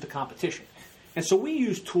versus the competition. And so we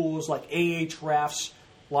use tools like Ahrefs,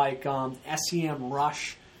 like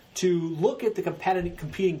SEMrush, to look at the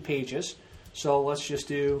competing pages. So let's just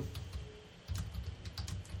do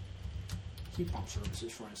heat pump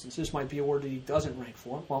services, for instance. This might be a word that he doesn't rank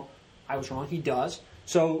for. Well, I was wrong. He does.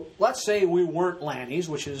 So let's say we weren't Lanny's,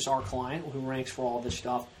 which is our client who ranks for all this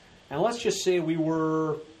stuff. And let's just say we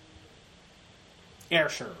were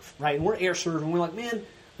AirServe, right? And we're AirServe, and we're like, man,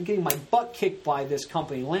 I'm getting my butt kicked by this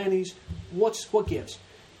company, Lanny's. What gives?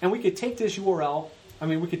 And we could take this URL.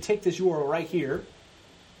 We could take this URL right here,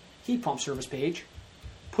 heat pump service page,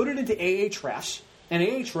 put it into Ahrefs, and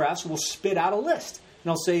Ahrefs will spit out a list. And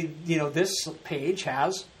I'll say, this page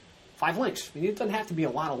has 5 links. It doesn't have to be a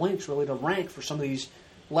lot of links, really, to rank for some of these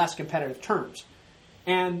less competitive terms.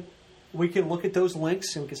 And we can look at those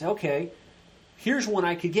links, and we can say, okay, here's one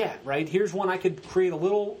I could get, right? Here's one I could create a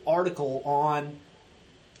little article on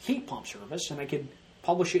heat pump service, and I could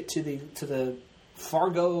publish it to the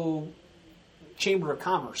Fargo Chamber of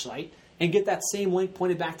Commerce site and get that same link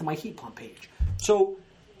pointed back to my heat pump page. So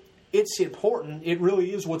it's important. It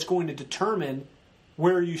really is what's going to determine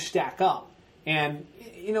where you stack up. And,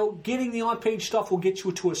 getting the on-page stuff will get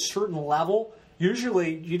you to a certain level.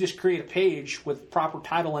 Usually you just create a page with proper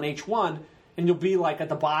title and H1, and you'll be like at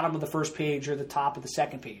the bottom of the first page or the top of the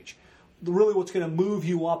second page. Really what's going to move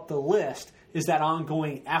you up the list is that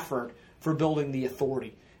ongoing effort for building the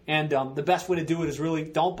authority. And the best way to do it is really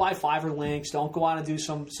don't buy Fiverr links. Don't go out and do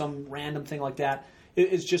some random thing like that.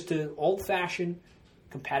 It's just an old-fashioned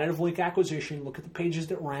competitive link acquisition. Look at the pages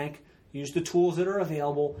that rank. Use the tools that are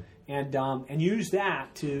available, and use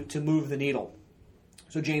that to move the needle.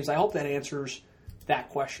 So, James, I hope that answers that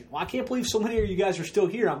question. Well, I can't believe so many of you guys are still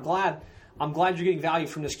here. I'm glad you're getting value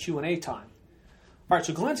from this Q&A time. All right,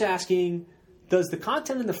 so Glenn's asking, does the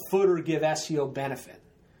content in the footer give SEO benefit?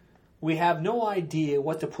 We have no idea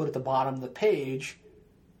what to put at the bottom of the page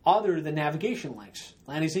other than navigation links.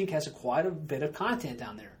 Lanny's Inc. has quite a bit of content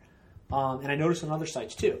down there. And I noticed on other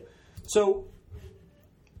sites too. So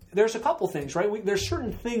there's a couple things, right? There's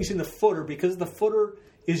certain things in the footer, because the footer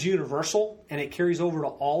is universal and it carries over to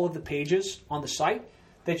all of the pages on the site,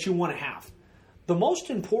 that you want to have. The most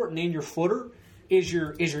important in your footer is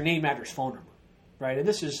your name, address, phone number, right? And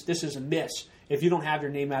this is a miss if you don't have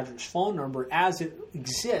your name, address, phone number as it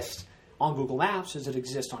exists on Google Maps, as it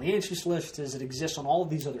exists on Angie's List, as it exists on all of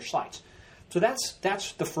these other sites. So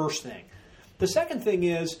that's the first thing. The second thing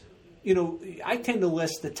is, I tend to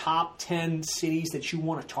list the top 10 cities that you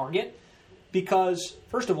want to target because,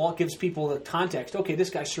 first of all, it gives people the context. Okay,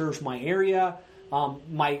 this guy serves my area.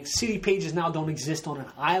 My city pages now don't exist on an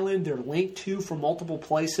island. They're linked to from multiple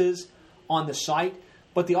places on the site.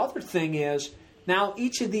 But the other thing is, now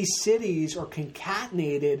each of these cities are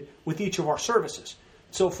concatenated with each of our services.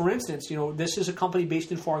 So, for instance, this is a company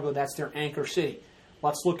based in Fargo. That's their anchor city.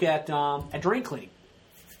 Let's look at drain cleaning.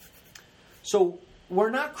 So we're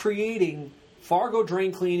not creating Fargo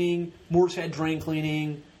drain cleaning, Moore's Head drain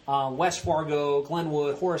cleaning, West Fargo,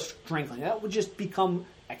 Glenwood, Horace drain cleaning. That would just become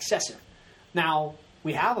excessive. Now,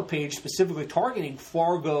 we have a page specifically targeting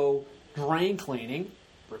Fargo drain cleaning,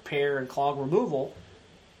 repair, and clog removal.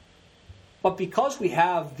 But because we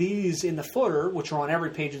have these in the footer, which are on every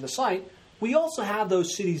page of the site, we also have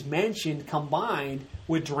those cities mentioned combined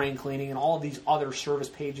with drain cleaning and all of these other service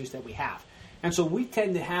pages that we have. And so we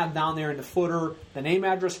tend to have down there in the footer the name,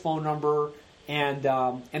 address, phone number, and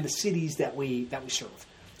the cities that we serve.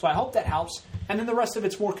 So I hope that helps. And then the rest of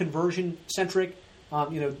it's more conversion centric.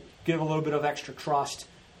 Give a little bit of extra trust.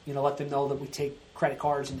 Let them know that we take credit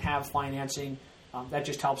cards and have financing. That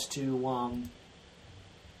just helps to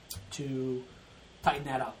tighten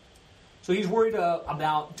that up. So he's worried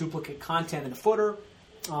about duplicate content in the footer.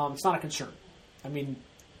 It's not a concern.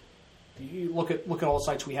 You look at all the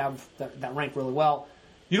sites we have that rank really well.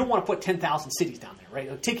 You don't want to put 10,000 cities down there,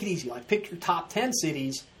 right? Take it easy. Pick your top 10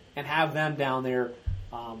 cities and have them down there.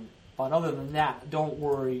 But other than that, don't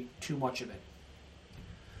worry too much of it.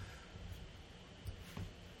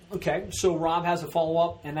 Okay, so Rob has a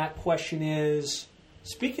follow-up, and that question is,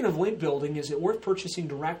 speaking of link building, is it worth purchasing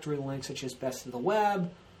directory links such as Best of the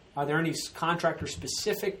Web? Are there any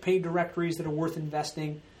contractor-specific paid directories that are worth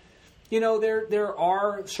investing? There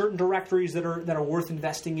are certain directories that are worth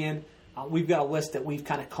investing in. We've got a list that we've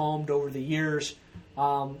kind of combed over the years.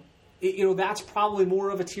 That's probably more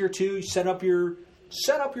of a tier 2. You set up your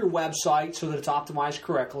website so that it's optimized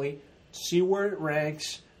correctly. See where it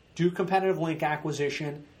ranks. Do competitive link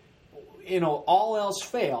acquisition. All else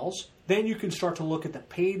fails, then you can start to look at the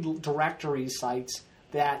paid directory sites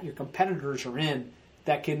that your competitors are in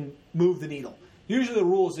that can move the needle. Usually the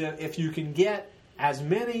rule is that if you can get as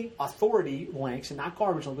many authority links, and not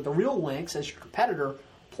garbage links, but the real links as your competitor,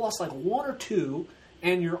 plus like 1 or 2,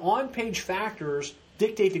 and your on-page factors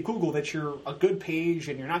dictate to Google that you're a good page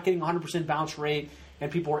and you're not getting 100% bounce rate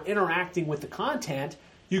and people are interacting with the content,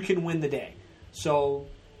 you can win the day. So,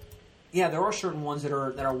 yeah, there are certain ones that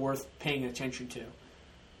are worth paying attention to.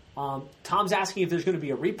 Tom's asking if there's going to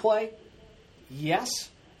be a replay. Yes,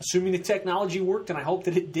 assuming the technology worked, and I hope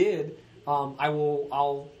that it did.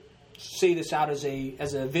 I'll say this out as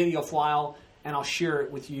a video file, and I'll share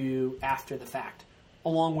it with you after the fact,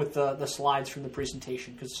 along with the slides from the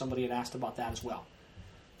presentation, because somebody had asked about that as well.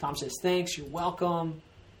 Tom says, thanks, you're welcome.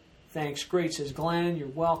 Thanks, great, says Glenn, you're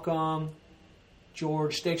welcome.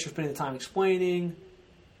 George, thanks for spending the time explaining.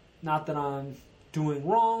 Not that I'm doing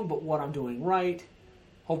wrong, but what I'm doing right.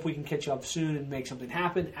 Hope we can catch up soon and make something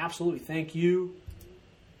happen. Absolutely, thank you.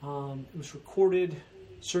 It was recorded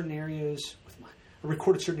certain areas with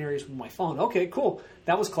my phone. Okay, cool.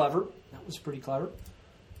 That was clever. That was pretty clever.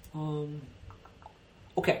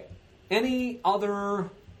 Okay. Any other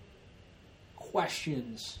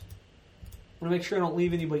questions? I want to make sure I don't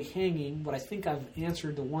leave anybody hanging, but I think I've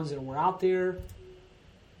answered the ones that were out there.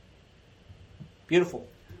 Beautiful.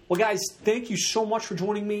 Well, guys, thank you so much for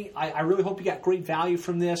joining me. I really hope you got great value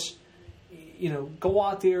from this. Go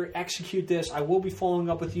out there, execute this. I will be following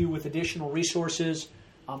up with you with additional resources.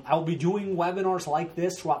 I will be doing webinars like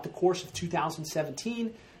this throughout the course of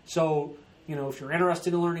 2017. So, if you're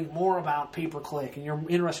interested in learning more about pay-per-click and you're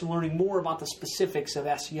interested in learning more about the specifics of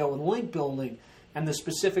SEO and link building and the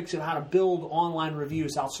specifics of how to build online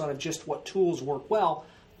reviews outside of just what tools work well,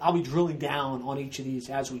 I'll be drilling down on each of these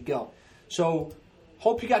as we go. So,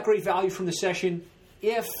 hope you got great value from the session.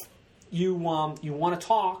 If you want to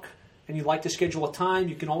talk and you'd like to schedule a time,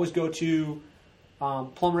 you can always go to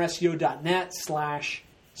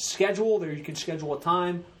plumberseo.net/schedule. There you can schedule a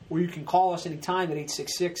time, or you can call us anytime at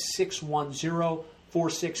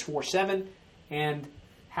 866-610-4647. And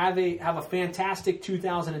have a fantastic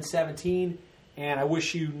 2017. And I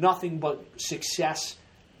wish you nothing but success.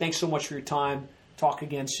 Thanks so much for your time. Talk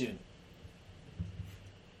again soon.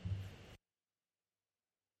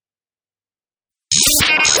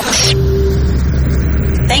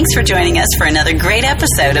 Thanks for joining us for another great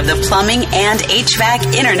episode of the Plumbing and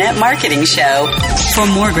HVAC Internet Marketing Show. For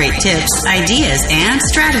more great tips, ideas, and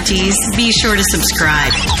strategies, be sure to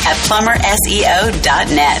subscribe at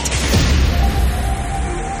plumberseo.net.